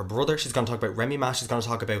about her brother, she's going to talk about Remy Ma, she's going to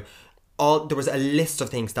talk about there was a list of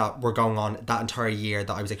things that were going on that entire year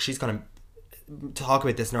that I was like, she's going to talk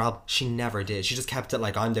about this in her album. She never did. She just kept it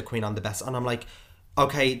like, I'm the Queen, I'm the best. And I'm like,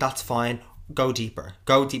 okay, that's fine. Go deeper.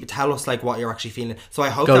 Tell us like what you're actually feeling. So I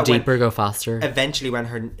hope go deeper, go faster. Eventually, when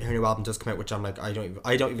her new album does come out, which I'm like, I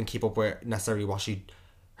don't even keep up with necessarily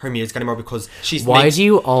her music anymore, because do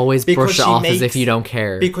you always brush it off as if you don't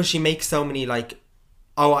care? Because she makes so many like,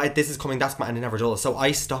 this is coming, that's coming, and it never does. So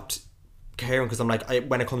I stopped caring, because I'm like,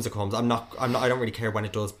 when it comes, it comes. I don't really care when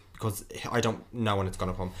it does, because I don't know when it's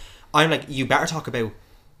gonna come. I'm like, you better talk about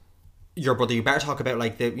your brother, you better talk about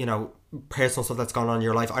like the, you know, personal stuff that's going on in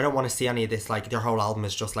your life. I don't want to see any of this, like their whole album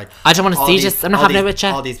is just like, I don't want to see just, I'm not having it with you.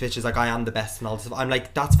 All these bitches like, I am the best and all this stuff. I'm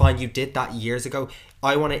like, that's fine, you did that years ago.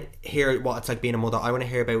 I want to hear what it's like being a mother. I want to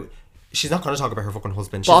hear about, she's not going to talk about her fucking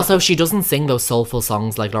husband. But also, she doesn't sing those soulful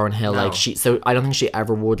songs like Lauryn Hill. No. Like so I don't think she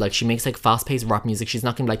ever would. Like she makes like fast-paced rap music. She's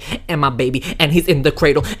not gonna be like, and my baby, and he's in the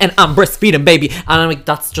cradle, and I'm breastfeeding, baby. And I'm like,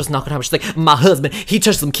 that's just not gonna happen. She's like, my husband, he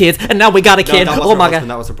touched some kids, and now we got a kid. Oh my god,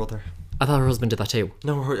 that was her brother. I thought her husband did that too.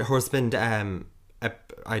 No, her husband.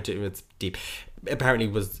 I do. It's deep. Apparently,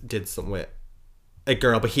 did something with a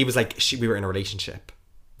girl, but he was like, we were in a relationship.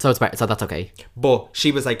 So that's okay. But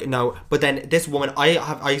she was like, no. But then this woman,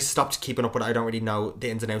 I stopped keeping up with it. I don't really know the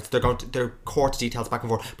ins and outs. They're court details back and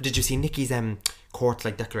forth. But did you see Nicki's court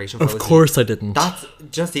like declaration photos? Of course I didn't.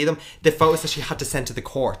 Just see them. The photos that she had to send to the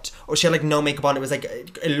court. Or she had like no makeup on. It was like,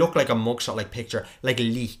 it looked like a mugshot like picture, like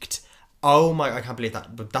leaked. Oh my, I can't believe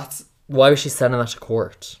that. But that's, why was she sending that to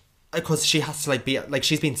court? Because she has to like be like,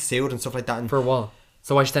 she's been sued and stuff like that. And for what?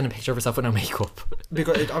 So why is she sending a picture of herself with no makeup?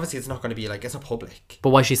 Because obviously it's not going to be like, it's not public. But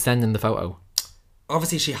why is she sending the photo?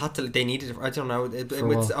 Obviously she had to, they needed it, I don't know,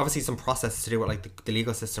 it's obviously some process to do with like the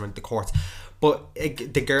legal system and the courts. But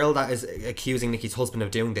the girl that is accusing Nicki's husband of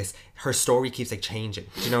doing this, her story keeps like changing.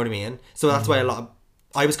 Do you know what I mean? So that's why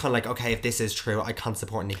I was kind of like, okay, if this is true, I can't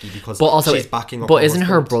support Nicki, because she's backing up. But isn't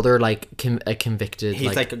her brother like convicted?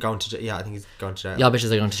 He's like going to jail. Yeah, I think he's going to jail. Yeah,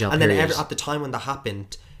 bitches are going to jail. And then at the time when that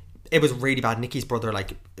happened, it was really bad. Nicki's brother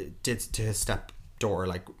like did to his stepdaughter,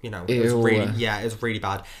 like, you know, it was Ew. really, it was really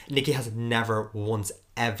bad. Nicki has never once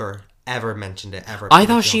ever mentioned it ever. I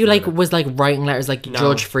thought she like was like writing letters like, No.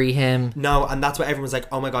 judge free him. No, and that's why everyone was like,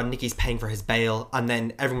 oh my god, Nicki's paying for his bail. And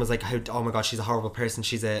then everyone was like, oh my god, she's a horrible person.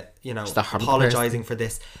 She's a, you know, a horrible apologising for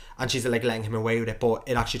this. And she's like letting him away with it. But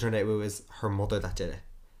it actually turned out it was her mother that did it.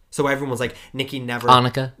 So everyone was like, Nicki never...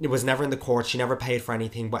 Annika. It was never in the court. She never paid for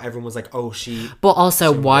anything. But everyone was like, oh, she... But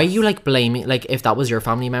also, why are you like blaming... Like, if that was your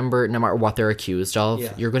family member, no matter what they're accused of,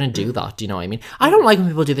 Yeah. you're going to do that. Do you know what I mean? I don't like when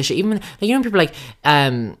people do this shit. Even, like, you know, people like...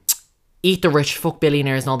 eat the rich, fuck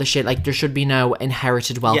billionaires and all this shit. Like, there should be no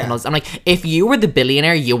inherited wealth and all this. I'm like, if you were the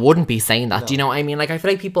billionaire, you wouldn't be saying that. Do you know what I mean? Like, I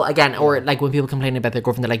feel like people, again, or like when people complain about their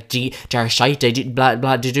girlfriend, they're like, jar shite, blah,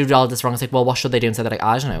 blah, did you do all this wrong? It's like, well, what should they do? And say, they're like,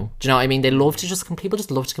 I don't know. Do you know what I mean? They love to just, people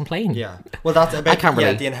just love to complain. Yeah. Well, that's about I can't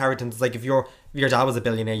relate. the inheritance. Like, if your dad was a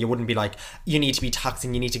billionaire, you wouldn't be like, you need to be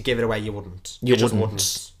taxing, you need to give it away. You wouldn't. You just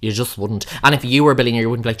wouldn't. You just wouldn't. And if you were a billionaire,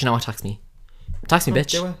 you wouldn't be like, do you know what, tax me. Tax me,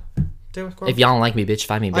 bitch. Do it. Do it. Go on. If y'all don't like me, bitch,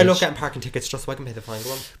 find me, bitch. I love getting parking tickets just so I can pay the fine.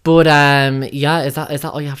 Go on. But yeah, is that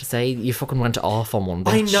all you have to say? You fucking went off on one,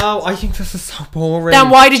 bitch. I know. I think this is so boring. Then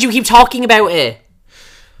why did you keep talking about it?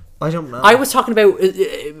 I don't know. I was talking about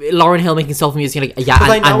Lauryn Hill making soulful music, like, yeah, Because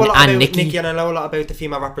I know a lot about Nicki. Nicki, and I know a lot about the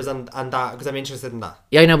female rappers and that, because I'm interested in that.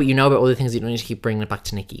 Yeah, I know, but you know about other things. You don't need to keep bringing it back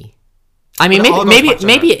to Nicki. I mean, But it all goes back to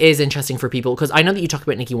maybe her. it is interesting for people, because I know that you talk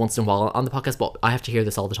about Nicki once in a while on the podcast, but I have to hear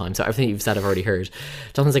this all the time. So everything you've said, I've already heard.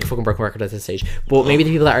 Jonathan's like a fucking broken record at this stage. But maybe the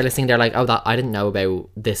people that are listening, they're like, oh, that I didn't know about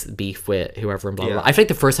this beef with whoever and blah blah. Yeah. Blah. I feel like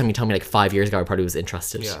the first time you told me like 5 years ago, I probably was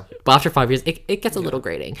interested. Yeah. But after 5 years, it gets a little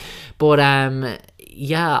grating. But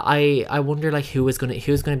yeah, I wonder like who's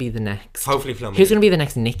gonna be the next. Hopefully Flo. Who's gonna be the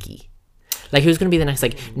next Nicki? Like, who's going to be the next,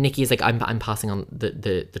 like, Nicki's like, I'm passing on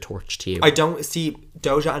the torch to you. I don't see...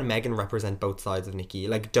 Doja and Megan represent both sides of Nicki.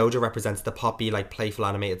 Like, Doja represents the poppy, like, playful,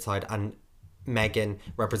 animated side, and Megan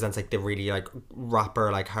represents, like, the really, like,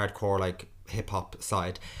 rapper, like, hardcore, like, hip-hop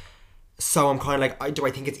side. So I'm kind of like, do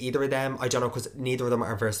I think it's either of them? I don't know, because neither of them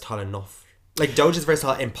are versatile enough. Like, Doja's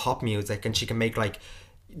versatile in pop music, and she can make, like,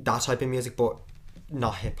 that type of music, but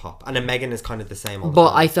not hip-hop. And then Megan is kind of the same all the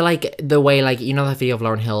But time. I feel like the way, like, you know that video of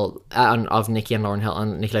Lauryn Hill, of Nicki and Lauryn Hill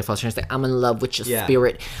and Nicki Foster, and it's like, I'm in love with your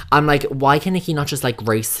spirit. I'm like, why can Nicki not just, like,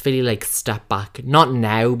 gracefully, like, step back? Not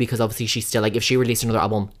now, because obviously she's still, like, if she released another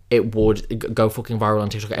album, it would go fucking viral on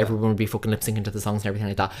TikTok. Everyone would be fucking lip-syncing to the songs and everything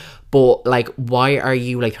like that. But, like, why are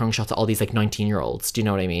you, like, throwing shots at all these, like, 19-year-olds? Do you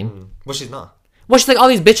know what I mean? Well, she's not. Well, she's like, all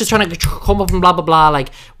these bitches trying to come up and blah, blah, blah. Like,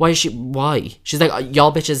 why? She's like,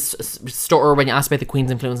 y'all bitches stutter when you ask about the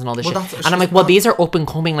Queen's influence and all this Well, shit. that's- And I'm like, well, these are up and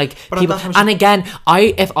coming, like, But at people. that time And again,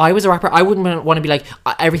 if I was a rapper, I wouldn't want to be like,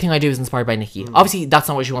 everything I do is inspired by Nicki. Obviously, that's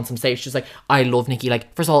not what she wants them to say. She's like, I love Nicki.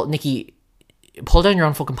 Like, first of all, Nicki, pull down your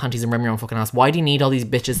own fucking panties and rim your own fucking ass. Why do you need all these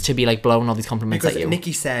bitches to be, like, blowing all these compliments Because at you?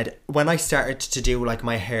 Nicki said, when I started to do, like,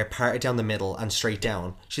 my hair parted down the middle and straight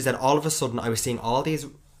down, she said, all of a sudden, I was seeing all these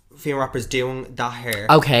female rappers doing that hair.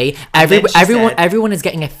 Okay, then she said- everyone is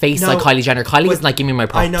getting a face No, like Kylie Jenner. Kylie but- is like, give me my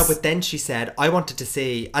props. I know, but then she said, I wanted to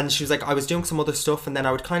see, and she was like, I was doing some other stuff, and then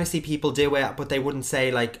I would kind of see people do it, but they wouldn't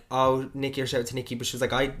say, like, oh, Nicki, or shout out to Nicki, but she was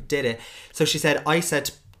like, I did it. So she said, I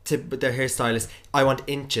said to the hairstylist, I want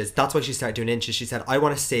inches. That's why she started doing inches. She said, I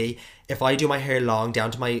want to see if I do my hair long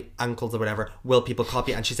down to my ankles or whatever, will people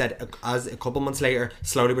copy it? And she said, as a couple months later,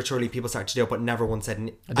 slowly but surely, people started to do it, but never once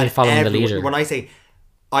said. They following the everyone- leader. When I say,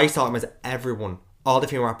 I saw them as everyone, all the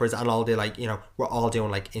female rappers and all the, like, you know, we're all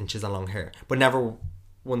doing like inches and long hair, but never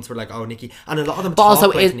once were like, oh, Nicki. And a lot of them But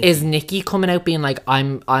also, like is Nicki coming out being like,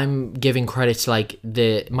 I'm giving credit to like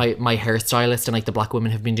my hairstylist and like the black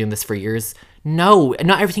women have been doing this for years? No,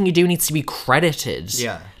 not everything you do needs to be credited.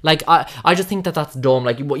 Yeah. Like, I just think that that's dumb.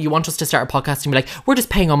 Like, you want us to start a podcast and be like, we're just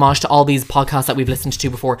paying homage to all these podcasts that we've listened to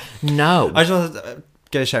before. No. I just want to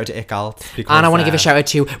give a shout out to Ickalt, because And I want to give a shout out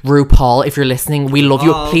to RuPaul. If you're listening, we love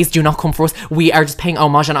you. Please do not come for us. We are just paying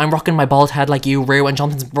homage, and I'm rocking my bald head like you, Ru, and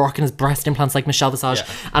Jonathan's rocking his breast implants like Michelle Visage.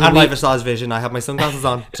 and my Visage Vision. I have my sunglasses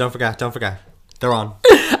on. Don't forget. They're on.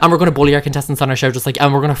 And we're going to bully our contestants on our show, just like,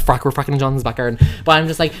 and we're fracking in Jonathan's backyard. But I'm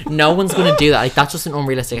just like, no one's going to do that. Like, that's just an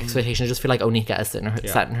unrealistic expectation. I just feel like Onika is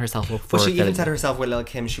setting herself up for But she even failure. said herself with Lil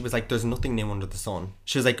Kim, she was like, there's nothing new under the sun.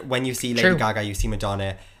 She was like, when you see Lady True. Gaga, you see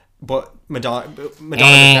Madonna. But Madonna was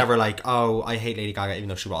never like, oh, I hate Lady Gaga, even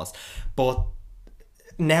though she was. But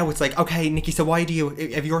now it's like, okay, Nicki, so why do you,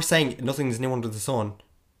 if you're saying nothing's new under the sun,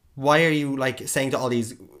 why are you like saying to all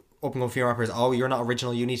these up and coming female rappers, oh, you're not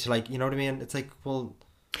original, you need to, like, you know what I mean? It's like, well,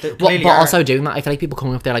 But also doing that, I feel like people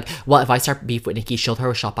coming up there like, well, if I start beef with Nicki, she'll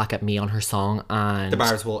throw a shot back at me on her song, and the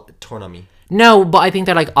bars will turn on me. No, but I think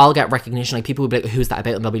they're like, I'll get recognition. Like, people will be like, who's that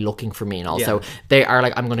about? And they'll be looking for me. And also, they are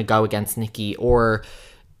like, I'm going to go against Nikki. Or,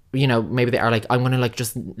 you know, maybe they are like, I'm going to like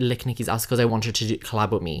just lick Nikki's ass because I want her to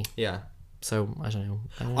collab with me. Yeah. So, I don't know.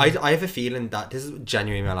 I have a feeling that, this is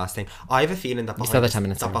genuinely my last thing, I have a feeling that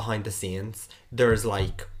behind the scenes, there's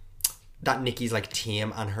like, that Nikki's like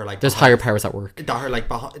team and her like... There's higher powers at work. That her like,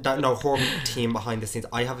 her team behind the scenes,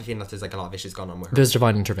 I have a feeling that there's like a lot of issues going on with her. There's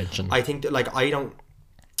divine intervention. I think that, like,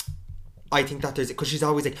 I think that there's... Because she's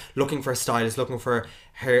always like looking for a stylist, looking for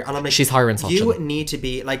her... And I'm like... She's hiring such. You need to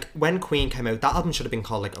be... Like, when Queen came out, that album should have been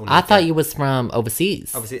called like... Onika. I thought you was from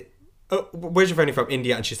overseas. Obviously... Oh, where's your friend from?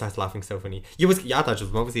 India? And she starts laughing so funny. I thought she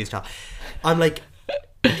was from overseas, child. I'm like...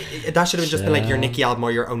 that should have just been like your Nicki album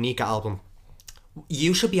or your Onika album.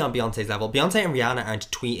 You should be on Beyonce's level. Beyonce and Rihanna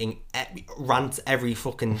aren't tweeting rants every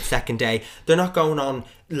fucking second day. They're not going on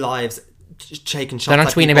lives shaking shots. They're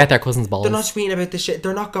not tweeting about their cousin's balls. They're not tweeting about this shit.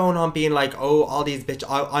 They're not going on being like, oh, all these bitch.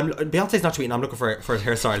 Beyonce's not tweeting. I'm looking for a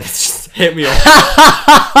hairstylist. Just hit me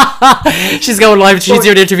up. She's going live. She's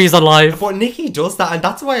doing interviews on live. But Nicki does that, and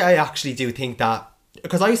that's why I actually do think that.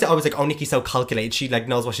 Because I was like, oh, Nicki's so calculated. She like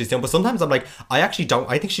knows what she's doing. But sometimes I'm like, I actually don't.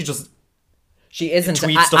 I think she just. She isn't.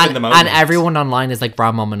 Tweet stuff in the moment. And everyone online is like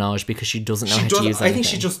Grandma Minaj because she doesn't know how to use anything. I think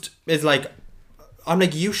she just is like, I'm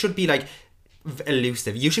like, you should be like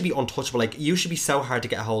elusive. You should be untouchable. Like, you should be so hard to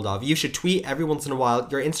get a hold of. You should tweet every once in a while.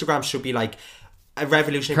 Your Instagram should be like a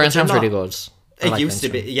revolutionary. Her Instagram's really good. It used to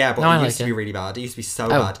be, yeah, but it used to be really bad. It used to be so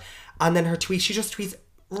bad. And then her tweets, she just tweets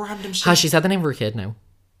random shit. Has she said the name of her kid now?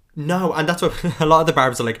 No, and that's what a lot of the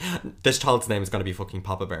barbs are like, this child's name is going to be fucking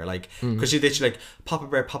Papa Bear, like, because she literally like, Papa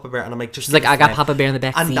Bear, and I'm like, just... She's like, I got Papa Bear in the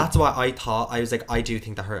backseat. And that's why I was like, I do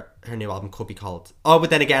think that her new album could be called... Oh, but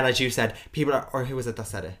then again, as you said, people are... Or who was it that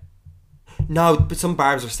said it? No, but some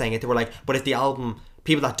barbs were saying it, they were like, but if the album...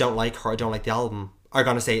 People that don't like her or don't like the album are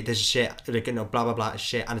going to say, this is shit, like, you know, blah, blah, blah, is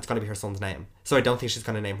shit, and it's going to be her son's name. So I don't think she's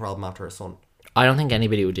going to name her album after her son. I don't think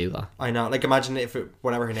anybody would do that. I know. Like, imagine if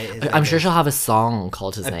whatever her name is. I'm sure she'll have a song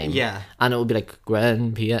called his name. Yeah. And it will be like,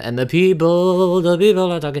 Grandpia and the people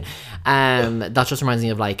are talking. That just reminds me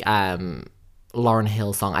of like Lauryn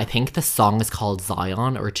Hill song. I think the song is called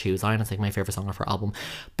Zion or To Zion. It's like my favourite song of her album.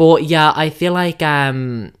 But yeah, I feel like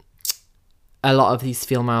a lot of these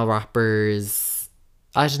female rappers...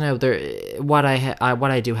 I don't know. They're what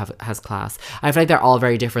I do have has class. I feel like they're all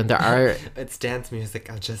very different. There are it's dance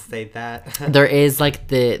music. I'll just say that. There is like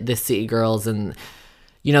the city girls and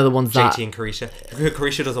you know the ones that JT and Carisha.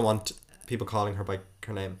 Carisha doesn't want people calling her by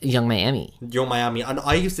her name. Young Miami. And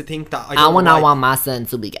I used to think that I would not want my son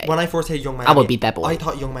to be gay. When I first heard Young Miami, I would beat that boy. I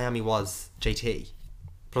thought Young Miami was JT,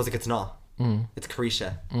 but I was like, it's not. It's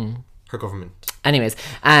Carisha. Her government. Anyways,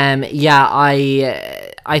 yeah,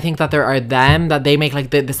 I think that there are them that they make like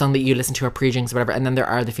the song that you listen to or pre-drinks or whatever, and then there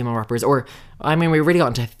are the female rappers, or I mean, we really got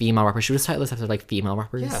into female rappers. Should we just title this after like female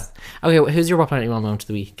rappers? Yeah. Okay, who's your What Planet You Want moment of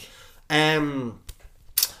the week?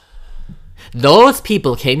 Those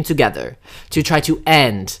people came together to try to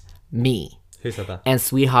end me. Who said that? And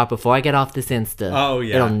sweetheart, before I get off this Insta,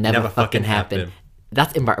 it'll never fucking happen.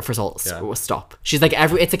 That's first of all, stop. She's like,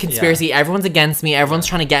 it's a conspiracy. Yeah. Everyone's against me. Everyone's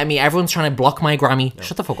trying to get me. Everyone's trying to block my Grammy. No.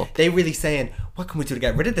 Shut the fuck up. They really saying, what can we do to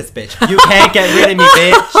get rid of this bitch? You can't get rid of me,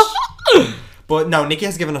 bitch. But no, Nicki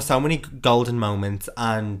has given us so many golden moments,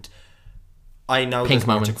 and I know there's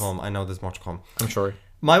more to come. I know there's more to come. I'm sure.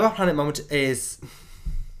 My What Planet moment is...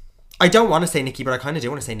 I don't want to say Nicki, but I kind of do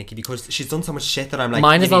want to say Nicki because she's done so much shit that I'm like...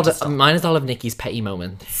 Mine is all of Nicki's petty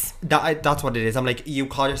moments. That's what it is. I'm like, you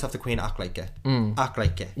call yourself the queen, act like it. Act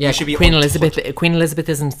like it. Yeah, you should be Queen Elizabeth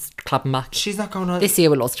isn't clapping back. She's not going on... This year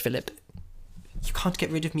we lost Philip. You can't get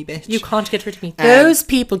rid of me, bitch. You can't get rid of me. Those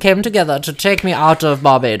people came together to take me out of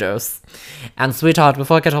Barbados. And sweetheart,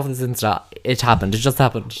 before I get off this Insta, it happened. It just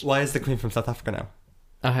happened. Why is the queen from South Africa now?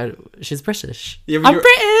 She's British. I'm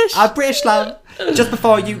British. I'm British, love. Just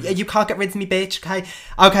before you can't get rid of me, bitch.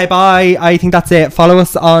 Okay, bye. I think that's it. Follow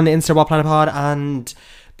us on Insta, What Planet Pod, and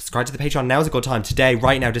subscribe to the Patreon. Now's a good time. Today,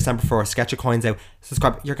 right now, December 4th, get your coins out.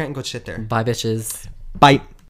 Subscribe. You're getting good shit there. Bye, bitches. Bye.